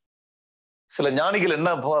 சில ஞானிகள் என்ன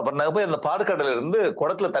பண்ணாங்க, போய் அந்த பார்க்கடல இருந்து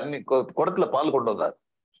குடத்துல பால் கொண்டு வந்தார்.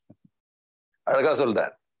 அழகா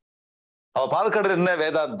சொல்றார். அவ பார்க்கடல் என்ன?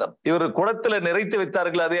 வேதாந்தம். இவர் குடத்துல நிறைத்து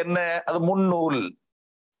வைத்தார்கள். அது என்ன? அது முன்னூல்.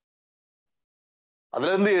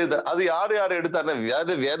 அதுல இருந்து அது யாரு எடுத்தார்?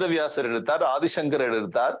 வேதவியாசர் எடுத்தார், ஆதிசங்கரர்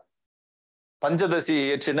எடுத்தார், பஞ்சதசி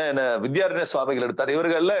இயற்றின வித்யாரண்ய சுவாமிகள் எடுத்தார்.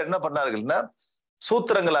 இவர்கள் எல்லாம் என்ன பண்ணார்கள்னா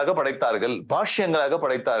சூத்திரங்களாக படைத்தார்கள், பாஷ்யங்களாக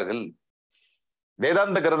படைத்தார்கள்,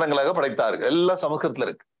 வேதாந்த கிரந்தங்களாக படைத்தார்கள். எல்லாம் சமஸ்கிருதத்துல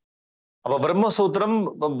இருக்கு. அப்ப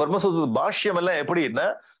பிரம்மசூத்திர பாஷ்யம் எல்லாம் எப்படின்னா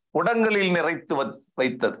குடங்களில் நிறைத்து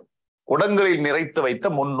வைத்தது. குடங்களில் நிறைத்து வைத்த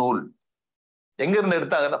முன்னூல். எங்க இருந்து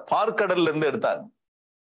எடுத்தாங்கன்னா பார்க்கடல்ல இருந்து எடுத்தாங்க.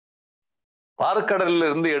 பார்க்கடல்ல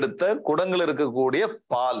இருந்து எடுத்த குடங்கள் இருக்கக்கூடிய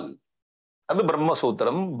பால், அது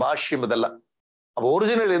பிரம்மசூத்திரம், பாஷ்யம். இதெல்லாம் அப்ப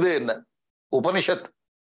ஒரிஜினல் இது என்ன? உபனிஷத்.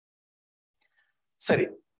 சரி,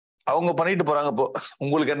 அவங்க பண்ணிட்டு போறாங்க. இப்போ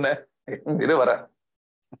உங்களுக்கு என்ன இது வர?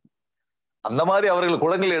 அந்த மாதிரி அவர்கள்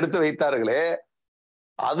குடங்களை எடுத்து வைத்தார்களே,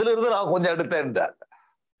 அதுல இருந்து நான் கொஞ்சம் எடுத்தேன்.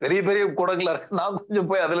 பெரிய பெரிய குடங்களா இருக்கு, நான் கொஞ்சம்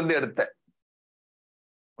போய் அதுல இருந்து எடுத்தேன்.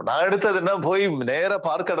 நான் எடுத்ததுன்னா போய் நேர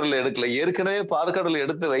பார்க்கடல்ல எடுக்கல, ஏற்கனவே பார்க்கடல்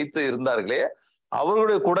எடுத்து வைத்து இருந்தார்களே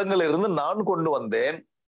அவர்களுடைய குடங்கள் இருந்து நான் கொண்டு வந்தேன்,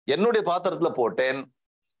 என்னுடைய பாத்திரத்துல போட்டேன்.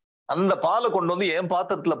 அந்த பாலை கொண்டு வந்து என்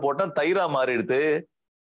பாத்திரத்துல போட்டேன், தயிரா மாறிடுது.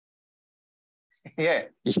 ஏன்?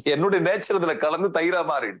 என்னுடைய நேச்சர் இதுல கலந்து தயிரா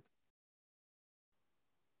மாறிடுது.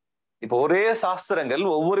 இப்ப ஒரே சாஸ்திரங்கள்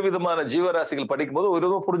ஒவ்வொரு விதமான ஜீவராசிகள் படிக்கும் போது ஒரு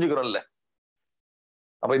விதமா புரிஞ்சுக்கிறோம்ல.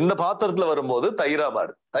 அப்ப இந்த பாத்திரத்துல வரும்போது தயிரா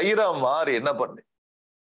மாறு. தயிரா மாறி என்ன பண்ணு,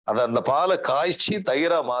 அந்த பாலை காய்ச்சி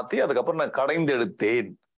தயிரா மாத்தி அதுக்கப்புறம் நான் கடைந்து எடுத்தேன்.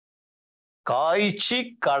 காய்ச்சி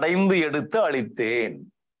கடைந்து எடுத்து அழித்தேன்.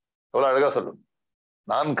 எவ்வளவு அழகா சொல்லும்.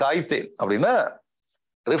 நான் காய்த்தேன் அப்படின்னா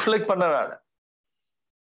ரிஃப்ளெக்ட் பண்ண. நான்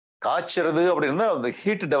காய்ச்சறது அப்படின்னா அந்த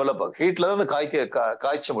ஹீட் டெவலப் ஆகும். ஹீட்ல தான் அந்த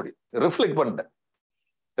காய்ச்ச முடியும். ரிஃப்ளெக்ட் பண்ணிட்டேன்.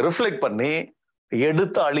 ரிஃப்ளெக்ட் பண்ணி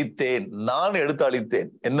எடுத்து அழித்தேன். நான் எடுத்து அழித்தேன்.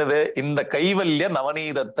 என்னது? இந்த கைவல்ய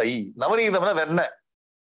நவநீதத்தை. நவநீதம்னா வெண்ணெய்.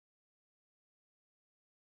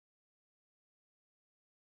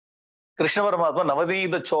 கிருஷ்ண பரமாத்மா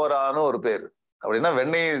நவநீத சோரான்னு ஒரு பேர். அப்படின்னா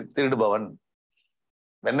வெண்ணெயை திருடுபவன்,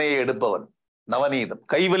 வெண்ணெயை எடுப்பவன். நவநீதம்,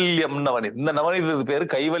 கைவல்யம் நவநீதம். இந்த நவநீதத்து பேரு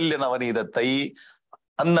கைவல்ய நவநீதத்தை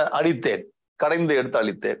அழித்தேன், கடைந்து எடுத்து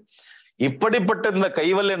அழித்தேன். இப்படிப்பட்ட இந்த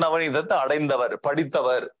கைவல்ய நவநீதத்தை அடைந்தவர்,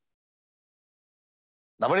 படித்தவர்.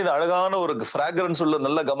 நவநீத அழகான ஒரு பிராக்ரன்ஸ் உள்ள,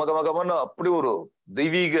 நல்ல கமகமகமான அப்படி ஒரு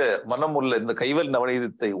தெய்வீக மனம் உள்ள இந்த கைவல்ய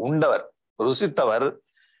நவநீதத்தை உண்டவர், ருசித்தவர்.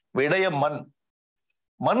 விடய மண்.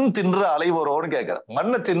 மண் தின்று அலைவரோன்னு கேட்கிறேன்.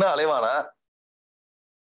 மண்ணை தின்னு அலைவானா?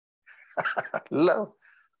 இல்ல.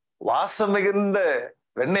 வாசம் மிகுந்த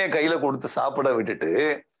வெண்ணெயை கையில கொடுத்து சாப்பிட விட்டுட்டு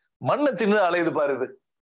மண்ணை தின்னு அலையுது பாருது.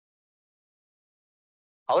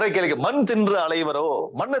 அவரை கேட்க, மண் தின்று அலைவரோ?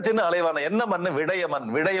 மண்ணை தின்னு அலைவானா? என்ன மண்? விடய மண்.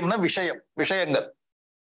 விடயம்னா விஷயம், விஷயங்கள்.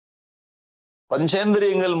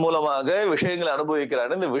 பஞ்சேந்திரியங்கள் மூலமாக விஷயங்களை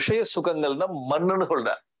அனுபவிக்கிறாரு. இந்த விஷய சுகங்கள் தான் மண்ணுன்னு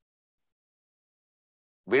சொல்றார்.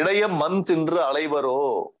 விடய மண் தின்று அலைவரோ?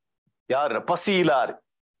 யாரு? பசி இல்லார்.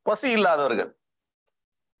 பசி இல்லாதவர்கள்.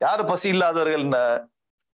 யாரு பசி இல்லாதவர்கள்னா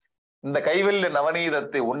இந்த கைவல்ய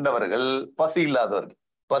நவநீதத்தை உண்டவர்கள் பசி இல்லாதவர்கள்.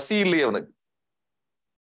 பசி இல்லையே அவனுக்கு.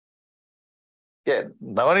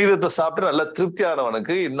 நவநீதத்தை சாப்பிட்டு நல்ல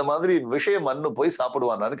திருப்தியானவனுக்கு இந்த மாதிரி விஷயம் மண்ணு போய்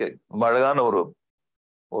சாப்பிடுவானான்னு கேட்கும். அழகான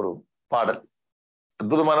ஒரு பாடல்,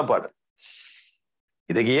 அற்புதமான பாடல்.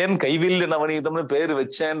 இதுக்கு ஏன் கைவல்ய நவநீதம்னு பேரு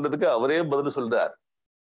வச்சேன்றதுக்கு அவரே பதில் சொல்றார்.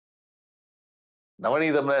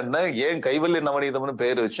 நவநீதம்னா என்ன, ஏன் கைவல்ய நவநீதம்னு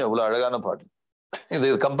பேரு வச்சேன்? அவ்வளவு அழகான பாடல். இது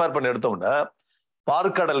கம்பேர் பண்ணி எடுத்தோம்னா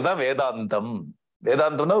பார்க்கடல் தான் வேதாந்தம்.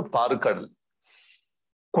 வேதாந்தம்னா பார்க்கடல்.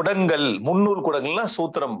 குடங்கள், முன்னூல் குடங்கள்னா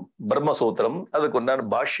சூத்திரம், பிரம்மசூத்திரம், அதுக்கு உண்டான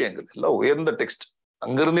பாஷ்யங்கள் எல்லாம் உயர்ந்த டெக்ஸ்ட்.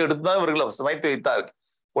 அங்கிருந்து எடுத்துதான் இவர்களை சமைத்து வைத்தார்கள்.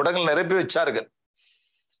 குடங்கள் நிரப்பி வச்சார்கள்.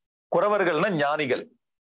 குறவர்கள்னா ஞானிகள்.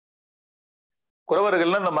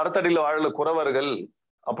 குறவர்கள்னா இந்த மரத்தடியில் வாழல குறவர்கள்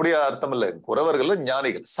அப்படியே அர்த்தம் இல்லை. குறவர்கள்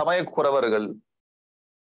ஞானிகள், சமய குறவர்கள்.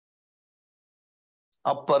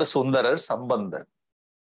 அப்பர், சுந்தரர், சம்பந்தர்,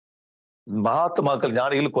 மகாத்மாக்கள்,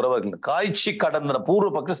 ஞானிகள், குறவர்கள். காய்ச்சி கடந்த பூர்வ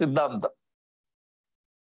பக்க சித்தாந்தம்.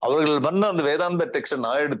 அவர்கள் பண்ண அந்த வேதாந்த டெக்ஸ்ட்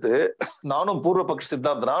நான் எடுத்து, நானும் பூர்வ பக்க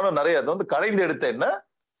சித்தாந்தம் நானும் நிறைய அதை கடைந்து எடுத்தேன்னா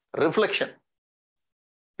ரிஃப்ளெக்ஷன்.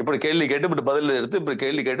 இப்படி கேள்வி கேட்டு இப்படி பதில் எடுத்து இப்படி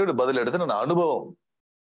கேள்வி கேட்டு இப்படி பதில் எடுத்து நான் அனுபவம்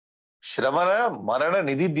சிரவண மரண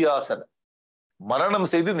நிதித்தியாசன மரணம்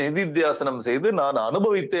செய்து நிதித்தியாசனம் செய்து நான்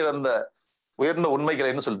அனுபவித்தேன் அந்த உயர்ந்த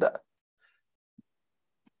உண்மைகளைன்னு சொல்லிட்டார்.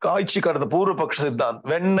 காய்ச்சி கடந்த பூர்வபக்ஷ சித்தாந்த்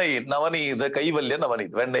வெண்ணெய் நவநீத கைவல்ய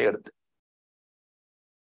நவநீத் வெண்ணெய் எடுத்து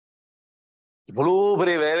இவ்வளவு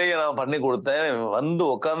பெரிய வேலையை நான் பண்ணி கொடுத்தேன். வந்து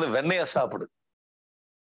உட்காந்து வெண்ணெய சாப்பிடு.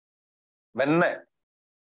 வெண்ணெய்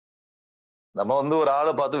நம்ம வந்து ஒரு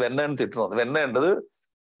ஆளை பார்த்து வெண்ணெய்ன்னு திட்டுறோம். அது வெண்ணெய்ன்றது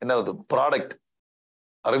என்ன ப்ராடக்ட்,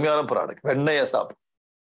 அருமையான ப்ராடக்ட். வெண்ணெய சாப்பிடு.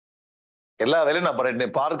 எல்லா வேலையும் நான்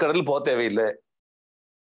பண்ணிட்டேன். பார்க்கடல் போக தேவையில்லை.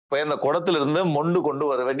 இப்ப இந்த குடத்துல இருந்து மொண்டு கொண்டு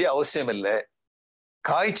வர வேண்டிய அவசியம் இல்லை.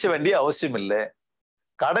 காய்ச்ச வேண்டிய அவசியம் இல்லை.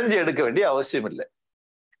 கடைஞ்சி எடுக்க வேண்டிய அவசியம் இல்லை.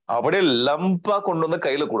 அப்படியே லம்பா கொண்டு வந்து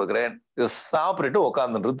கையில கொடுக்குறேன். இதை சாப்பிட்டுட்டு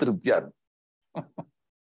உக்காந்துன்றது திருப்தியா இருக்கும்.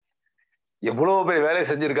 எவ்வளவு பெரிய வேலையை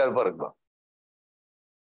செஞ்சிருக்காரு பாருங்க.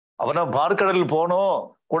 அவனா பார்க்கடல் போனோம்,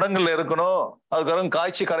 குடங்கள்ல இருக்கணும், அதுக்கப்புறம்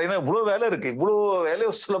காய்ச்சி கடையினா இவ்வளவு வேலை இருக்கு. இவ்வளவு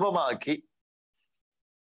வேலையை சுலபமாக்கி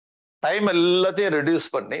டைம் எல்லாத்தையும் ரெடியூஸ்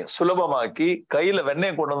பண்ணி சுலபமாக்கி கையில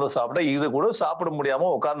வெண்ணெய் கொண்டு வந்து சாப்பிட்டா இது கூட சாப்பிட முடியாம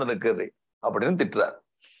உட்கார்ந்து நிற்கிறது அப்படின்னு திட்டுறார்.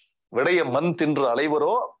 விடைய மண் தின்று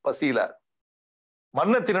அலைவரோ பசியிலார்.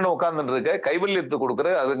 மண்ணை தின்னு உட்கார்ந்துட்டு இருக்க கைவல்யத்தை கொடுக்குற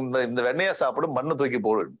அது இந்த வெண்ணையா சாப்பிடு, மண்ணை தூக்கி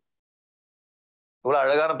போடு. இவ்வளவு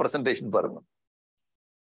அழகான பிரசன்டேஷன் பாருங்க.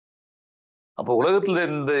 அப்ப உலகத்துல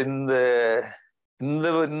இந்த இந்த இந்த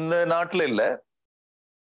இந்த நாட்டுல இல்ல,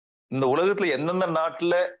 இந்த உலகத்துல எந்தெந்த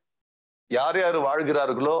நாட்டுல யார் யார்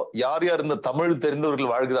வாழ்கிறார்களோ, யார் யார் இந்த தமிழ்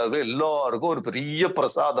தெரிந்தவர்கள் வாழ்கிறார்களோ எல்லாருக்கும் ஒரு பெரிய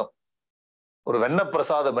பிரசாதம், ஒரு வெண்ண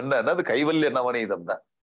பிரசாதம் என்னன்னா அது கைவல்ய நவநீதம் தான்.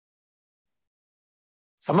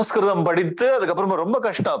 சமஸ்கிருதம் படித்து அதுக்கப்புறமா ரொம்ப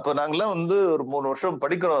கஷ்டம். அப்ப நாங்கெல்லாம் வந்து ஒரு 3 வருஷம்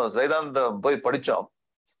படிக்கிறோம். வேதாந்தம் போய் படிச்சோம்.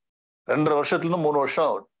 2.5 வருஷத்துல இருந்து 3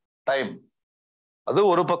 வருஷம் டைம். அது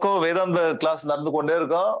ஒரு பக்கம் வேதாந்த கிளாஸ் நடந்து கொண்டே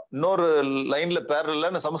இருக்கோம், இன்னொரு லைன்ல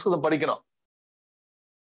பேரல்ல சமஸ்கிருதம் படிக்கணும்.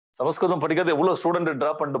 சமஸ்கிருதம் படிக்காத எவ்வளவு ஸ்டூடெண்ட்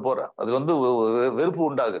டிராப் பண்ணிட்டு போற, அது வந்து வெறுப்பு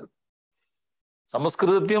உண்டாகுது.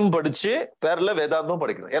 சமஸ்கிருதத்தையும் படிச்சு பேரல வேதாந்தமும்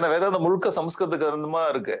படிக்கணும். ஏன்னா வேதாந்தம் முழுக்க சமஸ்கிருதத்துக்கு கிரந்தமா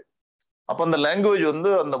இருக்கு. அப்ப அந்த லாங்குவேஜ் வந்து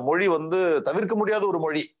அந்த மொழி வந்து தவிர்க்க முடியாத ஒரு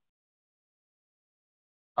மொழி.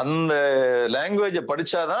 அந்த லாங்குவேஜை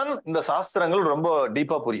படிச்சாதான் இந்த சாஸ்திரங்கள் ரொம்ப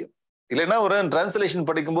டீப்பா புரியும். இல்லைன்னா ஒரு டிரான்ஸ்லேஷன்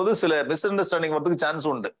படிக்கும்போது சில மிஸ் அண்டர்ஸ்டாண்டிங் வரதுக்கு சான்ஸ்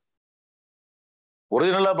உண்டு.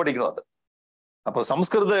 ஒரிஜினலா படிக்கணும் அது. அப்ப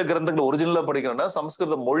சமஸ்கிருத கிரந்தங்கள் ஒரிஜினலா படிக்கணும்னா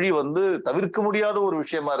சமஸ்கிருத மொழி வந்து தவிர்க்க முடியாத ஒரு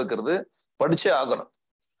விஷயமா இருக்கிறது, படிச்சே ஆகணும்.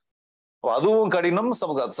 அதுவும் கடினம்.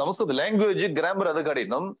 சமஸ்கிருத லாங்குவேஜ் கிராமர் அது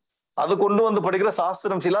கடினம். அது கொண்டு வந்து படிக்கிற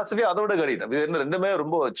சாஸ்திரம் பிலாசபி அதை விட கடினம். இது என்ன ரெண்டுமே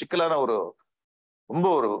ரொம்ப சிக்கலான ஒரு ரொம்ப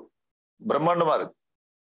ஒரு பிரம்மாண்டமா இருக்கு.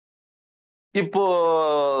 இப்போ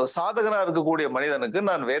சாதகனா இருக்கக்கூடிய மனிதனுக்கு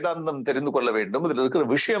நான் வேதாந்தம் தெரிந்து கொள்ள வேண்டும், இதுல இருக்கிற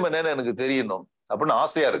விஷயம் என்னன்னு எனக்கு தெரியணும் அப்படின்னு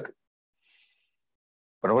ஆசையா இருக்கு.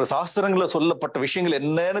 இப்ப நம்ம சாஸ்திரங்கள சொல்லப்பட்ட விஷயங்கள்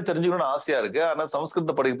என்னன்னு தெரிஞ்சுக்கணும்னு ஆசையா இருக்கு. ஆனா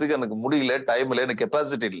சமஸ்கிருதம் படிக்கிறதுக்கு எனக்கு முடியல, டைம் இல்லை, எனக்கு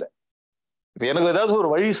கெப்பாசிட்டி இல்லை. இப்ப எனக்கு ஏதாவது ஒரு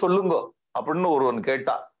வழி சொல்லுங்க அப்படின்னு ஒருவன்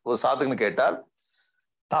கேட்டா, ஒரு சாதகன் கேட்டால்,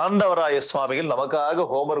 தாண்டவராய சுவாமிகள் நமக்காக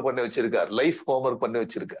ஹோம்ஒர்க் பண்ணி வச்சிருக்கார், லைஃப் ஹோம்ஒர்க் பண்ணி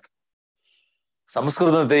வச்சிருக்கார்.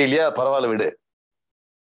 சமஸ்கிருதம் தெரியலையா, பரவாயில்ல விடு.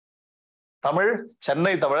 தமிழ்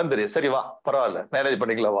சென்னை தமிழன் தெரியும், சரி வா பரவாயில்ல மேனேஜ்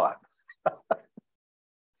பண்ணிக்கலாம் வா.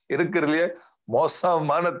 இருக்கிறதுலயே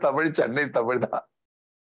மோசமான தமிழ் சென்னை தமிழ் தான்.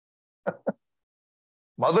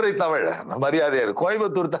 மதுரை தமிழ் மரியாதையா இருக்கு,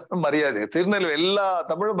 கோயம்புத்தூர் தமிழ் மரியாதை, திருநெல்வேலி எல்லா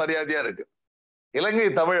தமிழும் மரியாதையா இருக்கு. இலங்கை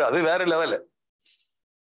தமிழ் அது வேற லெவலு.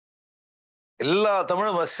 எல்லா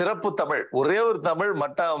தமிழும் சிறப்பு தமிழ். ஒரே ஒரு தமிழ்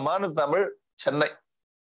மட்டமான தமிழ் சென்னை.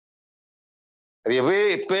 அது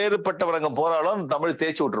எப்பேற்பட்டவனங்க போறாலும் தமிழ்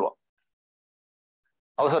தேய்ச்சி விட்டுருவான்.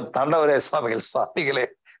 அவசர தாண்டவராய சுவாமிகள், சுவாமிகளே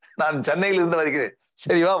நான் சென்னையில் இருந்து வருகிறேன்,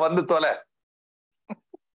 சரிவா வந்து தொலை,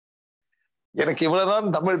 எனக்கு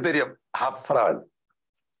இவ்வளவுதான் தமிழ் தெரியும். அப்புறம்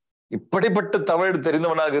இப்படிப்பட்ட தமிழ்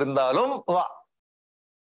தெரிந்தவனாக இருந்தாலும் வா,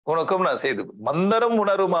 உனக்கும் நான் செய்து மந்தரம்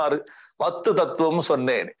உணருமாறு 10 தத்துவம்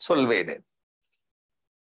சொன்னேன் சொல்வேனே.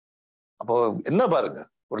 அப்போ என்ன பாருங்க,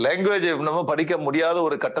 ஒரு லாங்குவேஜ் நம்ம படிக்க முடியாத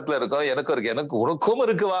ஒரு கட்டத்துல இருக்கோம். எனக்கு இருக்கு, எனக்கு உனக்கும்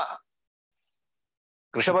இருக்குவா.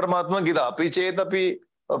 கிருஷ்ண பரமாத்மா கீதா அபிச்சேதபி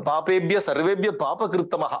பாப்பேபிய சர்வேபிய பாப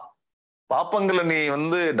கிருத்தமஹா. பாப்பங்களை நீ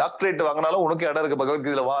வந்து டாக்டரேட் வாங்கினாலும் உனக்கு இடம் இருக்கு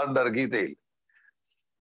பகவத்கீதையில வாண்டார் கீதையில்.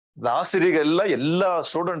 இந்த ஆசிரியர்கள் எல்லாம் எல்லா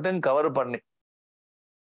ஸ்டூடெண்ட்டையும் கவர் பண்ணி,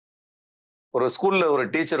 ஒரு ஸ்கூல்ல ஒரு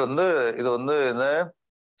டீச்சர் வந்து இது வந்து இந்த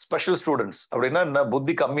ஸ்பெஷல் ஸ்டூடெண்ட்ஸ் அப்படின்னா என்ன,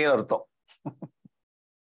 புத்தி கம்மின்னு அர்த்தம்.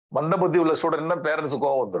 மந்த புத்தி உள்ள ஸ்டூடெண்ட்னா பேரண்ட்ஸ்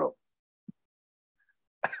கோவம் வந்துடும்.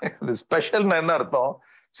 இது ஸ்பெஷல்னா என்ன அர்த்தம்,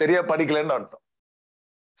 சரியா படிக்கலன்னு அர்த்தம்.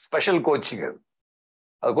 ஸ்பெஷல் கோச்சிங்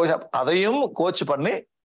அது கோச், அதையும் கோச் பண்ணி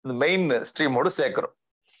இந்த மெயின் ஸ்ட்ரீமோடு சேர்க்கிறோம்.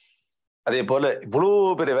 அதே போல இவ்வளவு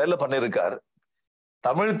பெரிய வேலை பண்ணியிருக்காரு.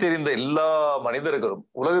 தமிழ் தெரிந்த எல்லா மனிதர்களும்,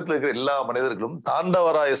 உலகத்தில் இருக்கிற எல்லா மனிதர்களும்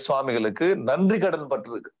தாண்டவராய சுவாமிகளுக்கு நன்றி கடன்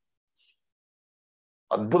பட்டிருக்கு.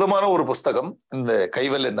 அற்புதமான ஒரு புஸ்தகம் இந்த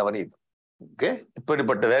கைவல்ய நவநீதம். ஓகே,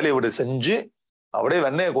 இப்படிப்பட்ட வேலையை விட செஞ்சு அப்படியே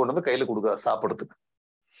வெண்ணையை கொண்டு வந்து கையில கொடுக்குறாரு சாப்பிடுறதுக்கு.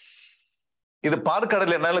 இது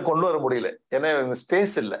பார்க்கடல என்னால கொண்டு வர முடியல, ஏன்னா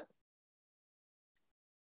ஸ்பேஸ் இல்லை.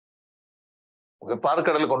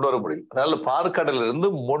 பார்க்கடல கொண்டு வர முடியல. அதனால பார்க்கடல இருந்து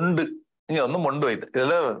மொண்டு இங்க வந்து மொண்டு வைத்து,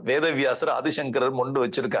 இதுல வேதவியாசர் ஆதிசங்கரர் மொண்டு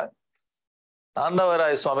வச்சிருக்காங்க.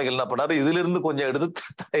 தாண்டவராய சுவாமிகள் என்ன பண்ணாரு, இதுல இருந்து கொஞ்சம்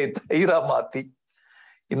எடுத்து தயிரா மாத்தி,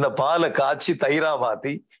 இந்த பாலை காய்ச்சி தயிரா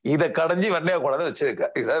மாத்தி, இதை கடைஞ்சி வெண்ணையா கொண்டாந்து வச்சிருக்க.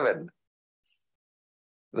 இதான் வெண்ணெய்.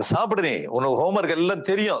 இதை சாப்பிடு, நீ உனக்கு ஹோம்ஒர்க் எல்லாம்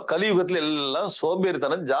தெரியும். கலியுகத்துல எல்லாம்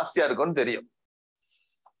சோம்பேறித்தனம் ஜாஸ்தியா இருக்கும்னு தெரியும்.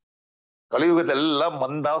 கலியுகத்துல எல்லாம்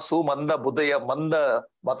மந்தா சுமந்த புதைய மந்த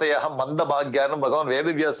மதையாக மந்த பாக்யான்னு பகவான்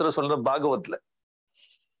வேதவியாசர் சொல்ற பாகவத்துல.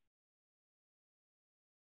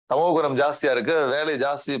 தமோகுணம் ஜாஸ்தியா இருக்கு, வேலை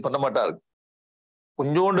ஜாஸ்தி பண்ண மாட்டா இருக்கு.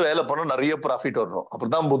 கொஞ்சோண்டு வேலை பண்ண நிறைய ப்ராஃபிட் வரணும்,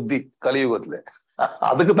 அப்படிதான் புத்தி கலியுகத்துல.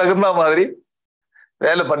 அதுக்கு தகுந்த மாதிரி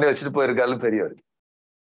வேலை பண்ணி வச்சுட்டு போயிருக்காரு பெரியவர்.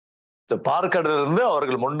 பார்க்கடல இருந்து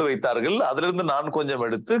அவர்கள் மொண்டு வைத்தார்கள். அதுல இருந்து நான் கொஞ்சம்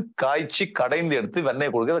எடுத்து காய்ச்சி கடைந்து எடுத்து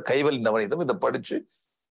வெண்ணெய் கொடுக்க கைவல்ய நவநீதம். இதை படிச்சு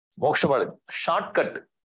மோட்சம் அடைஞ்சு. ஷார்ட்கட்,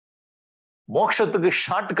 மோட்சத்துக்கு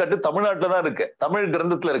ஷார்ட்கட் தமிழ்நாட்டுல தான் இருக்கு, தமிழ்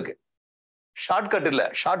கிரந்தத்துல இருக்கு. ஷார்ட்கட் இல்ல,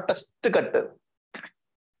 ஷார்டஸ்ட் கட்டு.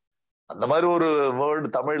 அந்த மாதிரி ஒரு வேர்டு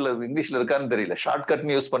தமிழ்ல இங்கிலீஷ்ல இருக்கான்னு தெரியல.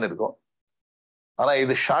 ஷார்ட்கட்னு யூஸ் பண்ணிருக்கோம், ஆனா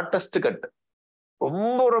இது ஷார்டஸ்ட் கட்.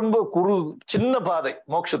 ரொம்ப ரொம்ப சின்ன பாதை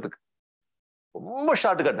மோட்சத்துக்கு, ரொம்ப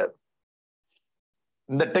ஷார்ட்கட். அது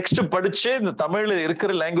இந்த டெக்ஸ்ட் படிச்சு இந்த தமிழ்ல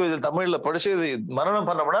இருக்கிற லாங்குவேஜ் தமிழ்ல படிச்சு இது மரணம்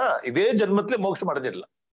பண்ணோம்னா இதே ஜென்மத்திலே மோட்சம்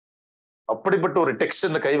அடைஞ்சிடலாம். அப்படிப்பட்ட ஒரு டெக்ஸ்ட்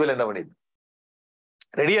இந்த கைவல்ய நவநீதம்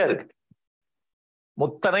ரெடியா இருக்கு.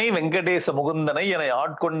 முத்தனை வெங்கடேச முகுந்தனை என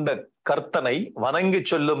ஆட்கொண்ட கர்த்தனை வணங்கி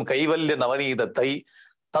சொல்லும் கைவல்ய நவநீதத்தை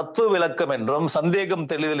தத்துவ விளக்கம் என்றும் சந்தேகம்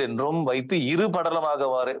தெளிதல் என்றும் வைத்து இரு படலமாக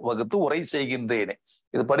வகுத்து உரை செய்கின்றேனே.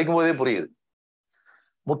 இது படிக்கும் போதே புரியுது.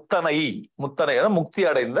 முத்தனை, முத்தனை என முக்தி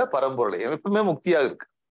அடைந்த பரம்பொருளை, எப்பவுமே முக்தியாக இருக்கு.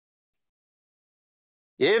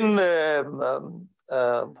 ஏன்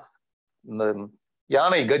இந்த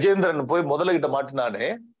யானை கஜேந்திரன் போய் முதல்கிட்ட மாட்டினானே,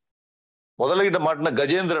 முதல்கிட்ட மாட்டின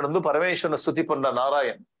கஜேந்திரன் வந்து பரமேஸ்வரனை ஸ்துதி பண்ற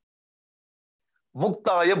நாராயண்.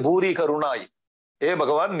 முக்தாய பூரி கருணாய், ஏ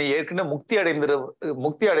பகவான், நீ ஏற்கனவே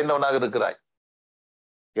முக்தி அடைந்தவனாக இருக்கிறாய்.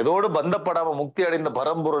 எதோடு பந்தப்படாம முக்தி அடைந்த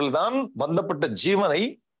பரம்பொருள் தான் பந்தப்பட்ட ஜீவனை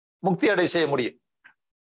முக்தி அடை செய்ய முடியும்.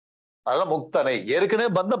 அதனால முக்தனை, ஏற்கனவே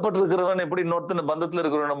பந்தப்பட்டு இருக்கிறவன் எப்படி இன்னொருத்தன பந்தத்துல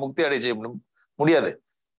இருக்கிறவன முக்தி அடை செய்ய முடியாது.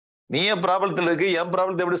 நீ என் ப்ராப்ளத்துல இருக்கு, என்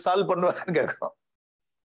ப்ராப்ளத்தை எப்படி சால்வ் பண்ணுவான்னு கேட்கணும்.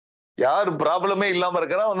 யார் ப்ராப்ளமே இல்லாம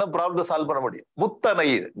இருக்கிறா அவன் தான் ப்ராப்ளத்தை சால்வ் பண்ண முடியும். முத்தனை,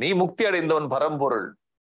 நீ முக்தி அடைந்தவன் பரம்பொருள்.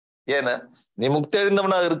 ஏன்னா நீ முக்தி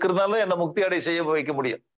அடைந்தவனாக இருக்கிறதுனால என்ன முக்தி அடை செய்ய வைக்க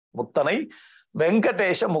முடியும். முத்தனை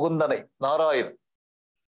வெங்கடேஷ முகுந்தனை, நாராயணன்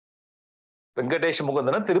வெங்கடேஷ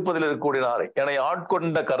முகுந்தன திருப்பதியில் இருக்கக்கூடிய நாரை என்னை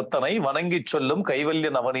ஆட்கொண்ட கர்த்தனை வணங்கி சொல்லும் கைவல்ய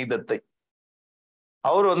நவநீதத்தை.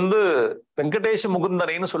 அவர் வந்து வெங்கடேஷ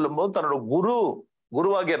முகுந்தனைன்னு சொல்லும் போது தன்னோட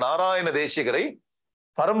குருவாகிய நாராயண தேசிகரை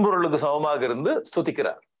பரம்பொருளுக்கு சமமாக இருந்து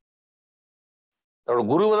ஸ்துதிக்கிறார். தன்னோட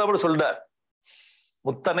குருவதான் சொல்றார்.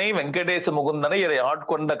 முத்தனை வெங்கடேச முகுந்தனை என்னை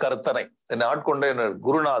ஆட்கொண்ட கர்த்தனை, என்னை ஆட்கொண்ட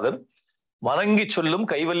குருநாதன் வணங்கி சொல்லும்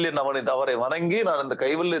கைவல்ய நவநீதம், அவரை வணங்கி நான் இந்த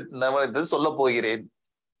கைவல்ய நவநீதத்தை சொல்ல போகிறேன்.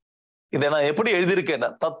 இதை நான் எப்படி எழுதியிருக்கேன்,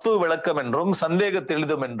 தத்துவ விளக்கம் என்றும் சந்தேக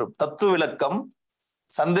தெளிதம் என்றும். தத்துவ விளக்கம்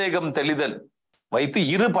சந்தேகம் தெளிதல் வைத்து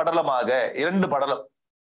இரு படலமாக, இரண்டு படலம்.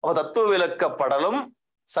 அப்ப தத்துவ விளக்க படலம்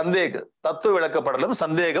தத்துவ விளக்க படலம்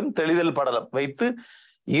சந்தேகம் தெளிதல் படலம் வைத்து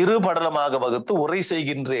இரு படலமாக வகுத்து உரை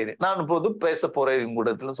செய்கின்றேன். நான் இப்போது பேச போறேன்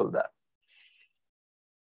கூடத்துல சொல்றார்.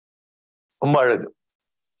 ரொம்ப அழகு.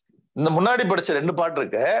 இந்த முன்னாடி படிச்ச ரெண்டு பாட்டு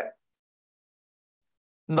இருக்கு.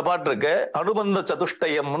 இந்த பாட்டு இருக்கு அனுபந்த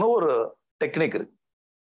சதுஷ்டயம்னு ஒரு டெக்னிக் இருக்கு.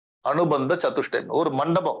 அனுபந்த சதுஷ்டயம் ஒரு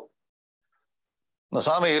மண்டபம். இந்த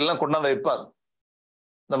சுவாமிகள் எல்லாம் கொண்டாந்து வைப்பாங்க.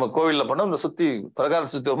 நம்ம கோவில்ல பண்ண இந்த சுத்தி பிரகார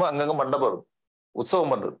சுத்தி வரும்போது அங்கங்க மண்டபம் இருக்கும்,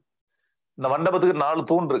 உற்சவம் பண்றது. இந்த மண்டபத்துக்கு 4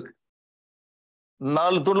 தூண் இருக்கு.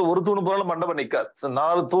 4 தூண்ல ஒரு தூண் போனாலும் மண்டபம் நிக்காது.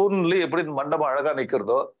 4 தூண்ல எப்படி மண்டபம் அழகா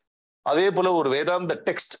நிக்கிறதோ அதே போல ஒரு வேதாந்த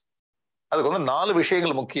டெக்ஸ்ட், அதுக்கு வந்து 4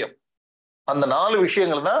 விஷயங்கள் முக்கியம். அந்த 4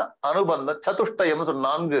 விஷயங்கள் தான் அனுபந்த சதுஷ்டயம்.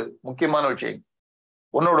 4 முக்கியமான விஷயங்கள்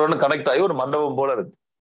ஒன்னோட ஒண்ணு கனெக்ட் ஆகி ஒரு மண்டபம் போல இருக்கு.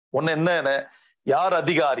 ஒண்ணு என்ன, யார்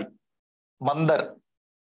அதிகாரி, மந்தர்,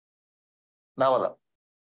 நாமதான்.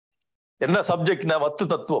 என்ன சப்ஜெக்ட்னா வத்து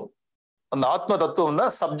தத்துவம், அந்த ஆத்ம தத்துவம்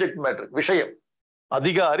தான் சப்ஜெக்ட் மேட்டர், விஷயம்.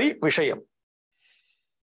 அதிகாரி விஷயம்.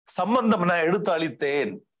 சம்பந்தம் நான் எடுத்து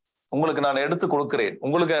அளித்தேன், உங்களுக்கு நான் எடுத்து கொடுக்கிறேன்.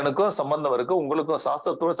 உங்களுக்கு எனக்கும் சம்பந்தம் இருக்கு, உங்களுக்கும்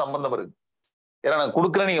சாஸ்திரத்தோட சம்பந்தம் இருக்கு. ஏன்னா நான்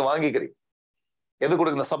கொடுக்குறேன், நீங்க வாங்கிக்கிறீங்க. எது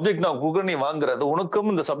கொடுக்க, இந்த சப்ஜெக்ட் நான் கொடுக்க நீ வாங்குறது, உனக்கும்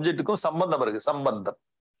இந்த சப்ஜெக்டுக்கும் சம்பந்தம் இருக்கு. சம்பந்தம்,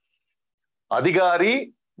 அதிகாரி,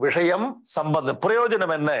 விஷயம், சம்பந்தம்.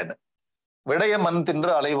 பிரயோஜனம் என்ன? விடயம் மண்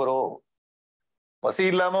தின்று அலைவரோ, பசி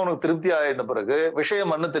இல்லாம உனக்கு திருப்தி ஆயிட்ட பிறகு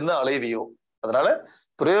விஷயம் மண்ணு தின்னு அலைவியோ. அதனால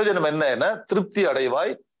பிரயோஜனம் என்ன? திருப்தி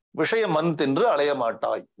அடைவாய், விஷயம் மண் தின்று அலைய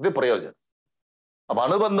மாட்டாய். இது பிரயோஜனம். அப்ப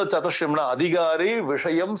அனுபந்த சதுஷ்யம்னா அதிகாரி,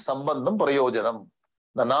 விஷயம், சம்பந்தம், பிரயோஜனம்.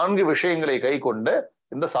 இந்த 4 விஷயங்களை கை கொண்ட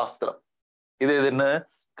இந்த சாஸ்திரம். இது என்ன?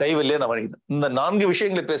 கைவல்ய நவநீதம். இந்த 4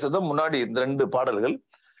 விஷயங்களை பேசுறது முன்னாடி இந்த 2 பாடல்கள்.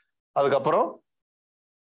 அதுக்கப்புறம்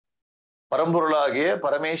பரம்பொருளாகிய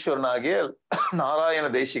பரமேஸ்வரனாகிய நாராயண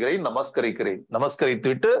தேசிகரை நமஸ்கரித்து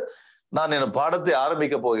விட்டு நான் என் பாடத்தை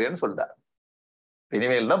ஆரம்பிக்க போகிறேன்னு சொல்லிட்டார்.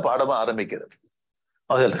 இனிமேல் தான் பாடமா ஆரம்பிக்கிறது.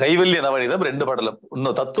 அதில் கைவல்ய நவநீதம் 2 படலம்.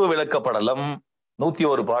 இன்னும் தத்துவ விளக்க படலம்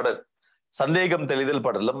 101 பாடல், சந்தேகம் தெளிதல்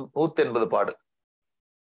படலம் 180 பாடல்,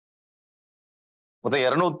 மொத்தம்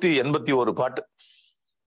 281 பாட்டு.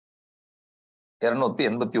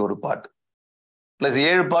 281 பாட்டு பிளஸ்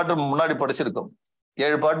 7 பாட்டு முன்னாடி படிச்சிருக்கோம்.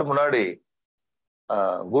 7 பாட்டு முன்னாடி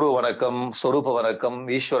குரு வணக்கம், சொரூப வணக்கம்,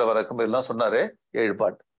 ஈஸ்வர வணக்கம் இதெல்லாம் சொன்னாரு. 7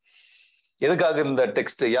 பாட்டு. எதுக்காக இந்த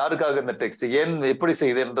டெக்ஸ்ட், யாருக்காக இந்த டெக்ஸ்ட், ஏன் எப்படி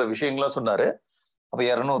செய்யுதுன்ற விஷயங்கள்லாம் சொன்னாரு. அப்ப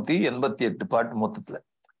 288 பாட்டு மொத்தத்துல.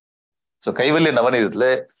 சோ கைவல்ய நவநீதத்துல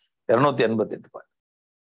 288 பாட்டு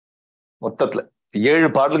மொத்தத்துல. 7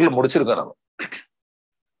 பாடல்கள் முடிச்சிருக்கோம் நம்ம.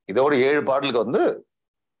 இதோட 7 பாடலுக்கு வந்து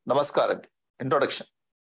நமஸ்காரம், இன்ட்ரோடக்ஷன்,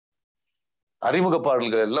 அறிமுக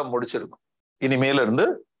பாடல்கள் எல்லாம் முடிச்சிருக்கும். இனிமேல இருந்து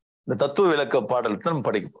இந்த தத்துவ விளக்க பாடல் நம்ம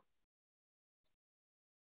படிப்போம்.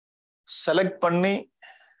 செலக்ட் பண்ணி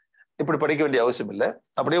இப்படி படிக்க வேண்டிய அவசியம் இல்லை.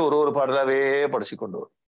 அப்படியே ஒரு பாடலாவே படிச்சு கொண்டு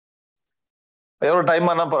வரும். எவ்வளவு டைம்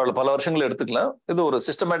ஆனா பரவாயில்ல, பல வருஷங்கள் எடுத்துக்கலாம். இது ஒரு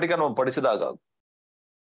சிஸ்டமேட்டிக்கா நம்ம படிச்சதாக ஆகும்.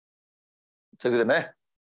 சரிதானே?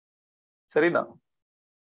 சரிதான்.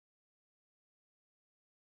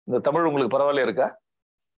 இந்த தமிழ் உங்களுக்கு பரவாயில்ல இருக்கா?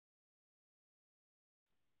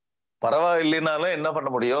 பரவாயில்லைனாலும் என்ன பண்ண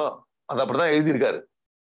முடியும்? அது அப்படிதான் எழுதியிருக்காரு.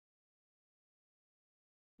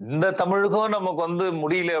 இந்த தமிழுக்கும் நமக்கு வந்து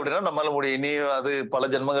முடியல அப்படின்னா நம்மளால முடியும். இனி அது பல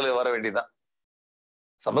ஜென்மங்கள் வர வேண்டியதான்.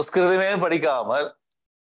 சமஸ்கிருதமே படிக்காமல்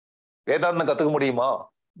வேதாந்தம் கத்துக்க முடியுமா?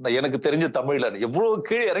 எனக்கு தெரிஞ்ச தமிழ்ல எவ்வளவு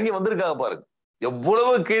கீழே இறங்கி வந்திருக்காங்க பாருங்க.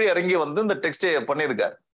 எவ்வளவு கீழே இறங்கி வந்து இந்த டெக்ஸ்டை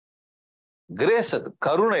பண்ணியிருக்காரு. கிரேஸ், அது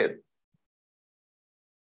கருணை.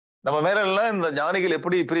 நம்ம மேல எல்லாம் இந்த ஞானிகள்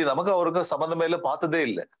எப்படி இப்படி நமக்கு அவருக்கும் சம்பந்தமே இல்லை, பார்த்ததே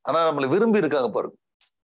இல்லை. ஆனா நம்மளை விரும்பி இருக்காங்க பாருங்க.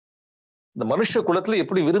 இந்த மனுஷ குலத்துல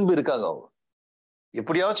எப்படி விரும்பி இருக்காங்க அவங்க.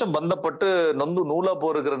 எப்படியாச்சும் பந்தப்பட்டு நொந்து நூலா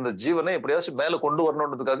போருக்கிற இந்த ஜீவனை எப்படியாச்சும் மேல கொண்டு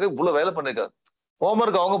வரணுன்றதுக்காக இவ்வளவு வேலை பண்ணிருக்காங்க.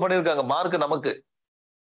 ஹோம்ஒர்க் அவங்க பண்ணிருக்காங்க, மார்க் நமக்கு.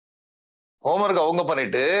 ஹோம்ஒர்க் அவங்க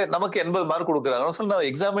பண்ணிட்டு நமக்கு 80 மார்க் கொடுக்குறாங்க. சொல்லி நான்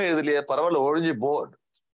எக்ஸாமே எழுதலையே, பரவாயில்ல ஒழிஞ்சு போர்டு.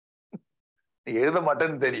 எழுத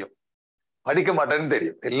மாட்டேன்னு தெரியும், படிக்க மாட்டேன்னு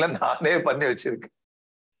தெரியும், இல்லை நானே பண்ணி வச்சிருக்கேன்.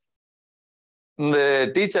 இந்த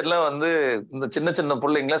டீச்சர்லாம் வந்து இந்த சின்ன சின்ன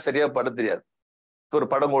பிள்ளைங்களாம் சரியா பட தெரியாது. ஒரு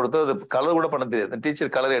படம் கொடுத்து அது கலர் கூட பண்ண தெரியாது.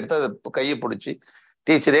 டீச்சர் கலர் எடுத்து அதை கையை பிடிச்சி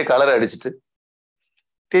டீச்சரே கலர் அடிச்சுட்டு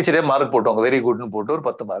டீச்சரே மார்க் போட்டுவாங்க. வெரி குட்னு போட்டு ஒரு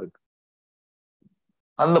 10 மார்க்.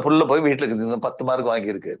 அந்த புள்ள போய் வீட்டுல இருக்குது 10 மார்க்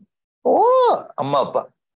வாங்கியிருக்கு. ஓ அம்மா அப்பா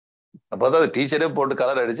அப்பதான் அது டீச்சரே போட்டு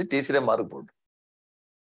கலர் அடிச்சு டீச்சரே மார்க் போட்டு.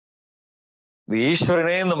 இந்த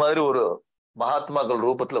ஈஸ்வரனே இந்த மாதிரி ஒரு மகாத்மாக்கள்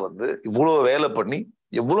ரூபத்துல வந்து இவ்வளவு வேலை பண்ணி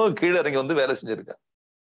எவ்வளவு கீழே இறங்கி வந்து வேலை செஞ்சிருக்காங்க.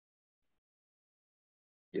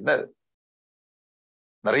 என்ன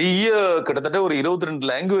நிறைய கிட்டத்தட்ட ஒரு 22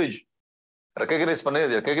 லாங்குவேஜ் ரெக்கக்னைஸ் பண்ணி,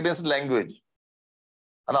 ரெக்கக்னைஸ்ட் லாங்குவேஜ்.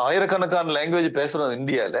 ஆனா ஆயிரக்கணக்கான லாங்குவேஜ் பேசுறோம்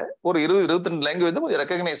இந்தியால. ஒரு 20-22 லாங்குவேஜ் தான்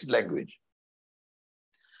ரெக்கக்னைஸ்ட் லாங்குவேஜ்.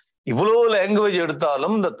 இவ்வளவு லாங்குவேஜ்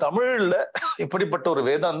எடுத்தாலும் இந்த தமிழ்ல இப்படிப்பட்ட ஒரு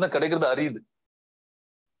வேதாந்தம் கிடைக்கிறது அரியுது.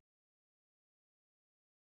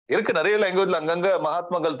 இருக்கு நிறைய லாங்குவேஜ்ல அங்கங்க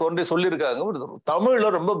மகாத்மாக்கள் தோன்றி சொல்லியிருக்காங்க.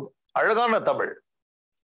 தமிழ்ல ரொம்ப அழகான தமிழ்,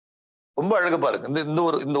 ரொம்ப அழகு பாருங்க.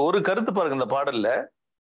 இந்த ஒரு கருத்து பாருங்க இந்த பாடல்ல.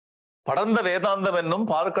 படர்ந்த வேதாந்தம் என்னும்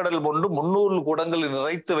பார்க்கடல் கொண்டு 300 குடங்களில்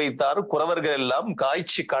நிறைத்து வைத்தார் குறவர்கள் எல்லாம்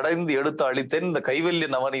காய்ச்சி கடைந்து எடுத்து அளித்தேன் இந்த கைவல்ய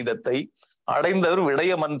நவநீதத்தை அடைந்தவர்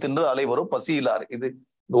விடைய மண் தின்று அலைவரும் பசியிலார். இது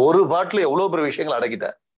இந்த ஒரு பாட்டுல எவ்வளவு பெரிய விஷயங்கள்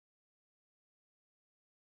அடக்கிட்டார்.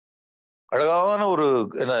 அழகான ஒரு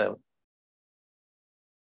என்ன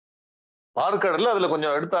பார்க்கடல்ல அதுல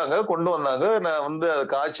கொஞ்சம் எடுத்தாங்க, கொண்டு வந்தாங்க. நான் வந்து அதை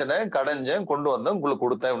காய்ச்சினேன், கடைஞ்சேன், கொண்டு வந்தேன், உங்களுக்கு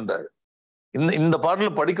கொடுத்தேன். இந்த பாடல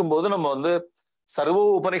படிக்கும்போது நம்ம வந்து சர்வோ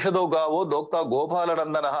உபனிஷதோ காவோ தோக்தா கோபால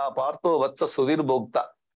நந்தனஹா பார்த்தோ வத்ச சுதீர் போக்தா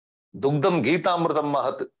துக்தம் கீதாமிருதம்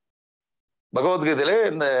மகத். பகவத்கீதையிலே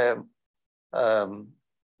இந்த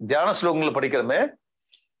தியான ஸ்லோகங்களை படிக்கிறமே,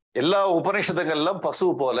 எல்லா உபனிஷதங்கள்லாம் பசு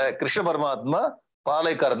போல கிருஷ்ண பரமாத்மா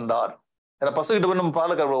பாலை கறந்தார். ஏன்னா பசுகிட்ட போய் நம்ம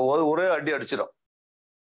பாலை ஒரே அடி அடிச்சிடும்,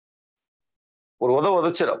 ஒரு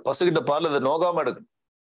உதச்சிடும். பசுகிட்ட பால் அதை நோகாம எடுக்கணும்.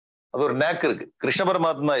 அது ஒரு நேக்கு இருக்கு. கிருஷ்ண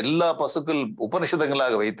பரமாத்மா எல்லா பசுக்கள்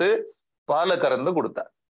உபனிஷதங்களாக வைத்து பாலை கறந்து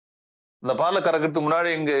கொடுத்தார். இந்த பாலை கறக்கிறதுக்கு முன்னாடி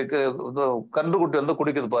இங்க கன்றுக்குட்டி வந்து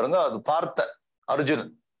குடிக்குது பாருங்க, அது பார்த்த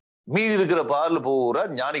அர்ஜுனன். மீதி இருக்கிற பால் பூரா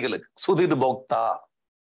ஞானிகளுக்கு சுதிர் போக்தா.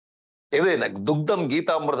 எது எனக்கு துக்தம்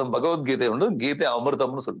கீதாமிர்தம், பகவத்கீதை உண்டு, கீதை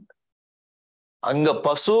அமிர்தம்னு சொல்லிட்டு அங்க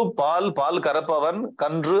பசு பால், பால் கறப்பவன்,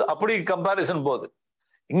 கன்று, அப்படி கம்பாரிசன் போகுது.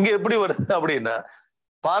 இங்க எப்படி வருது அப்படின்னா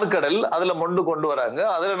பார்க்கடல், அதுல மொண்டு கொண்டு வராங்க,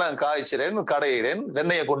 அதுல நான் காய்ச்சிறேன், கடையிறேன்,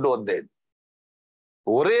 வெண்ணையை கொண்டு வந்தேன்.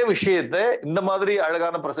 ஒரே விஷயத்த இந்த மாதிரி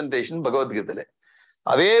அழகான பிரசன்டேஷன் பகவத்கீதையில,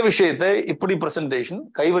 அதே விஷயத்த இப்படி பிரசன்டேஷன்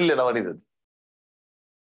கைவல்ய நவநீதத்தில்.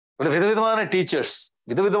 விதவிதமான டீச்சர்ஸ்,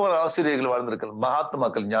 விதவிதமான ஆசிரியர்கள் வாழ்ந்திருக்கள்,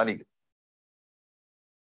 மகாத்மாக்கள், ஞானிகள்.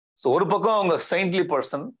 ஒரு பக்கம் அவங்க செயின்ட்லி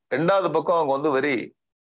பர்சன், ரெண்டாவது பக்கம் அவங்க வந்து வெரி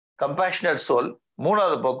கம்பேஷனேட் சோல்,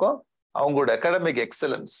 மூணாவது பக்கம் அவங்களோட அகாடமிக்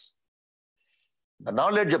எக்ஸலன்ஸ்,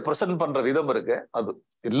 நாலேஜை பிரசன்ட் பண்ற விதம் இருக்கு, அது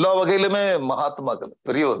எல்லா வகையிலுமே மகாத்மாக்கள்,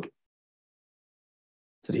 பெரியவர்கள்.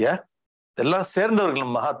 சரியா? இதெல்லாம்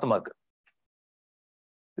சேர்ந்தவர்கள் மகாத்மாக்கள்.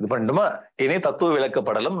 இது பண்ணணுமா? இனி தத்துவ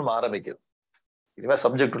விளக்கப்படலம் நம்ம ஆரம்பிக்கிறோம். இனிமே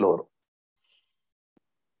சப்ஜெக்ட்ல வரும்.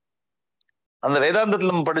 அந்த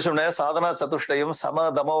வேதாந்தத்துல நம்ம படிச்சோம்னா சாதனா சதுஷ்டயம், சம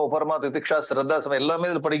தமோ உபரமா திதிக்ஷா ஸ்ரத்தா சம எல்லாமே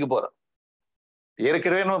இதுல படிக்க போறோம்.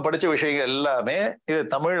 ஏற்கனவே நம்ம படிச்ச விஷயங்கள் எல்லாமே இது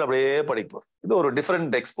தமிழ் அப்படியே படிப்போம். இது ஒரு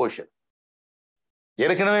டிஃப்ரெண்ட் எக்ஸ்போஷர்.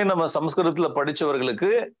 ஏற்கனவே நம்ம சமஸ்கிருதத்துல படிச்சவர்களுக்கு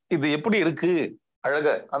இது எப்படி இருக்கு அழக,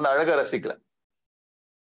 அந்த அழக ரசிக்கல,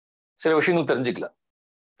 சில விஷயங்கள் தெரிஞ்சுக்கலாம்.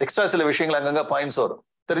 எக்ஸ்ட்ரா சில விஷயங்கள் அங்கங்க பாயிண்ட்ஸ் வரும்,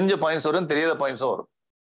 தெரிஞ்ச பாயிண்ட்ஸ் வரும், தெரியாத பாயிண்ட்ஸும் வரும்.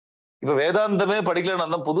 இப்ப வேதாந்தமே படிக்கலன்னு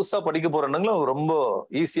அந்த புதுசா படிக்க போறவங்களும் ரொம்ப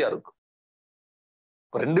ஈஸியா இருக்கும்.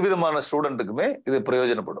 ரெண்டு விதமான ஸ்டூடெண்ட்டுக்குமே இது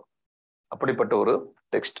பிரயோஜனப்படும். அப்படிப்பட்ட ஒரு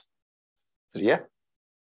டெக்ஸ்ட். சரியா?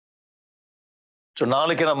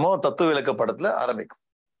 நாளைக்கு நம்ம தத்துவ விளக்க படத்துல ஆரம்பிக்கும்.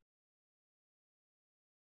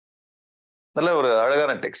 நல்ல ஒரு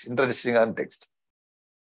அழகான டெக்ஸ்ட், இன்ட்ரெஸ்டிங்கான டெக்ஸ்ட்.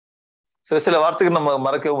 சில வார்த்தைகள் நம்ம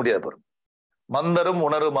மறக்கவே முடியாது பாருங்க. மந்தரும்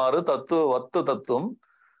உணருமாறு வத்து தத்துவம்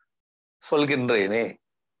சொல்கின்றேனே.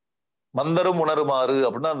 மந்தரும் உணருமாறு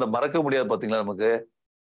அப்படின்னா அந்த மறக்க முடியாது பாத்தீங்களா நமக்கு.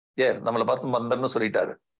 ஏன் நம்மளை பார்த்து மந்தர்னு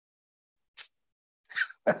சொல்லிட்டாரு.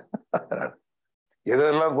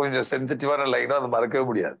 எதெல்லாம் கொஞ்சம் சென்சிட்டிவான லைனோ அது மறக்கவே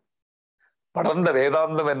முடியாது. படர்ந்த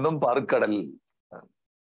வேதாந்தம் என்னும் பார்க்கடல்,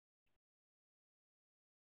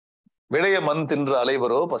 விடைய மண் தின்று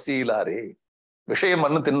அலைவரோ பசியிலாரே. விஷய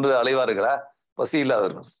மண்ணு தின்று அலைவார்களா? பசி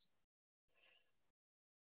இல்லாதவர்கள்.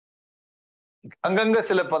 அங்கங்க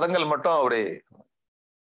சில பதங்கள் மட்டும் அப்படி,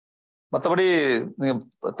 மற்றபடி நீங்க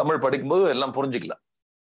தமிழ் படிக்கும்போது எல்லாம் புரிஞ்சுக்கலாம்.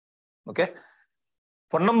 ஓகே.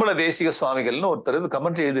 பொன்னம்பல தேசிக சுவாமிகள்னு ஒருத்தர் இந்த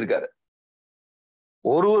கமெண்ட் எழுதியிருக்காரு.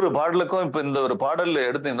 ஒரு பாடலுக்கும் இப்ப இந்த ஒரு பாடல்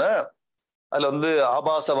எடுத்தீங்கன்னா அதுல வந்து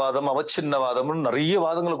ஆபாசவாதம், அவச்சின்னவாதம்னு நிறைய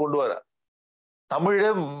வாதங்களை கொண்டு வர. தமிழே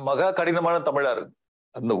மகா கடினமான தமிழா இருக்கு.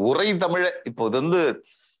 அந்த உரை தமிழ இப்போ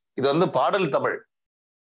இது வந்து பாடல் தமிழ்,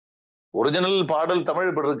 ஒரிஜினல் பாடல் தமிழ்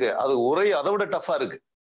இப்படி இருக்கு. அது உரை அதை விட டஃபா இருக்கு.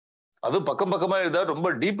 அது பக்கம் பக்கமா எழுதா ரொம்ப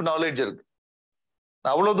டீப் நாலேஜ் இருக்கு.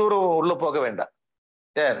 அவ்வளவு தூரம் உள்ள போக வேண்டாம்.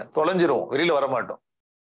 ஏன் தொலைஞ்சிரும், வெளியில வரமாட்டோம்.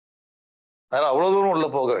 அதனால அவ்வளவு தூரம் உள்ள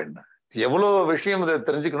போக வேண்டாம். எவ்வளவு விஷயம் இதை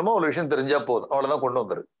தெரிஞ்சுக்கணுமோ அவ்வளவு விஷயம் தெரிஞ்சா போதும். அவ்வளவுதான் கொண்டு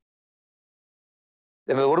வந்துரு.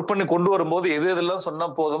 இதை ஒர்க் பண்ணி கொண்டு வரும்போது எது எதெல்லாம் சொன்னா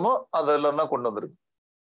போதுமோ அதெல்லாம் தான் கொண்டு வந்துருக்கு.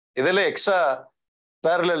 இதெல்லாம் எக்ஸ்ட்ரா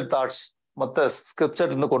பேரலல் தாட்ஸ் மற்ற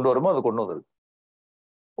ஸ்கிரிப்சர் இருந்து கொண்டு வருமோ அது கொண்டு வந்துருக்கு.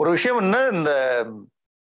 ஒரு விஷயம் என்ன, இந்த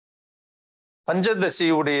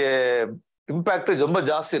பஞ்சதசியுடைய இம்பாக்ட் ரொம்ப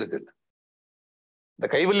ஜாஸ்தி இருக்கு. இந்த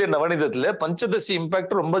கைவல்ய நவநீதத்துல பஞ்சதசி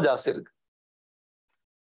இம்பாக்ட் ரொம்ப ஜாஸ்தி இருக்கு.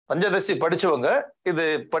 பஞ்சதசி படிச்சவங்க இது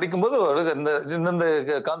படிக்கும்போது இந்த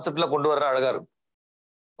கான்செப்ட்ல கொண்டு வர அழகா இருக்கும்,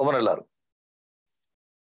 ரொம்ப நல்லா இருக்கும்.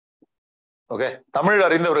 ஓகே. தமிழ்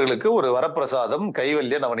அறிந்தவர்களுக்கு ஒரு வரப்பிரசாதம்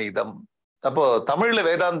கைவல்ய நவநீதம். அப்போ தமிழ்ல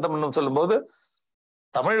வேதாந்தம்னு சொல்லும்போது,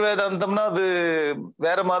 தமிழ் வேதாந்தம்னா அது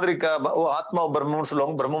வேற மாதிரி ஆத்மா பிரம்மம்னு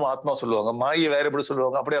சொல்லுவாங்க, பிரம்மம் ஆத்மா சொல்லுவாங்க, மாயை வேற எப்படி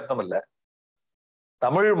சொல்லுவாங்க, அப்படி அர்த்தம் இல்லை.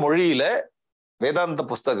 தமிழ் மொழியில வேதாந்த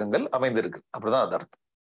புஸ்தகங்கள் அமைந்திருக்கு, அப்படிதான் அது அர்த்தம்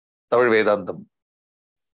தமிழ் வேதாந்தம்.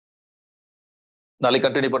 நாளைக்கு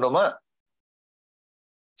கண்டினியூ பண்ணுவோமா?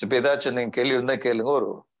 இப்ப ஏதாச்சும் நீங்க கேள்வி இருந்தா கேளுங்க, ஒரு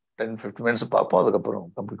 10-15 minutes பார்ப்போம், அதுக்கப்புறம்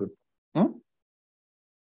கம்ப்ளீட்.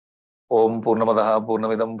 ஓம் பூர்ணமதः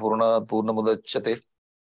பூர்ணமிதம் பூர்ணாத் பூர்ணமுதச்யதே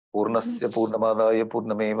பூர்ணஸ்ய பூர்ணமாதாய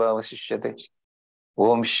பூர்ணமேவாவசிஷ்யதே.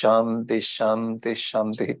 ஓம் சாந்தி சாந்தி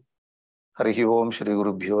சாந்தி. ஹரி ஓம் ஸ்ரீ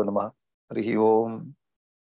குருभ्यो நமः. ஹரி ஓம்.